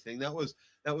just anything. That was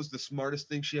the smartest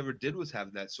thing she ever did, was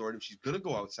having that sword. If she's gonna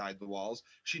go outside the walls,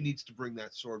 she needs to bring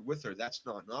that sword with her. That's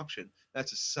not an option.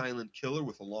 That's a silent killer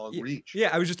with a long reach.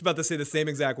 Yeah, I was just about to say the same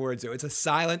exact words. It's a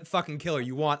silent fucking killer.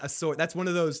 You want a sword. That's one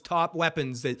of those top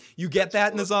weapons that you get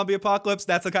that in the zombie apocalypse.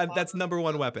 That's that's number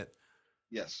one weapon.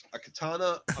 Yes, a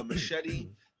katana, a machete.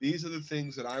 These are the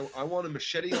things that I want: a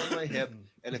machete on my hip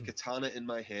and a katana in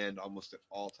my hand almost at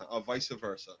all times, or vice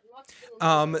versa.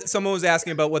 Someone was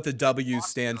asking about what the W's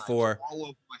stand for. All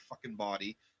over my fucking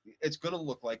body. It's going to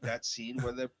look like that scene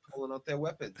where they're pulling out their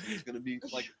weapons. It's going to be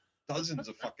like dozens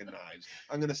of fucking knives.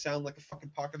 I'm going to sound like a fucking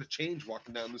pocket of change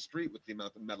walking down the street with the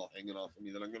amount of metal hanging off of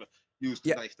me that I'm going to use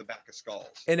to knife the back of skulls.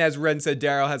 And as Ren said,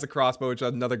 Daryl has a crossbow, which is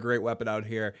another great weapon out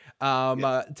here.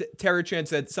 Tara Chan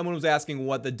said someone was asking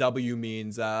what the W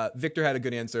means. Victor had a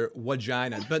good answer,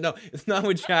 vagina. But no, it's not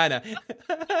vagina.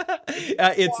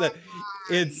 It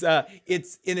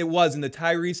was in the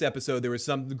Tyrese episode, there was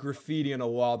some graffiti on a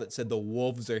wall that said the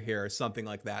wolves are here or something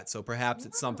like that. So perhaps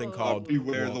it's something called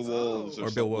Beware the Wolves or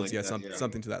Bill Wolves, like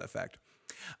something to that effect.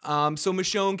 So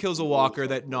Michonne kills a walker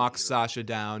that knocks Sasha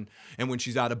down, and when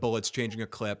she's out of bullets, changing a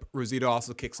clip. Rosita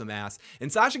also kicks some ass,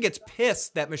 and Sasha gets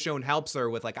pissed that Michonne helps her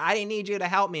with I didn't need you to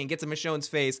help me, and gets in Michonne's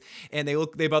face, and they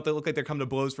look like they're coming to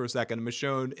blows for a second. And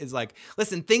Michonne is like,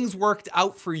 listen, things worked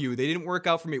out for you. They didn't work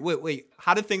out for me. Wait,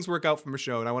 how did things work out for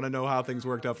Michonne? I want to know how things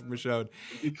worked out for Michonne.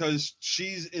 Because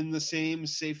she's in the same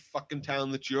safe fucking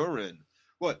town that you're in.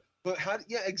 What? But how?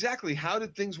 Yeah, exactly. How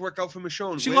did things work out for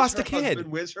Michonne? She lost a kid.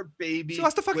 Husband? Where's her baby? She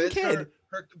lost a fucking kid.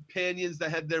 Her companions that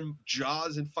had their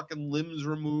jaws and fucking limbs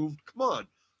removed. Come on,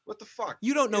 what the fuck?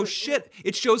 You don't know shit.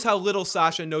 It shows how little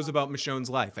Sasha knows about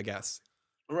Michonne's life, I guess.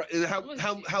 Right, and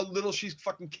how little she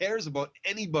fucking cares about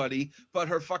anybody but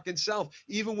her fucking self.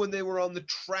 Even when they were on the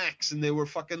tracks and they were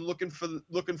fucking looking for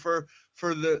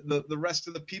the rest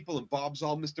of the people, and Bob's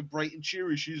all Mr. Bright and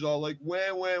cheery, she's all like,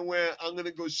 where, I'm gonna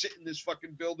go sit in this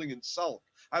fucking building and sulk.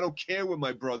 I don't care where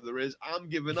my brother is. I'm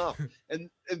giving up. and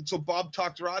so Bob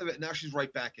talked her out of it, and now she's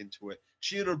right back into it.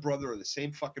 She and her brother are the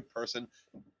same fucking person.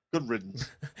 Good riddance.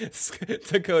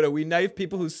 Dakota, we knife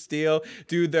people who steal.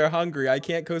 Dude, they're hungry. I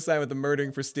can't co-sign with the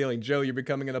murdering for stealing. Joe, you're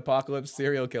becoming an apocalypse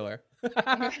serial killer.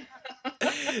 No.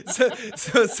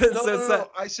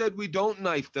 I said we don't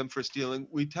knife them for stealing.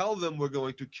 We tell them we're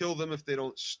going to kill them if they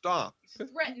don't stop.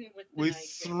 Threaten with the We knifing.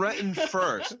 threaten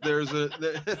first. We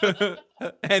give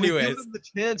Anyways. them the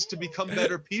chance to become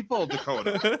better people,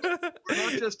 Dakota. We're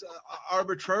not just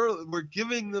arbitrarily. We're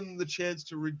giving them the chance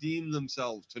to redeem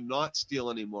themselves, to not steal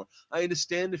anymore. I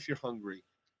understand if you're hungry.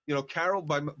 You know, Carol,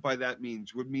 by that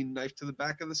means, would mean knife to the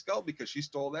back of the skull because she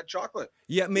stole that chocolate.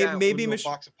 Yeah, Yeah, maybe no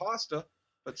box of pasta,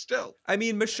 but still. I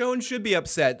mean, Michonne should be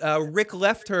upset. Rick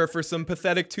left her for some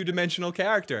pathetic two-dimensional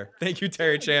character. Thank you,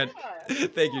 Terry Chan. Yeah.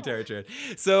 Thank you, Terry Chan.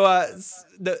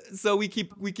 So we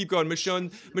keep going.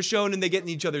 Michonne, and they get in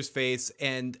each other's face,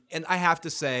 and I have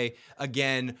to say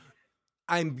again,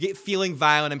 I'm feeling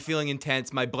violent. I'm feeling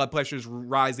intense. My blood pressure is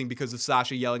rising because of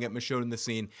Sasha yelling at Michonne in the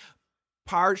scene.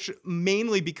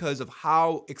 Mainly because of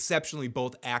how exceptionally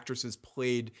both actresses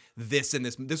played this in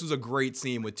this. This was a great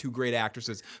scene with two great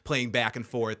actresses playing back and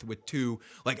forth with two,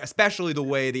 like, especially the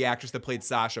way the actress that played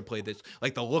Sasha played this,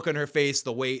 like the look on her face,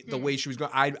 the way she was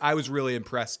going. I was really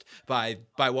impressed by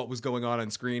what was going on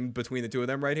screen between the two of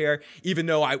them right here. Even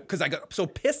though because I got so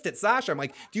pissed at Sasha, I'm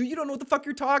like, dude, you don't know what the fuck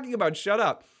you're talking about. Shut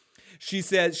up. She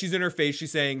says, she's in her face,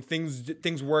 she's saying,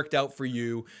 things worked out for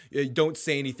you. Don't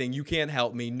say anything. You can't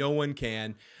help me. No one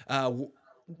can.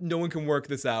 No one can work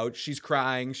this out. She's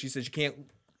crying. She says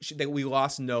that we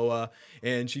lost Noah,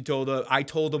 and I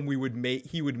told him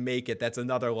he would make it. That's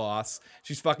another loss.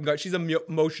 She's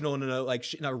emotional and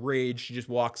in a rage. She just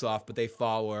walks off, but they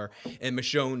follow her, and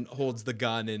Michonne holds the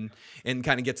gun and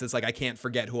kind of gets this, like, I can't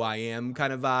forget who I am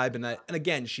kind of vibe. And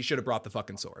again, she should have brought the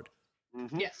fucking sword.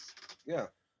 Mm-hmm. Yes. Yeah.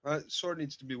 Sword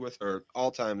needs to be with her all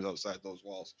times outside those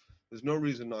walls. There's no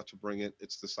reason not to bring it.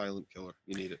 It's the silent killer.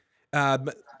 You need it.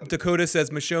 Dakota says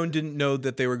Michonne didn't know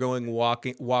that they were going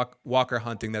walker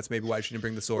hunting. That's maybe why she didn't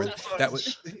bring the sword.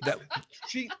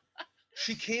 She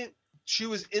can't. She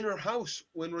was in her house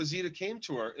when Rosita came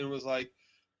to her and was like,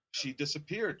 she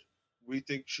disappeared. We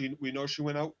know she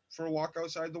went out for a walk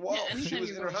outside the wall. Yeah, she was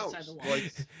in her house.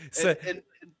 Like,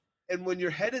 and when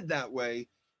you're headed that way,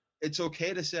 it's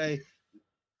okay to say,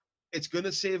 it's going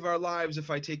to save our lives if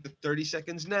I take the 30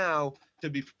 seconds now to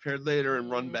be prepared later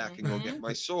and run back and go get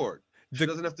my sword. She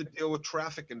doesn't have to deal with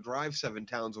traffic and drive 7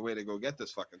 towns away to go get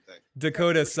this fucking thing.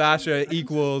 Dakota says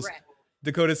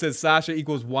Sasha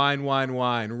equals wine.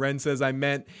 Ren says I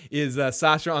meant is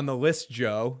Sasha on the list,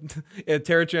 Joe.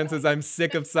 Tara Chan says I'm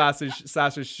sick of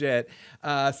Sasha's shit.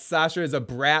 Sasha is a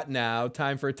brat now.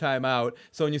 Time for a timeout.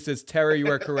 Sonia says Tara, you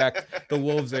are correct. The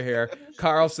wolves are here.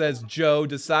 Carl says Joe,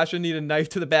 does Sasha need a knife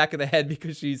to the back of the head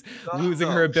because she's losing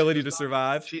her ability to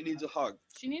survive? She needs a hug.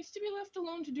 She needs to be left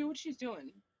alone to do what she's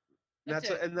doing.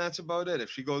 That's about it.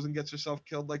 If she goes and gets herself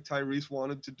killed like Tyrese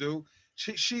wanted to do,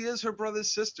 she is her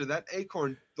brother's sister.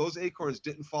 Those acorns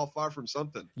didn't fall far from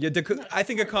something. Yeah, I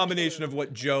think a combination of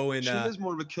what Joe and she is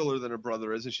more of a killer than her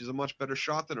brother is, and she's a much better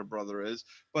shot than her brother is.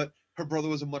 But her brother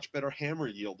was a much better hammer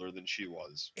yielder than she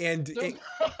was.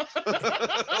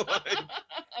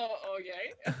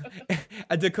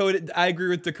 Dakota, I agree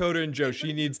with Dakota and Joe.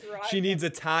 She needs a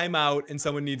timeout, and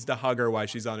someone needs to hug her while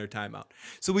she's on her timeout.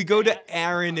 So we go to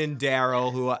Aaron and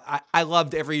Daryl, who I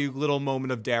loved every little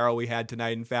moment of Daryl we had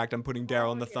tonight. In fact, I'm putting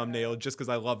Daryl in the thumbnail just because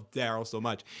I love Daryl so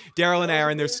much. Daryl and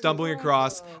Aaron, they're stumbling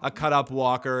across a cut-up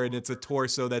walker, and it's a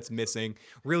torso that's missing.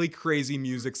 Really crazy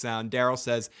music sound. Daryl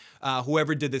says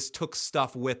whoever did this took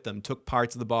stuff with them, took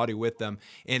parts of the body with them,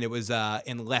 and it was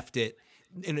and left it.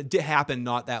 And it did happen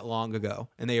not that long ago,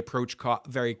 and they approach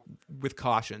with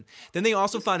caution. Then they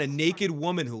also find a naked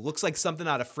woman who looks like something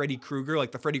out of Freddy Krueger,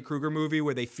 like the Freddy Krueger movie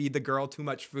where they feed the girl too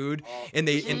much food, and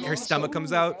her stomach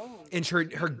comes out, and her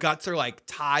guts are like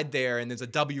tied there, and there's a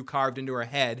W carved into her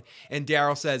head. And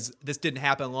Daryl says this didn't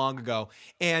happen long ago.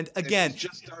 And again, she's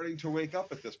just starting to wake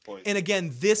up at this point. And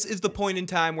again, this is the point in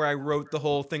time where I wrote the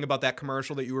whole thing about that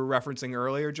commercial that you were referencing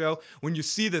earlier, Joe. When you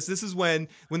see this is when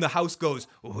the house goes,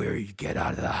 where you get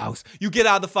out of the house. You get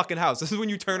out of the fucking house. This is when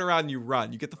you turn around and you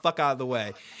run. You get the fuck out of the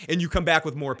way, and you come back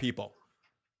with more people.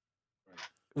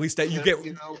 At least that you get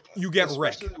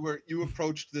Rick. Where you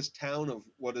approached this town of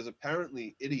what is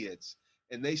apparently idiots,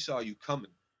 and they saw you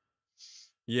coming.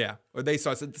 Yeah, or they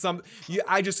saw some.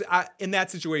 In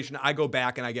that situation, I go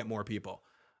back and I get more people.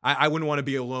 I wouldn't want to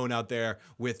be alone out there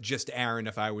with just Aaron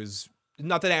if I was.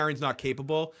 Not that Aaron's not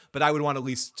capable, but I would want at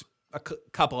least a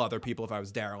couple other people if I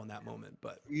was Daryl in that moment.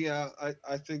 But yeah,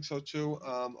 I think so too.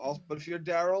 But if you're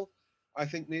Daryl, I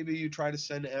think maybe you try to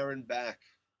send Aaron back,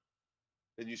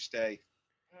 and you stay.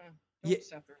 Don't Yeah,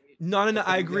 separate. not enough.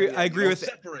 I agree. I agree Don't with.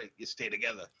 separate. You stay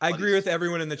together. I agree with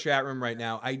everyone in the chat room right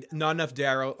now. Not enough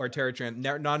Daryl or Terry Tran.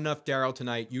 Not enough Daryl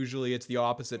tonight. Usually it's the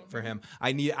opposite for him.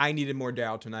 I needed more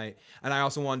Daryl tonight, and I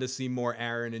also wanted to see more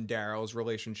Aaron and Daryl's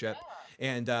relationship.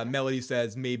 And Melody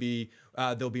says maybe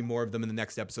there'll be more of them in the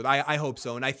next episode. I hope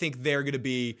so, and I think they're going to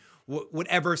be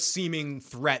whatever seeming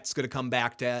threats going to come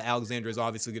back to Alexandra is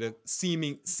obviously going to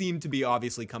seem to be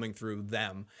obviously coming through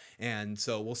them, and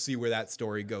so we'll see where that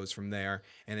story goes from there.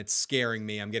 And it's scaring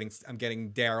me. I'm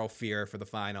getting Daryl fear for the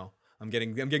final. I'm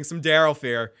getting some Daryl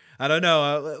fear. I don't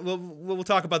know. We'll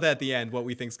talk about that at the end. What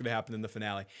we think is going to happen in the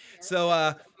finale.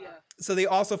 So so they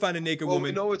also find a naked woman.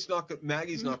 We know it's not.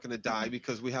 Maggie's not going to die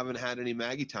because we haven't had any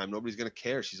Maggie time. Nobody's going to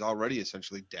care. She's already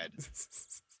essentially dead.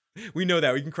 We know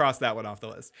that. We can cross that one off the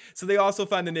list. So they also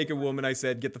find the naked woman. I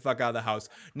said, get the fuck out of the house.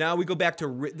 Now we go back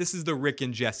to this is the Rick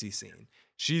and Jesse scene.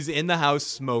 She's in the house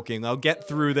smoking. I'll get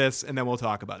through this and then we'll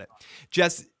talk about it.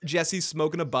 Jesse's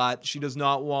smoking a butt. She does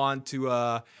not want to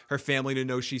her family to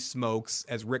know she smokes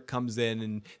as Rick comes in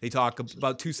and they talk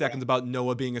about 2 seconds about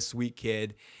Noah being a sweet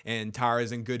kid and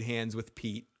Tara's in good hands with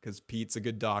Pete because Pete's a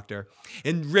good doctor.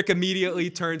 And Rick immediately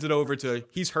turns it over to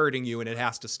he's hurting you and it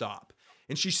has to stop.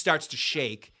 And she starts to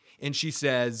shake. And she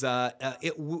says,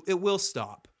 it will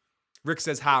stop. Rick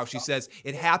says, how? She says,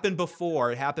 it happened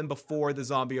before. It happened before the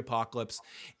zombie apocalypse.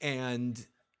 And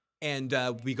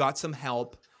we got some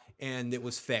help, and it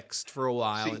was fixed for a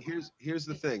while. See, here's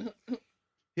the thing.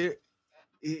 Here's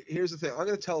the thing. I'm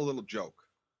going to tell a little joke.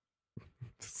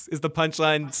 Is the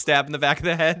punchline stab in the back of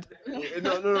the head?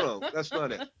 No. That's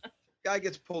not it. Guy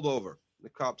gets pulled over. The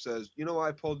cop says, you know why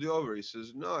I pulled you over? He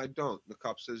says, no, I don't. The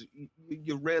cop says,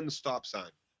 you ran the stop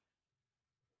sign.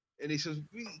 And he says,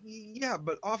 yeah,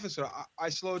 but officer, I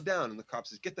slowed down. And the cop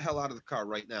says, get the hell out of the car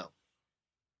right now.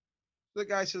 The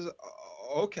guy says,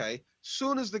 okay.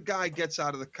 Soon as the guy gets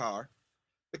out of the car,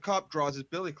 the cop draws his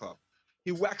billy club.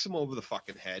 He whacks him over the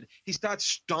fucking head. He starts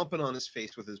stomping on his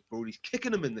face with his boot. He's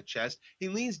kicking him in the chest. He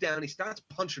leans down. He starts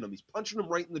punching him. He's punching him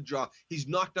right in the jaw. He's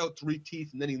knocked out 3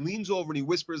 teeth. And then he leans over and he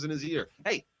whispers in his ear,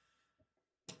 hey,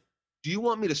 do you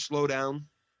want me to slow down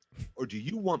or do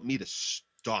you want me to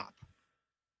stop?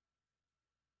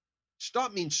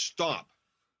 Stop means stop.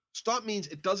 Stop means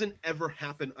it doesn't ever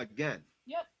happen again.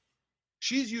 Yep.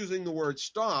 She's using the word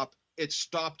stop. It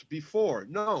stopped before.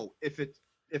 No, if it's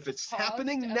Paused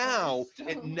happening and now, stopped.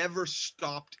 it never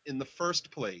stopped in the first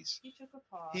place. He took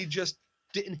a pause. He just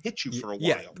didn't hit you for a while.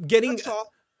 Yeah, That's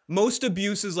all. most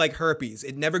abuse is like herpes.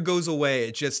 It never goes away.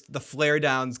 It just the flare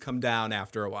downs come down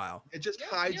after a while. It just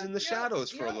hides in the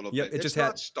shadows for a little Yep, bit. it It's just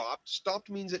not stopped.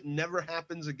 Stopped means it never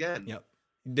happens again. Yep.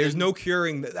 There's no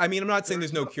curing that. I mean, I'm not saying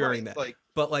there's no curing that. Like,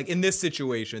 but like in this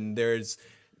situation,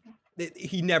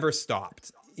 he never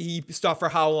stopped. He stopped for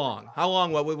how long? How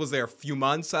long? What was there? A few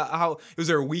months? How was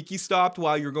there a week he stopped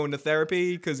while you were going to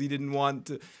therapy because he didn't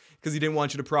want you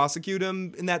to prosecute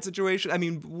him in that situation? I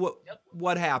mean,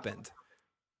 what happened?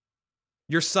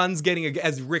 Your son's getting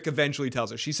as Rick eventually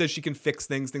tells her. She says she can fix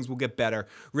things. Things will get better.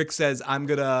 Rick says, I'm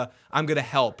gonna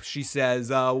help. She says,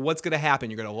 what's gonna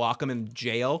happen? You're gonna lock him in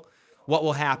jail? What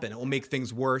will happen? It will make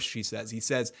things worse, she says. He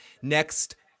says,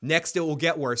 next it will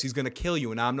get worse. He's going to kill you,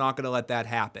 and I'm not going to let that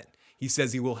happen. He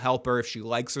says he will help her if she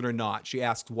likes it or not. She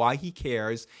asks why he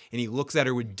cares, and he looks at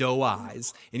her with doe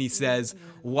eyes, and he says,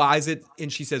 why is it?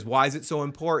 And she says, why is it so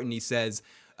important? He says,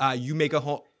 you make a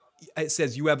home. It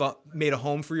says, you have made a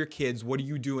home for your kids. What are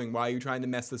you doing? Why are you trying to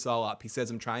mess this all up? He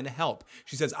says, I'm trying to help.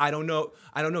 She says, I don't know.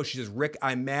 She says, Rick,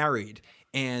 I'm married,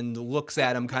 and looks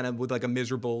at him kind of with like a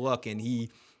miserable look, and he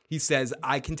says,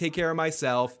 I can take care of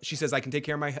myself. She says, I can take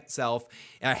care of myself.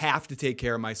 And I have to take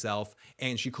care of myself.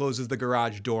 And she closes the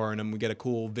garage door, and then we get a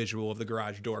cool visual of the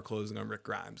garage door closing on Rick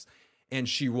Grimes. And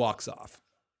she walks off.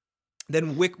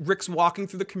 Then Rick's walking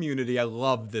through the community. I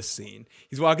love this scene.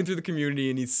 He's walking through the community,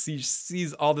 and he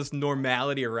sees all this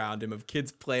normality around him of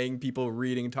kids playing, people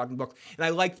reading, and talking books. And I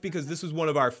liked because this was one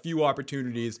of our few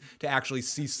opportunities to actually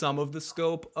see some of the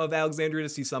scope of Alexandria, to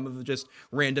see some of the just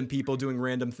random people doing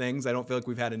random things. I don't feel like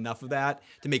we've had enough of that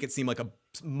to make it seem like a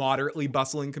moderately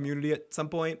bustling community at some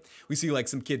point. We see like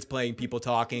some kids playing, people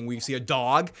talking. We see a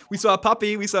dog. We saw a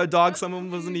puppy. We saw a dog someone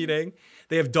wasn't eating.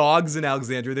 They have dogs in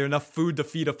Alexandria. There's enough food to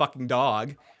feed a fucking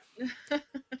dog.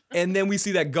 And then we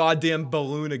see that goddamn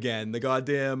balloon again, the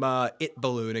goddamn it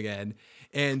balloon again.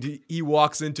 And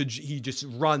he just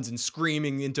runs and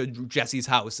screaming into Jesse's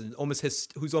house and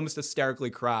who's almost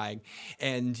hysterically crying.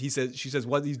 And she says,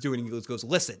 what he's doing? He goes,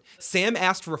 listen, Sam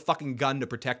asked for a fucking gun to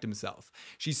protect himself.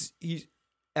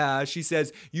 She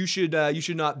says you should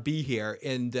not be here,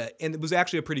 and it was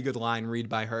actually a pretty good line read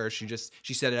by her. She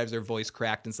said it as her voice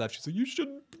cracked and stuff. She said you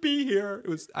shouldn't be here. It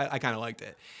was I kind of liked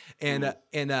it, and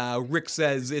Rick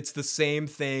says it's the same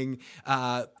thing,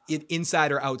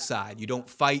 inside or outside. You don't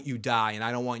fight, you die, and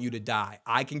I don't want you to die.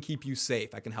 I can keep you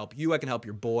safe. I can help you. I can help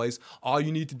your boys. All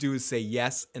you need to do is say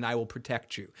yes, and I will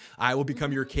protect you. I will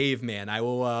become your caveman. I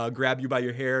will grab you by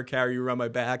your hair, carry you around my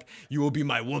back. You will be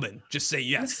my woman. Just say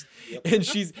yes. Yep. And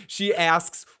she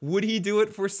asks, would he do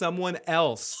it for someone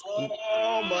else?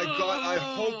 Oh my God. I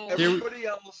hope everybody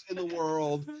else in the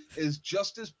world is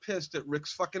just as pissed at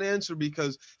Rick's fucking answer,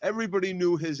 because everybody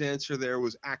knew his answer there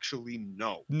was actually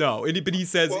no. No, but he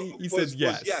says he says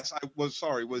yes. Yes.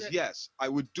 I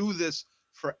would do this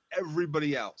for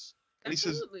everybody else. And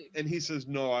Absolutely. he says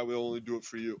no, I will only do it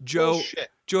for you. Joe, Bullshit.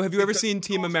 Joe, have you ever seen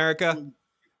Team America?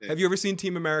 Have you ever seen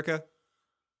Team America?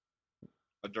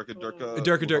 A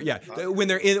Durka, yeah. When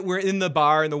we're in the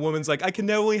bar and the woman's like, I can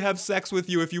only have sex with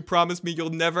you if you promise me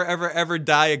you'll never, ever, ever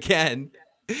die again.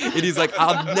 And he's like,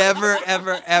 I'll never,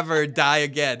 ever, ever die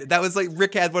again. That was like,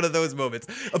 Rick had one of those moments.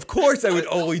 Of course I would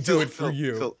only do it for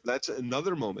you. Phil, that's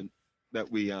another moment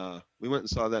that we went and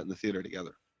saw that in the theater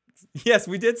together. Yes,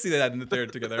 we did see that in the theater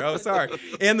together. Oh, sorry.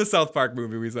 And the South Park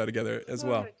movie we saw together as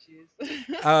well.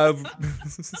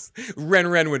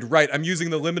 Ren would write, I'm using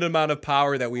the limited amount of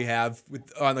power that we have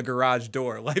on the garage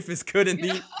door. Life is good and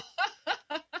neat.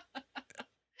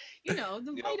 You know,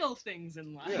 the vital things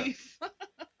in life. Yeah.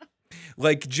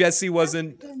 Like Jesse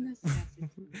wasn't...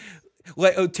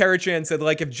 Like Tara Chan said,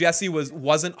 like if Jesse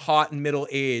wasn't hot and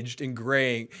middle-aged and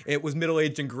graying,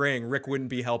 Rick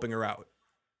wouldn't be helping her out.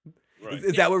 Right.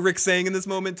 Is that what Rick's saying in this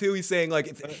moment too? He's saying like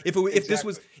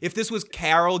if this was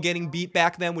Carol getting beat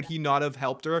back then, would he not have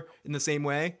helped her in the same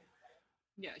way?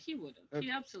 Yeah, he would have. He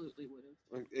absolutely would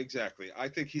have. Exactly. I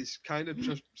think he's kind of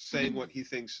just saying what he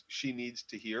thinks she needs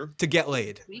to hear to get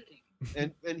laid.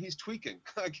 And he's tweaking.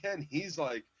 Again, he's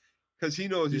like, because he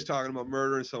knows he's talking about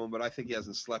murdering someone, but I think he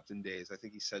hasn't slept in days. I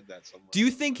think he said that somewhere. Do you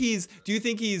think he's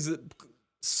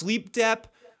sleep deprived,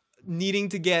 needing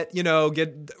to get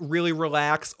really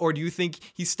relaxed, or do you think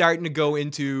he's starting to go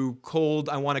into cold,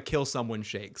 I want to kill someone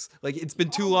shakes? Like it's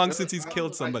been too long since he's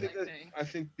killed somebody. I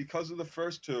think because of the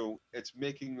first two, it's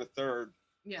making the third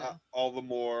all the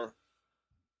more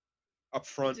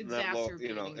upfront and that low,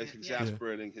 it's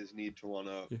exasperating his need to want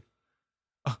to. Yeah.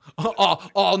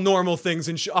 All normal things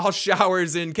and all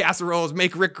showers and casseroles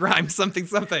make Rick Grimes something.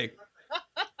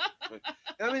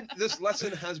 I mean, this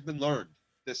lesson has been learned.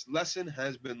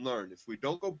 If we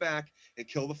don't go back and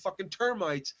kill the fucking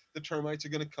termites, the termites are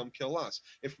going to come kill us.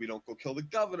 If we don't go kill the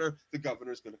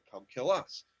governor's going to come kill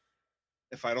us.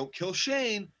 If I don't kill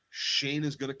Shane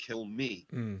is going to kill me.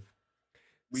 Mm.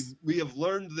 We have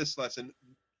learned this lesson.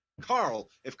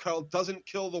 If Carl doesn't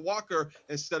kill the walker,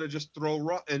 instead of just throw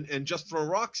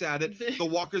rocks at it, the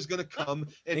walker's gonna come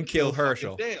and kill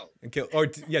Herschel. Dale.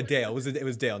 Dale. It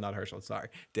was Dale, not Herschel. Sorry,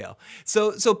 Dale.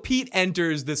 So Pete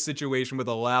enters this situation with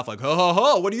a laugh, like, ho ho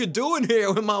ho, what are you doing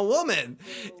here with my woman?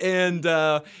 And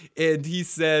he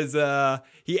says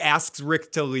he asks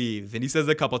Rick to leave, and he says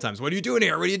a couple times, what are you doing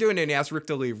here? And he asks Rick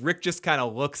to leave. Rick just kind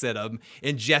of looks at him,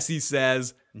 and Jesse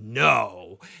says,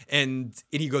 no. And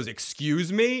he goes,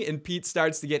 excuse me? And Pete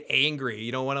starts to get angry.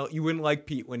 You wouldn't like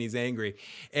Pete when he's angry.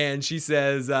 And she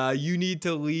says, you need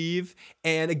to leave.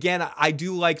 And again, I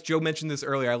do like, Joe mentioned this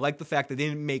earlier, I like the fact that they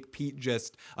didn't make Pete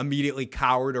just immediately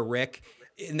cower to Rick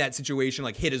in that situation,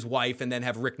 like hit his wife and then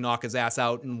have Rick knock his ass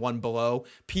out in one blow.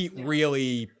 Pete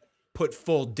really put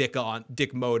full dick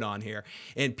mode on here.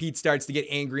 And Pete starts to get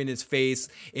angry in his face,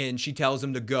 and she tells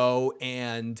him to go,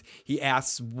 and he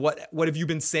asks, what have you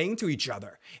been saying to each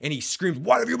other? And he screams,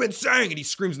 what have you been saying? And he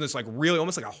screams in this like really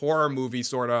almost like a horror movie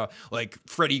sort of like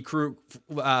Freddy Krueger,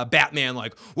 Batman,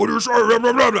 like, what do you say? Blah,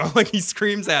 blah, blah, blah. Like he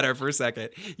screams at her for a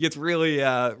second. He gets really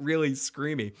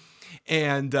screamy.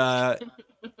 And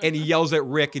he yells at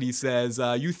Rick and he says,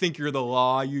 you think you're the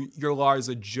law? Your law is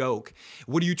a joke.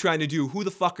 What are you trying to do? Who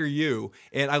the fuck are you?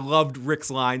 And I loved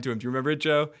Rick's line to him. Do you remember it,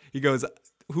 Joe? He goes,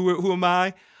 who am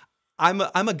I? I'm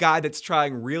a guy that's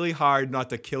trying really hard not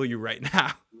to kill you right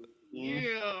now.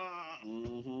 Yeah.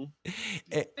 Mm-hmm.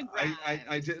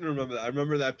 I didn't remember that. I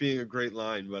remember that being a great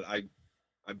line, but I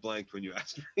blanked when you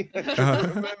asked me. I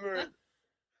remember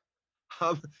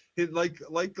it.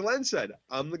 Like Glenn said,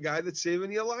 I'm the guy that's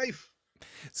saving your life.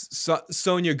 So,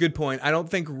 Sonia, good point. I don't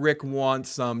think Rick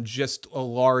wants just a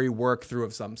Laurie work through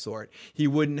of some sort. He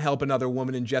wouldn't help another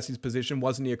woman in Jesse's position.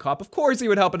 Wasn't he a cop? Of course he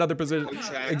would help another position.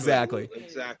 Exactly.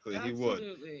 He would.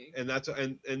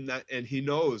 And he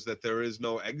knows that there is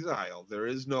no exile. There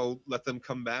is no let them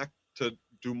come back to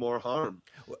do more harm.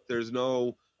 There's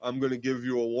no, I'm going to give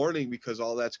you a warning, because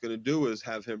all that's going to do is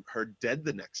have her dead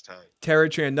the next time. Tara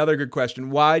Chan, another good question.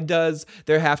 Why does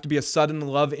there have to be a sudden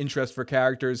love interest for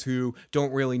characters who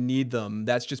don't really need them?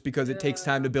 That's just because it takes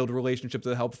time to build relationships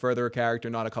that help further a character,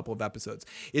 not a couple of episodes.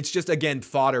 It's just, again,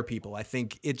 fodder people. I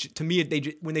think to me,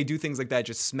 when they do things like that, it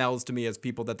just smells to me as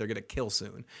people that they're going to kill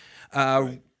soon.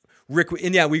 Right. Rick,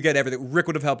 and yeah, we get everything. Rick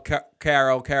would have helped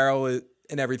Carol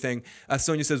and everything.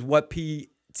 Sonia says, what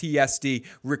PTSD?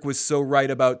 Rick was so right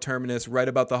about Terminus, right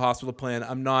about the hospital plan.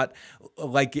 I'm not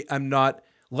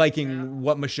liking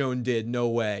what Michonne did. No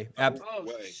way.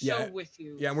 With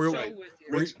you. Yeah,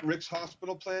 Rick's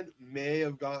hospital plan may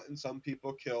have gotten some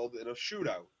people killed in a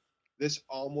shootout. This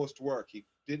almost worked. He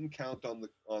didn't count on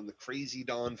the crazy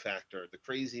Don factor, the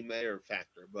crazy mayor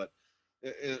factor, but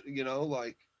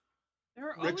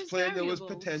Rick's plan, there was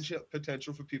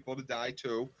potential for people to die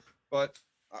too, but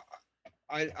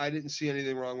I didn't see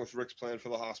anything wrong with Rick's plan for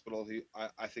the hospital.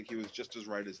 I think he was just as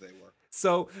right as they were.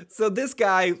 So this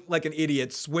guy, like an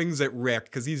idiot, swings at Rick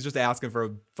because he's just asking for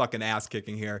a fucking ass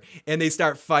kicking here, and they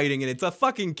start fighting, and it's a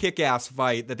fucking kick-ass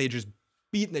fight that they just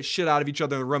beating the shit out of each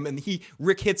other in the room, and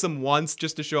Rick hits him once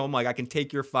just to show him, like, I can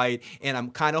take your fight, and I'm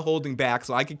kind of holding back,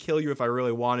 so I could kill you if I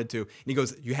really wanted to. And he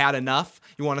goes, you had enough?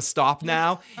 You want to stop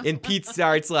now? And Pete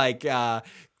starts, like,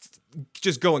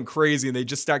 just going crazy, and they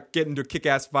just start getting into a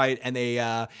kick-ass fight, and it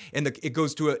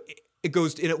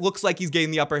looks like he's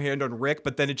getting the upper hand on Rick,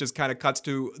 but then it just kind of cuts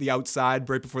to the outside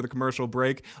right before the commercial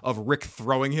break of Rick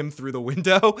throwing him through the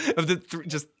window,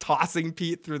 just tossing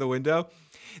Pete through the window.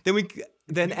 They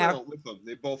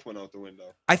both went out the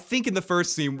window. I think in the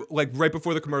first scene, like right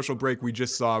before the commercial break, we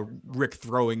just saw Rick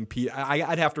throwing Pete.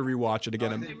 I'd have to rewatch it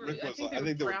again. I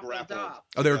think they were grappling.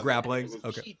 Oh, they were grappling?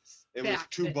 Okay. It was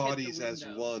two bodies as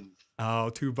one. Oh,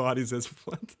 two bodies as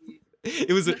one.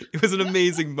 It was an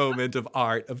amazing moment of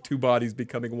art of two bodies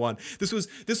becoming one. This was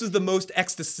the most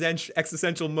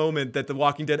existential moment that The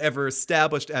Walking Dead ever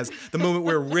established, as the moment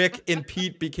where Rick and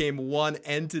Pete became one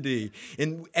entity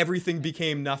and everything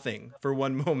became nothing for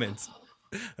one moment.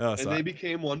 And they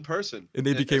became one person.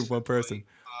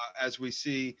 As we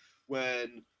see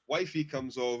when Wifey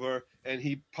comes over and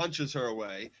he punches her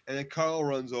away, and then Carl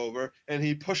runs over and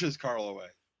he pushes Carl away.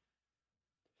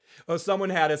 Oh, someone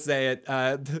had to say it.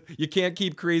 You can't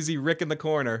keep crazy Rick in the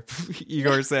corner,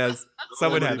 Igor says.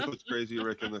 Someone had to put crazy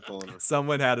Rick in the corner.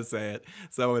 Someone had to say it.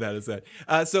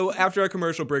 So after a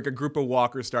commercial break, a group of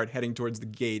walkers start heading towards the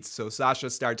gates. So Sasha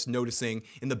starts noticing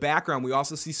in the background, we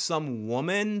also see some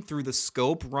woman through the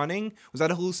scope running. Was that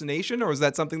a hallucination, or was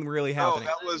that something really happening?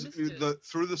 No, that was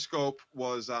through the scope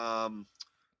was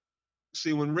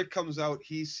see, when Rick comes out,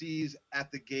 he sees at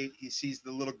the gate, he sees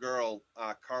the little girl,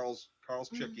 Carl's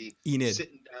chickie, Enid,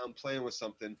 sitting down playing with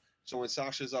something. So when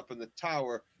Sasha's up in the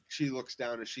tower, she looks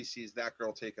down and she sees that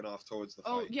girl taking off towards the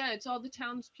fight. Oh yeah, it's all the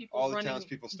townspeople. All the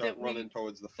townspeople start running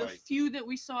towards the fight. The few that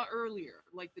we saw earlier,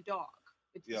 like the dog.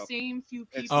 It's the same few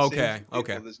people. Okay.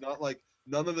 There's not like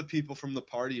none of the people from the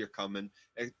party are coming.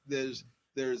 There's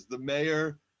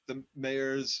the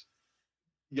mayor's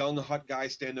young hot guy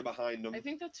standing behind him. I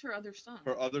think that's her other son.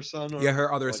 Her other son?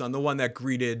 Her other son, the one that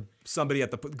greeted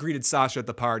Sasha at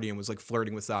the party and was like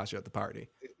flirting with Sasha at the party.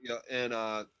 Yeah, and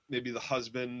maybe the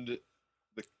husband,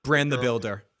 Brand the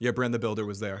Builder. Yeah, Brand the Builder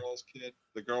was there. Carl's kid,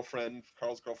 the girlfriend,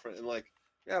 Carl's girlfriend, and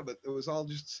but it was all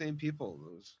just the same people.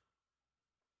 It was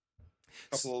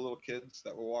a couple of little kids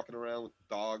that were walking around with the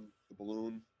dog, the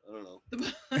balloon. I don't know.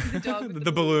 The dog with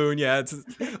the balloon, yeah. I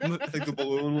think the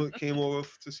balloon came over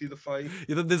to see the fight.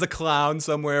 There's a clown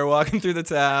somewhere walking through the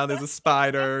town. There's a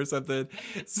spider or something.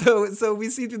 So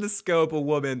we see through the scope a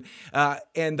woman,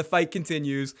 and the fight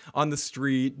continues on the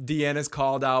street. Deanna's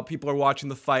called out. People are watching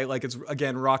the fight like it's,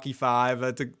 again, Rocky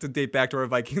 5, to date back to our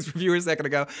Vikings review a second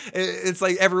ago. It's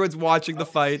like everyone's watching the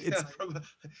fight. It's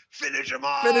finish him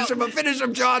off. Finish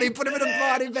him, Johnny. Put him in a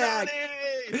body bag.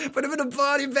 Put him in a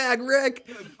body bag, Rick.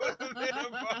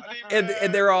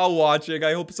 And they're all watching.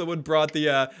 I hope someone brought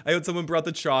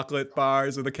the chocolate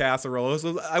bars or the casserole.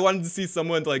 So I wanted to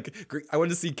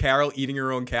see Carol eating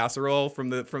her own casserole from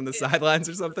the sidelines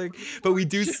or something. But we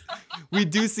do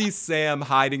see Sam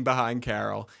hiding behind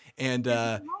Carol, and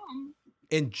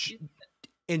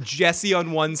Jesse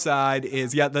on one side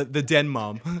is, the den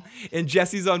mom. And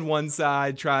Jesse's on one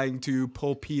side trying to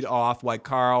pull Pete off while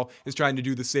Carl is trying to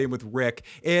do the same with Rick.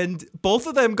 And both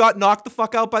of them got knocked the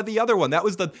fuck out by the other one. That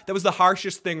was the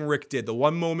harshest thing Rick did. The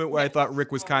one moment where I thought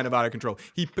Rick was kind of out of control.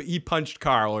 He punched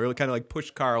Carl, or kind of like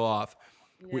pushed Carl off.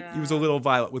 Yeah. He was a little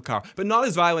violent with Carl, but not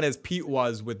as violent as Pete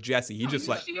was with Jesse. He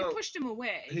just he pushed him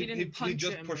away. He didn't punch him. He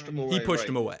just pushed him away. He pushed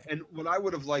him away. And what I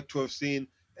would have liked to have seen,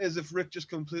 as if Rick just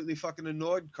completely fucking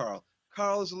annoyed Carl.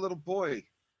 Carl is a little boy.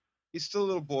 He's still a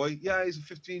little boy. Yeah, he's a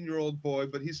 15-year-old boy,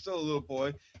 but he's still a little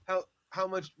boy. How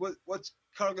much? What's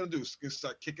Carl gonna do? He's gonna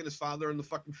start kicking his father in the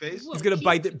fucking face? He's gonna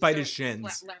Pete could bite his start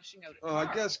shins. lashing out at I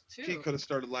Carl, guess too. Pete could have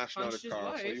started lashing out Punched at his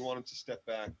Carl, so wife. you want him to step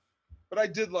back. But I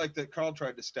did like that Carl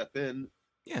tried to step in.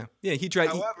 Yeah, he tried.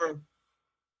 However,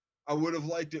 I would have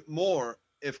liked it more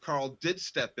if Carl did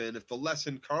step in, if the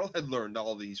lesson Carl had learned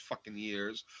all these fucking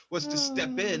years was to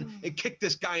step in and kick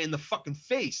this guy in the fucking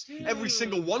face. Every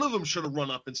single one of them should have run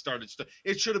up and started.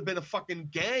 It should have been a fucking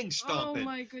gang stomping. Oh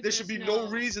my goodness, There should be no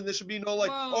reason. There should be no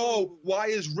like, Whoa. oh, why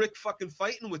is Rick fucking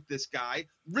fighting with this guy?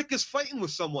 Rick is fighting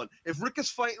with someone. If Rick is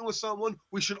fighting with someone,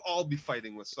 we should all be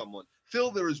fighting with someone.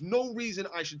 Phil, there is no reason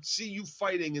I should see you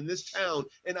fighting in this town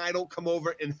and I don't come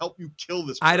over and help you kill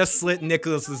this person. I'd have slit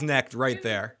Nicholas's neck right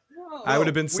there. Whoa. I would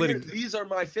have been slitting. These are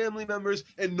my family members,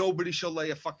 and nobody shall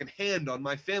lay a fucking hand on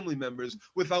my family members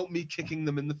without me kicking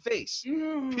them in the face.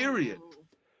 Period.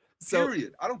 So,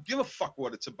 Period. I don't give a fuck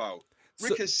what it's about.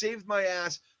 Rick has saved my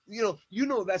ass. You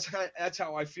know that's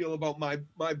how I feel about my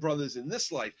brothers in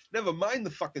this life. Never mind the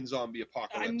fucking zombie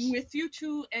apocalypse. I'm with you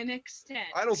to an extent.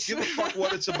 I don't give a fuck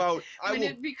what it's about.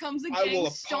 It becomes a I gang will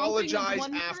stomping of apologize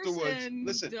one afterwards. person,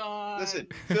 Listen,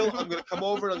 Phil, I'm gonna come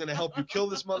over and I'm gonna help you kill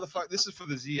this motherfucker. This is for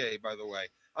the ZA, by the way.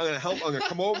 I'm gonna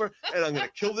come over and I'm gonna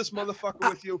kill this motherfucker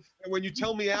with you. And when you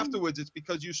tell me afterwards it's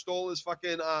because you stole his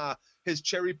fucking his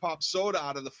cherry pop soda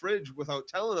out of the fridge without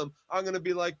telling him, I'm gonna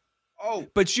be like, oh.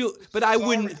 but I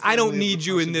wouldn't. I don't need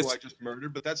you in this. I just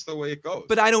murdered, but that's the way it goes.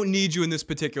 But I don't need you in this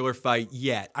particular fight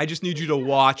yet. I just need you to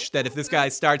watch that if this guy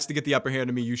starts to get the upper hand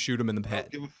of me, you shoot him in the I head.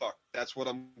 don't give a fuck. That's what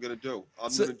I'm gonna do.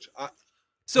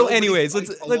 So anyways,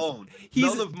 let's alone.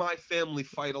 None of my family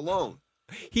fight alone.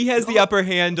 He has the upper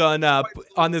hand on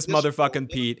this motherfucking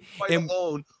Pete. Fight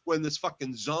alone when there's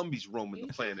fucking zombies roaming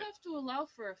the planet. You have to allow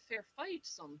for a fair fight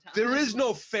sometimes. There is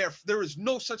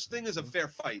no such thing as a fair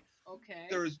fight. Okay.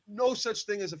 There is no such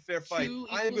thing as a fair fight. Two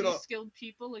equally skilled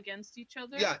people against each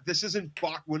other. Yeah, this isn't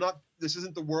This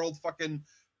isn't the world fucking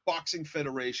boxing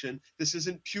federation. This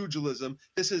isn't pugilism.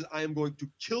 This is I am going to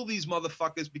kill these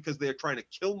motherfuckers because they are trying to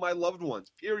kill my loved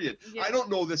ones. Period. Yeah. I don't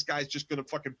know this guy's just gonna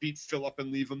fucking beat Phil up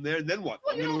and leave him there. And then what?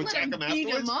 Well, I'm gonna attack him beat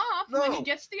afterwards. him up. No. When he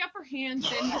gets the upper hand,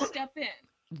 then you step in.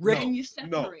 Rick, and you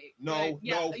separate. No. Right?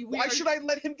 Yeah, Why should I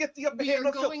let him get the upper hand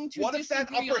on Phil? What if that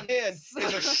disagree upper on hand this.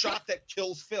 is a shot that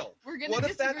kills Phil? We're gonna What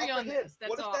if that disagree upper on hand? this. That's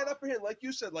What if all. that upper hand, like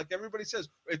you said, like everybody says,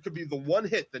 it could be the one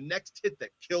hit, the next hit that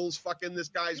kills fucking this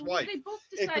guy's Well, wife. They both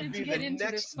It decided could be to get the into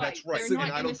next. this fight. That's right. They're And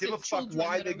not I don't give a innocent fuck children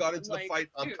why that they are, got into the like, fight.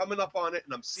 I'm dude. coming up on it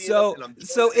and I'm seeing So it. And I'm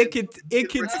it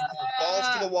could balls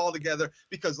to the wall together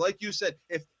because, like you said,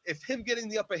 if him getting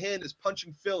the upper hand is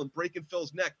punching Phil and breaking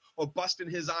Phil's neck or busting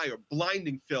his eye or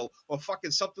blinding Phil or fucking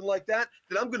something like that,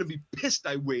 then I'm gonna be pissed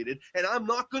I waited, and I'm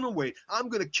not gonna wait. I'm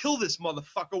gonna kill this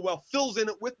motherfucker while Phil's in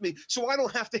it with me, so I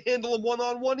don't have to handle him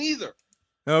one-on-one either.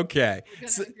 Okay. We're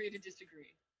gonna agree to disagree.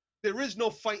 There is no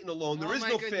fighting alone. There Oh is my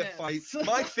no fair fight. goodness.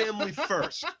 My family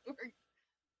first.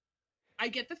 I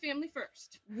get the family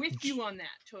first. With you on that,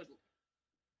 totally.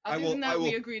 I Other will- than that, I will-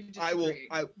 we agree to disagree.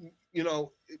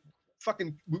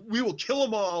 We will kill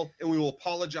them all, and we will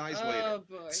apologize later. Oh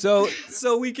boy.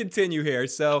 So we continue here.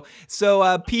 So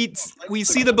Pete, we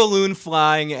see the balloon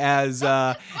flying as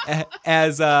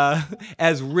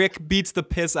Rick beats the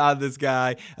piss out of this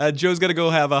guy. Joe's gonna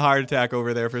go have a heart attack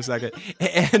over there for a second,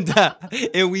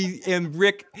 and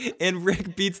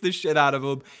Rick beats the shit out of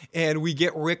him, and we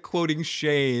get Rick quoting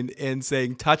Shane and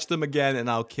saying, "Touch them again, and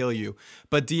I'll kill you."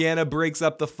 But Deanna breaks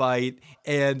up the fight,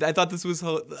 and I thought this was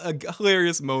a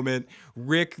hilarious moment.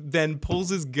 Rick then pulls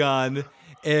his gun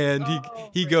and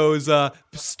he goes,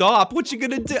 "Stop! What you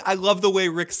gonna do?" I love the way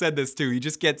Rick said this too.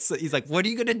 He's like, "What are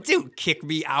you gonna do? Kick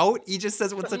me out?" He just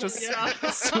says it with such a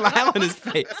smile on his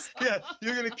face. Yeah,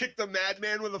 you're gonna kick the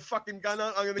madman with a fucking gun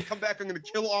out. I'm gonna come back. I'm gonna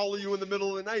kill all of you in the middle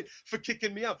of the night for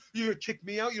kicking me out. You're gonna kick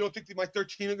me out? You don't think my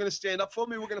 13 are gonna stand up for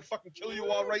me? We're gonna fucking kill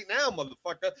you all right now,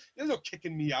 motherfucker. There's no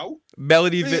kicking me out.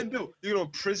 Melody, What are you gonna do? You're gonna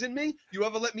imprison me? You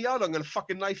ever let me out? I'm gonna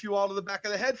fucking knife you all to the back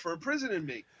of the head for imprisoning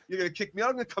me. You're gonna kick me out.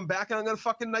 I'm gonna come back and I'm gonna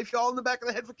fucking knife you all in the back of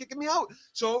the head for kicking me out.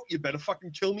 So you better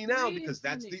fucking kill me now because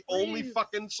that's the only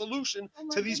fucking solution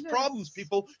to these problems,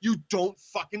 people. You don't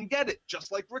fucking get it. Just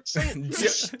like Rick's saying, you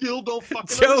still don't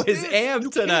fucking Joe is understand. amped You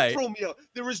can't tonight. throw me out.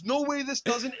 There is no way this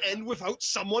doesn't end without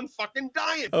someone fucking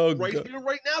dying. Oh, right God. here,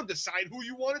 right now. Decide who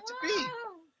you want it to be.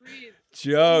 Breathe.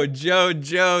 Joe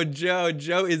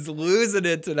is losing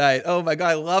it tonight. Oh my god,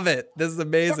 I love it. This is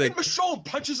amazing. Fucking Michonne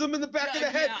punches him in the back of the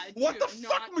head. What the dude,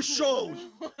 fuck, not Michonne?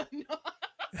 cool.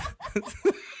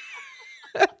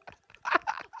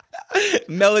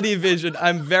 Melody Vision,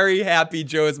 I'm very happy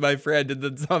Joe is my friend in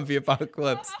the zombie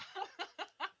apocalypse.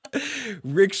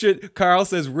 Carl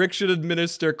says Rick should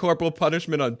administer corporal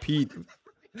punishment on Pete.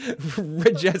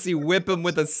 Jesse, whip him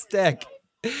with a stick.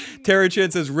 Tara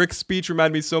Chan says Rick's speech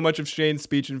reminded me so much of Shane's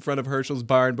speech in front of Herschel's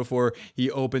barn before he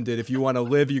opened it. If you want to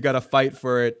live, you got to fight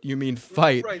for it. You mean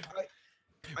fight. Right.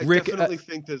 I Rick, definitely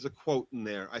think there's a quote in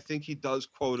there. I think he does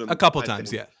quote him a couple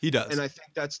times. Yeah, he does. And I think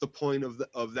that's the point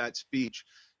of that speech,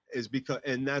 is because,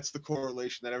 and that's the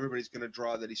correlation that everybody's going to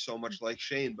draw, that he's so much like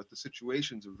Shane, but the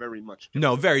situations are very much different.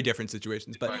 No, very different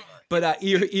situations. But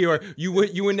Eeyore, you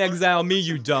wouldn't exile me,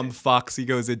 you dumb fox. He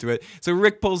goes into it. So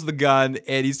Rick pulls the gun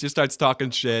and he just starts talking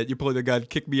shit. You're pulling the gun,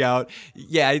 kick me out.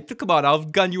 Yeah, come on, I'll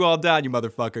gun you all down, you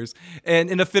motherfuckers. And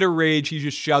in a fit of rage, he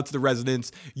just shouts to the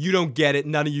residents, "You don't get it.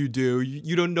 None of you do.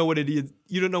 You don't know what it is.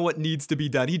 You don't know what needs to be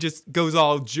done." He just goes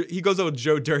all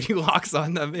Joe Dirty Locks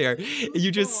on them here.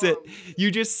 You just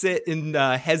sit and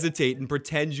hesitate and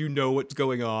pretend you know what's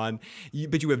going on,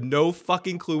 but you have no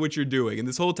fucking clue what you're doing. And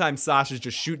this whole time, Sasha's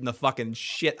just shooting the fucking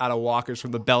shit out of walkers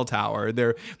from the bell tower.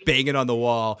 They're banging on the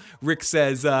wall. Rick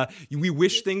says, "We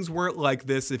wish things weren't like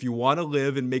this. If you want to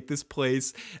live and make this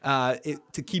place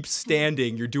to keep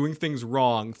standing, you're doing things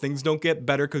wrong. Things don't get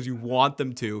better because you want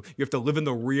them to. You have to live in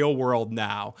the real world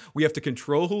now. We have to control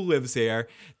who lives here."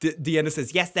 Deanna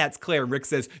says, "Yes, that's clear." Rick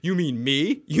says, "You mean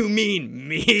me? You mean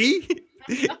me?"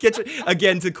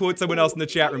 Again, to quote someone else in the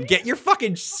chat room, "Get your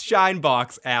fucking shine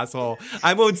box, asshole.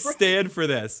 I won't stand for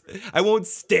this. I won't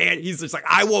stand." He's just like,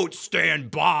 "I won't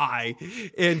stand by."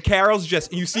 And Carol's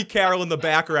you see Carol in the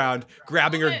background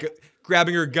grabbing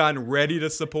her gun, ready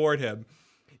to support him.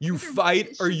 You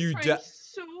fight or you die.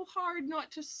 So hard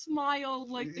not to smile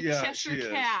like the Yeah, Cheshire she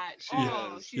is.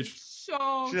 Cat. She's So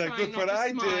like, trying "Look not what to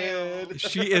I smile. did."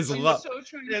 She is She's love. so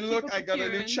trying to And keep look, up I got a new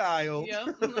appearance. child.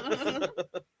 Yep.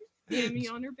 Sammy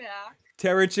on her back.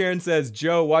 Tara Charon says,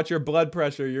 "Joe, watch your blood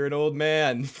pressure. You're an old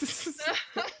man."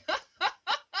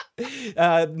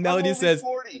 Melody says,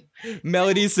 40.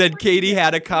 Melody said Katie had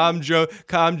to calm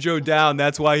Joe down.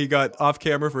 That's why he got off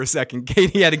camera for a second.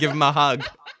 Katie had to give him a hug.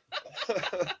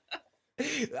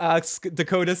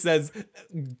 Dakota says,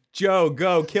 "Joe,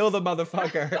 go kill the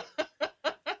motherfucker."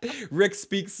 Rick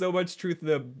speaks so much truth in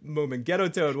the moment. Ghetto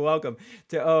Toad, welcome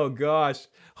to. Oh gosh,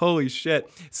 holy shit.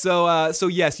 So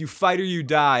yes, you fight or you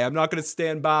die. I'm not gonna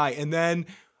stand by. And then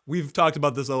we've talked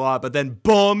about this a lot, but then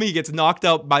boom, he gets knocked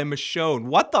out by Michonne.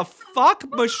 What the fuck,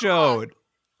 Michonne?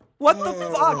 What the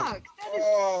fuck? That is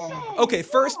so Okay,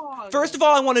 first wrong. of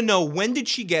all, I want to know, when did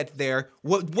she get there?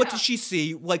 What did she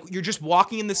see? Like, you're just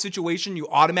walking in the situation, you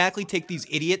automatically take these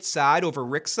idiots' side over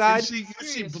Rick's side? You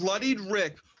see bloodied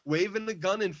Rick waving the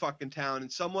gun in fucking town,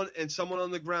 and someone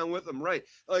on the ground with him, right?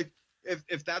 Like,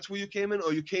 if that's where you came in,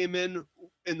 or you came in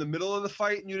the middle of the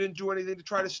fight and you didn't do anything to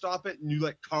try to stop it, and you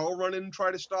let Carl run in and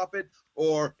try to stop it,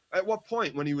 or at what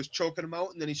point when he was choking him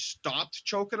out and then he stopped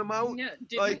choking him out, Yeah,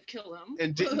 didn't kill him.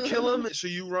 and didn't kill him, so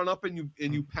you run up and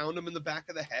you pound him in the back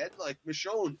of the head, like,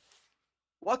 Michonne,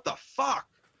 what the fuck?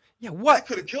 Yeah, what? That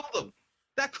could have killed him.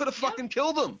 That could have fucking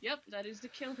killed him. Yep, that is the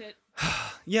kill hit.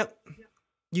 Yep.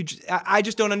 I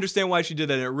just don't understand why she did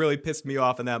that. It really pissed me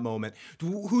off in that moment.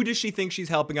 Who does she think she's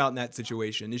helping out in that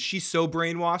situation? Is she so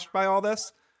brainwashed by all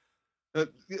this?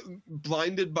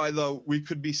 Blinded by we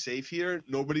could be safe here.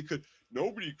 Nobody could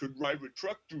drive a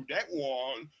truck through that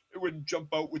wall. It wouldn't jump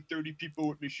out with 30 people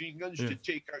with machine guns to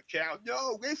take our cow.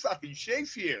 No, we're fucking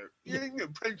safe here. You ain't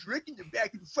gonna punch Rick in the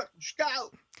back of the fucking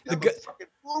skull. You're a fucking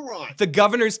moron. The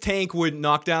governor's tank wouldn't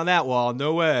knock down that wall.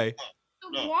 No way.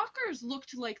 The walkers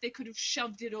looked like they could have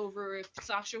shoved it over if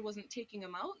Sasha wasn't taking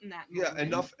them out in that moment. Yeah,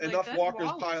 enough that walkers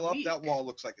wall pile is up. weak. That wall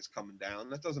looks like it's coming down.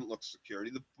 That doesn't look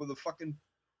security. The fucking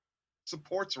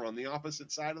supports are on the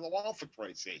opposite side of the wall, for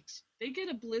Christ's sakes. They get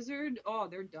a blizzard. Oh,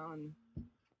 they're done.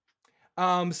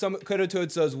 Some Kodo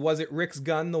Toad says, was it Rick's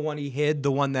gun, the one he hid,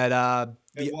 the one that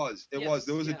It was. There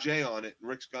was a yeah. J on it, and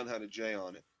Rick's gun had a J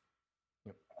on it.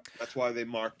 Yep. That's why they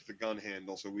marked the gun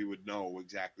handle, so we would know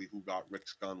exactly who got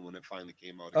Rick's gun when it finally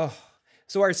came out. Oh,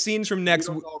 so our scenes from next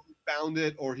week. We don't know if he found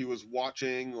it or he was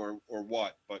watching or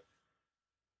what, but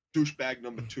douchebag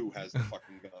number 2 has the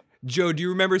fucking gun. Joe, do you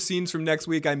remember scenes from next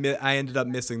week? I ended up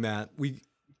missing that.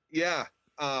 Yeah.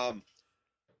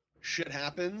 Shit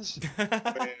happens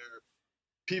where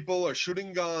people are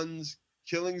shooting guns,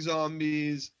 killing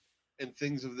zombies, and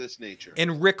things of this nature.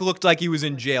 And Rick looked like he was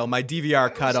in jail. My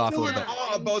DVR cut off a little bit.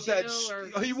 About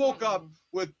that. He woke up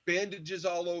with bandages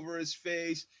all over his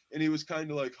face, and he was kind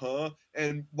of like, huh?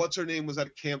 And what's her name was at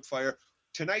a campfire.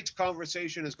 Tonight's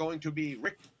conversation is going to be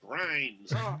Rick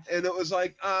grinds. Oh. And it was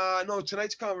like, no,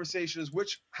 tonight's conversation is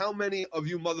how many of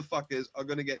you motherfuckers are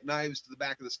going to get knives to the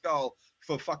back of the skull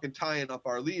for fucking tying up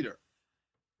our leader?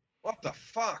 What the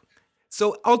fuck?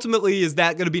 So ultimately, is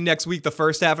that going to be next week? The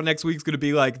first half of next week is going to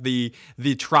be like the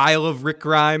trial of Rick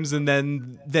Grimes, and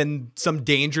then some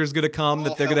danger is going to come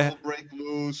that they're going to break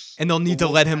loose, and they'll need to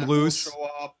let him loose. Will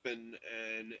show up,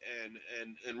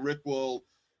 and Rick will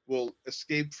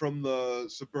escape from the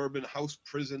suburban house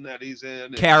prison that he's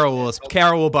in. Carol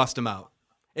will bust him out.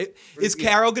 Is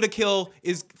Carol going to kill?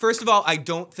 First of all, I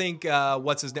don't think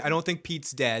what's his name? I don't think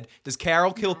Pete's dead. Does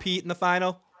Carol kill Pete in the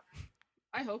final?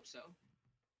 I hope so.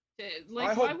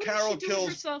 I hope Carol kills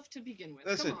herself to begin with.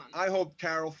 Listen, Come on. I hope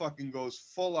Carol fucking goes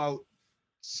full out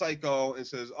psycho and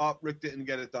says, "Oh, Rick didn't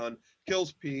get it done."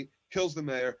 Kills Pete, kills the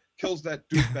mayor, kills that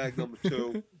douchebag number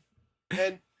 2,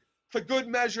 and for good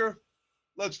measure,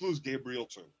 let's lose Gabriel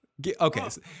too. Okay,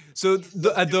 so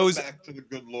those back to the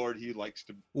good Lord he likes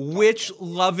to. Which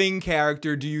loving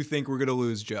character do you think we're gonna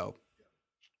lose, Joe?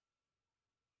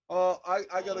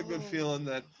 I got a good feeling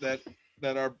that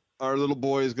our little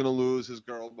boy is gonna lose his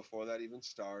girl before that even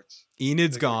starts.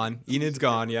 Enid's gone.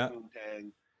 Yeah.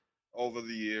 Over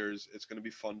the years, it's gonna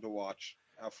be fun to watch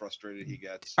how frustrated he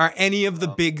gets. Are any of the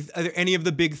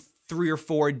big 3 or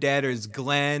 4 dead? Or is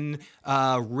Glenn,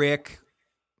 Rick,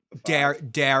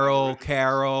 Daryl,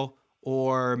 Carol,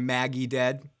 or Maggie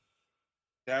dead?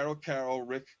 Daryl, Carol,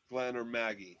 Rick, Glenn, or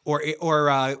Maggie,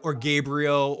 or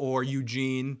Gabriel, or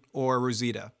Eugene, or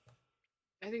Rosita.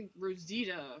 I think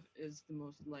Rosita is the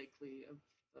most likely of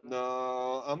them.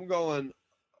 No, I'm going.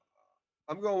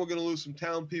 We're gonna lose some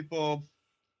town people.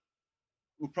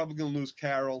 We're probably gonna lose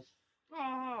Carol.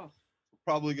 Oh. We're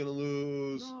probably gonna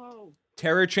lose. No.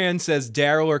 Tara Chan says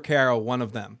Daryl or Carol, one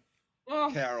of them. Oh.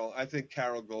 Carol. I think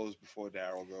Carol goes before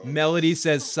Daryl goes. Melody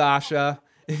says Sasha.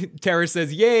 Tara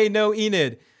says, "Yay, no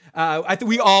Enid." I think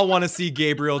we all want to see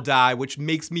Gabriel die, which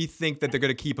makes me think that they're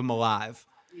gonna keep him alive.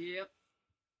 Yep.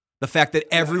 The fact that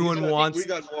everyone wants. We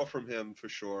got more from him for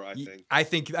sure. I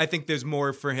think there's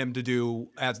more for him to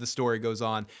do as the story goes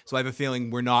on. So I have a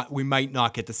feeling we might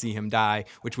not get to see him die,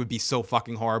 which would be so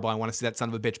fucking horrible. I want to see that son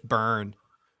of a bitch burn.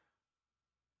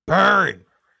 Burn.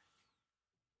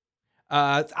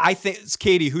 I think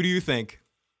Katie. Who do you think?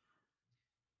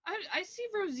 I see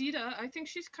Rosita. I think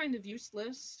she's kind of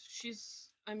useless.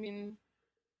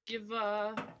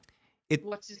 Give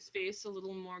what's his face a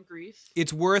little more grief.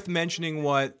 It's worth mentioning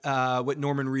what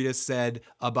Norman Reedus said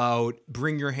about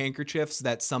bring your handkerchiefs,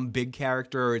 that some big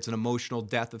character or it's an emotional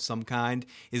death of some kind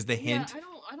is the hint. I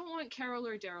don't want Carol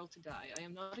or Daryl to die. I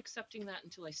am not accepting that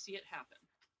until I see it happen.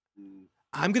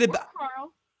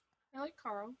 Carl. I like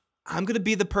Carl. I'm going to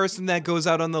be the person that goes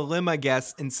out on the limb, I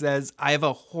guess, and says, I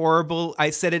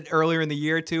said it earlier in the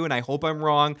year too, and I hope I'm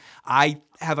wrong. I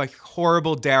have a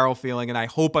horrible Daryl feeling, and I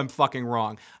hope I'm fucking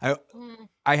wrong.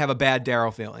 I have a bad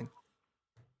Daryl feeling.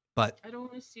 But I don't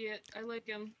want to see it. I like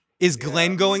him. Is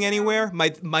Glenn going anywhere?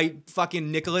 Might fucking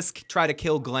Nicholas try to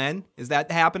kill Glenn? Is that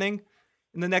happening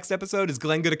in the next episode? Is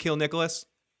Glenn going to kill Nicholas?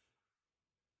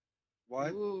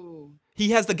 What? Ooh.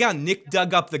 He has the gun. Nick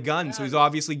dug up the gun, so he's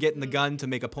obviously getting the gun to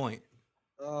make a point.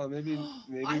 Oh, maybe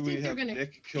we have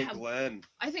Nick kill Glenn.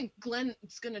 I think Glenn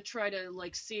is gonna try to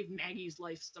save Maggie's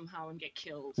life somehow and get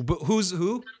killed. But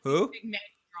who? Big Maggie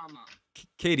drama.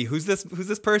 Katie, who's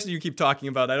this person you keep talking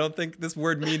about? I don't think this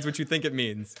word means what you think it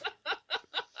means.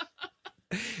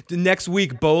 Next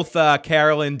week, both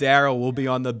Carol and Daryl will be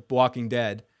on The Walking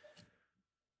Dead.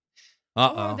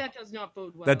 Uh-oh. Oh, that does not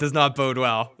bode well. That does not bode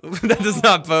well. That does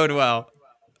not bode well.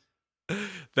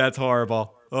 That's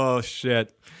horrible. Oh,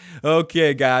 shit.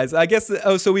 Okay, guys. I guess,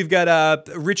 so we've got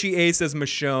Richie A says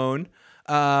Michonne.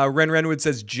 Ren Renwood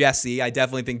says Jesse. I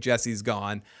definitely think Jesse's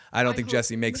gone. I don't think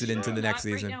Jesse makes it into the next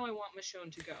season. Right now I want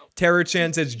Michonne to go. Terror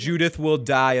Chan says Judith will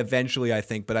die eventually, I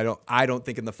think, but I don't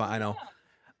think in the final.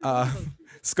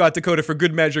 Scott Dakota, for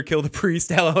good measure, kill the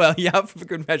priest. LOL. Yeah, for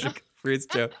good measure,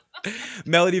 priest too.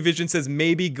 Melody Vision says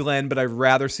maybe Glenn, but I'd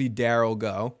rather see Daryl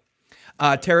go.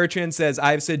 Tara Chan says,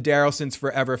 I've said Daryl since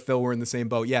forever. Phil, we're in the same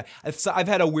boat. Yeah, I've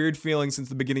had a weird feeling since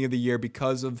the beginning of the year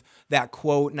because of that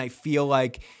quote, and I feel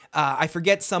like I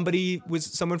forget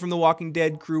someone from the Walking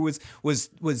Dead crew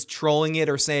was trolling it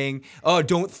or saying, "Oh,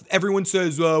 don't." Everyone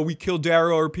says we kill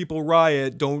Daryl or people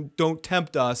riot. Don't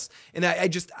tempt us. And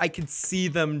I could see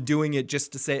them doing it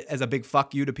just to say as a big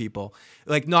fuck you to people,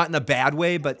 like not in a bad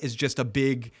way, but it's just a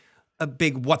big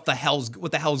what the hell's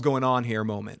going on here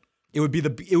moment. It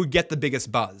would get the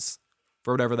biggest buzz,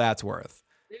 for whatever that's worth.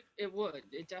 It would.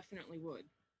 It definitely would.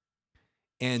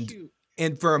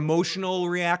 And for emotional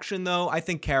reaction, though, I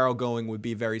think Carol going would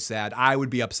be very sad. I would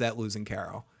be upset losing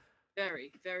Carol.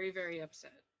 Very, very, very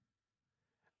upset.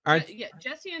 Aren't Yeah,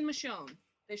 Jesse and Michonne.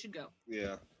 They should go.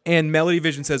 Yeah. And Melody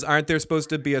Vision says, aren't there supposed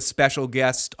to be a special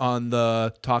guest on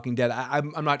the Talking Dead?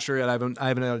 I'm not sure yet. I haven't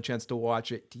had a chance to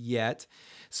watch it yet.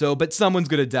 So, but someone's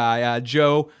gonna die.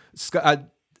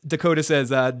 Dakota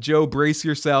says, Joe, brace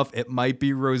yourself. It might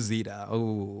be Rosita.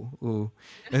 Ooh.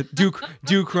 Duke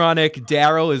Chronic,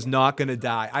 Daryl is not going to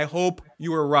die. I hope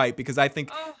you were right, because I think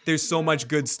there's so much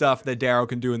good stuff that Daryl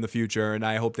can do in the future, and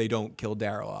I hope they don't kill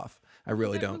Daryl off. I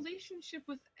really don't. Relationship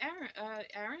with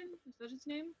Aaron? Is that his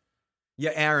name?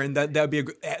 Yeah, Aaron. That would be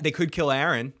they could kill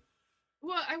Aaron.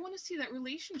 Well, I want to see that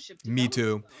relationship. Me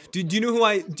too. Do you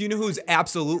know who's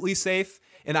absolutely safe?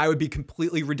 And I would be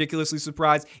completely ridiculously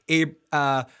surprised.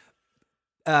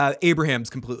 Abraham's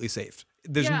completely safe.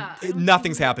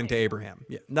 Nothing's happening to Abraham.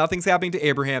 Yeah, nothing's happening to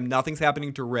Abraham. Nothing's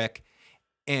happening to Rick,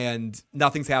 and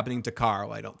nothing's happening to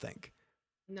Carl. I don't think.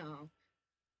 No.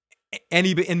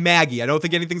 And Maggie, I don't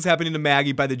think anything's happening to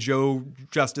Maggie by the Joe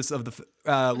justice of the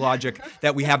logic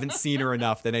that we haven't seen her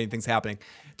enough that anything's happening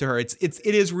to her. It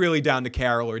is really down to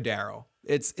Carol or Daryl.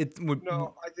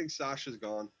 No, I think Sasha's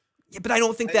gone. Yeah, but I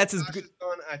don't think that's as good.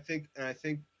 Gone. I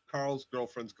think Carl's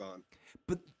girlfriend's gone.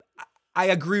 But I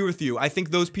agree with you. I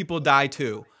think those people die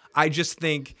too. I just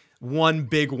think one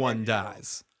big one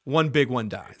dies. One big one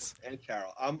dies. And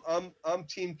Carol. I'm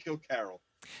team kill Carol.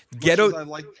 Ghetto. Much as I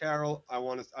like Carol.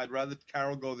 I'd rather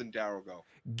Carol go than Daryl go.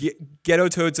 Ghetto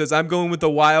Toad says, I'm going with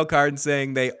the wild card and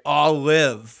saying they all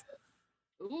live.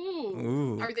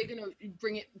 Ooh. Are they gonna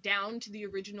bring it down to the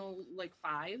original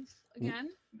 5 again?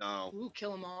 No. Ooh,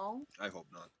 kill them all. I hope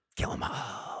not. Kill them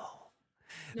all.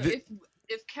 No,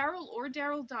 if Carol or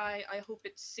Daryl die, I hope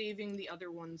it's saving the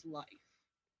other one's life.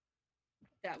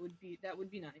 That would be nice.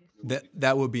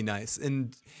 That would be nice,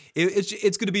 and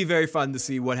it's going to be very fun to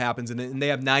see what happens in it. And they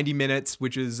have 90 minutes,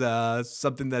 which is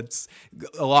something that's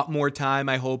a lot more time.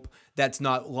 I hope that's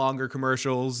not longer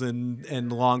commercials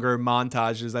and longer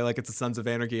montages. I like it's a Sons of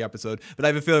Anarchy episode, but I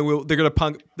have a feeling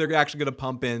they're actually going to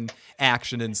pump in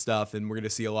action and stuff, and we're going to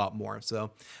see a lot more. So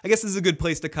I guess this is a good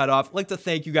place to cut off. I'd like to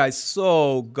thank you guys it's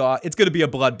going to be a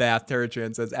bloodbath. Tara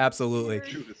Chan says absolutely.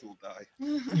 Judith will die.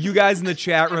 You guys in the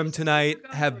chat room tonight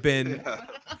have been.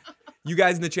 You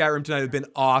guys in the chat room tonight have been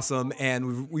awesome,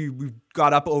 and we've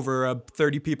got up over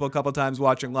 30 people a couple times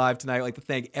watching live tonight. I'd like to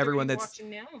thank everyone that's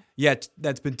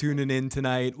been tuning in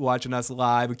tonight, watching us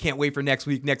live. We can't wait for next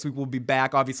week. Next week we'll be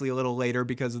back, obviously a little later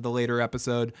because of the later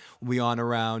episode. We'll be on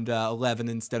around 11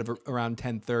 instead of around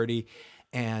 10:30,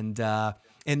 and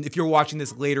if you're watching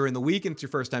this later in the week and it's your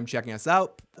first time checking us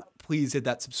out, please hit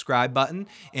that subscribe button.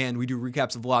 And we do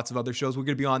recaps of lots of other shows. We're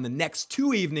going to be on the next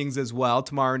 2 evenings as well.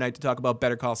 Tomorrow night to talk about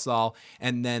Better Call Saul,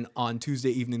 and then on Tuesday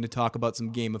evening to talk about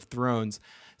some Game of Thrones.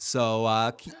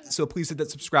 So please hit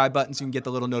that subscribe button so you can get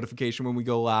the little notification when we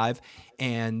go live.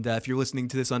 And if you're listening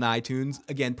to this on iTunes,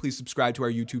 again, please subscribe to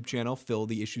our YouTube channel, Phil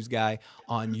the Issues Guy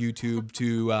on YouTube,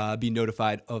 to be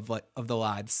notified of the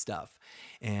live stuff.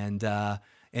 And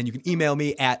you can email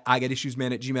me at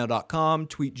igotissuesman@gmail.com,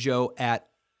 tweet Joe at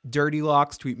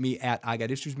DirtyLocks, tweet me at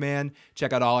igotissuesman.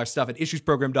 Check out all our stuff at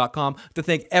issuesprogram.com. To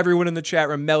thank everyone in the chat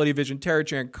room: Melody Vision, Tara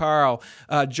Chan, Carl,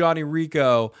 Johnny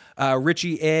Rico,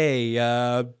 Richie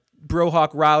A, Brohawk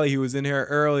Riley, who was in here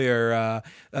earlier,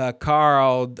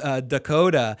 Carl,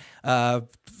 Dakota.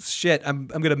 I'm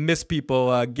gonna miss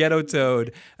people. Ghetto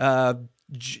Toad,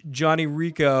 Johnny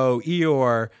Rico,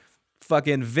 Eeyore.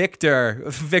 Fucking Victor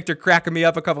cracking me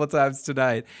up a couple of times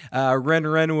tonight.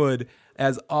 Renwood,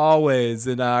 as always,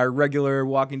 and our regular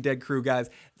Walking Dead crew, guys.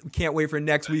 We can't wait for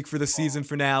next week for the season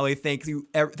finale. Thank you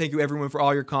everyone for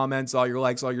all your comments, all your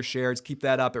likes, all your shares. Keep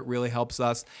that up. It really helps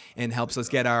us and helps us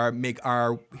make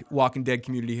our Walking Dead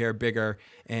community here bigger.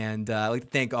 And I'd like to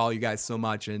thank all you guys so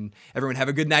much. And everyone have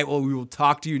a good night. Well, we will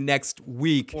talk to you next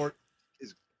week. Support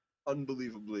is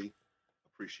unbelievably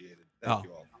appreciated. Thank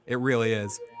you all. It really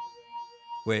is.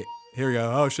 Wait, here we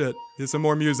go. Oh, shit. Here's some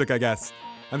more music, I guess.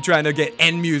 I'm trying to get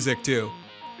end music, too.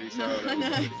 Peace out,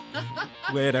 everybody.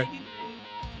 Later.